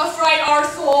dreams affright our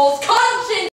souls.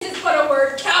 Conscience is but a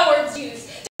word cowards use.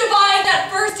 Divide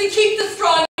that verse to keep the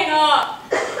strong in awe.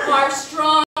 Our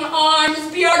strong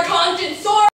arms be our conscience,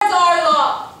 swords our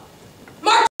law.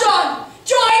 March on,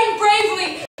 join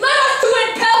bravely. Let us do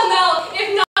it pell-mell, if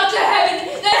not to heaven,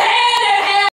 then hand in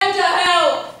hand to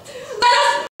hell. Let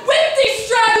us whip these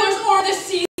stragglers o'er the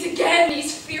seas again,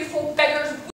 these fearful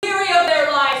beggars weary of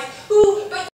their lives, who,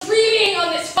 but dreaming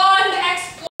on this fond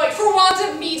exploit, for want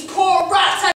of means, poor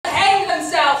rats have hanged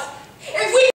themselves.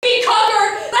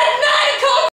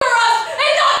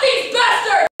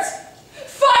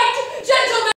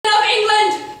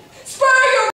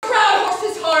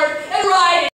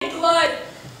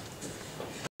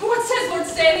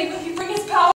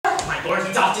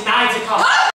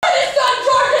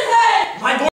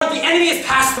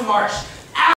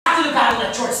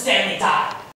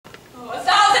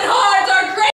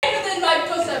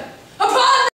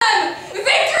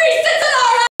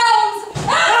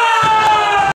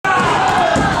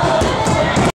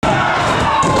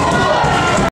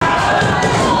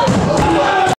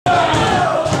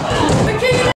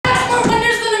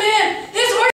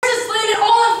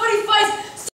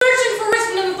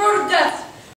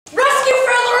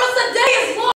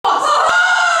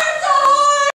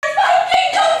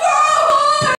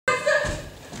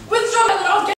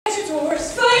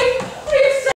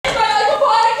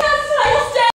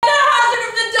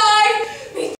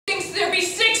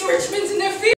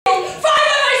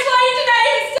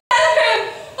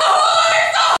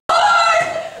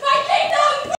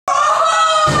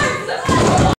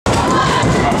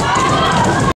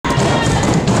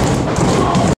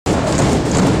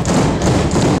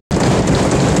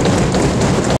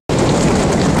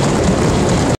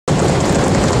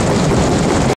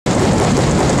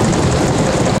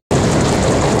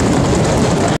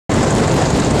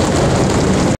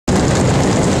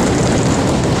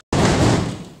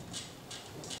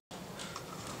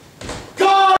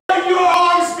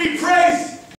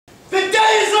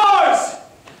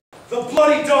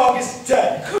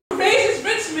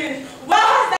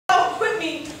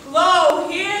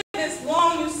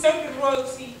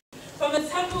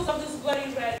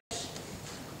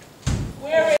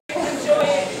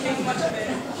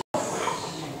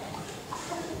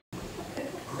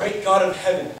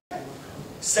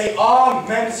 say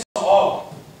amen to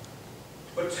all.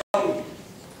 But tell me,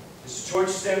 is George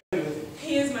Stanley living?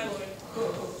 He is, my lord.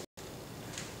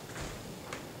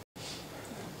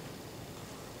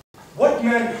 What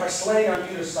men are slain on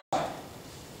either side?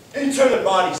 Inter their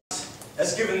bodies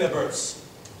as given their births.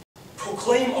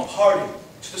 Proclaim a pardon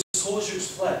to the soldiers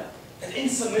fled, and in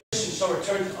submission shall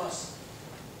return to us.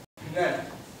 And then,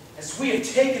 as we have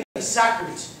taken the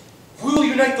sacrament, we will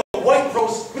unite the white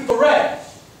rose with the red.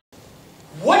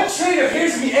 What traitor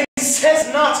hears me and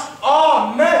says not,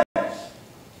 Amen?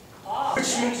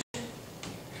 Richmond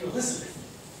and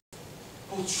Elizabeth,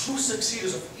 both true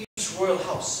succeeders of each royal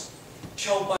house,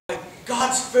 shall by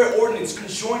God's fair ordinance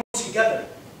conjoin together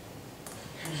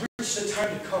and reach the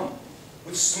time to come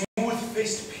with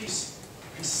smooth-faced peace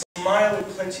and smile in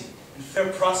plenty and fair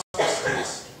prosperous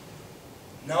days.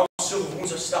 Now still the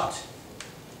wounds are stopped.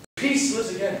 Peace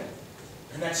lives again,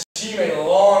 and that she may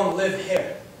long live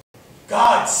here.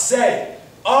 God say,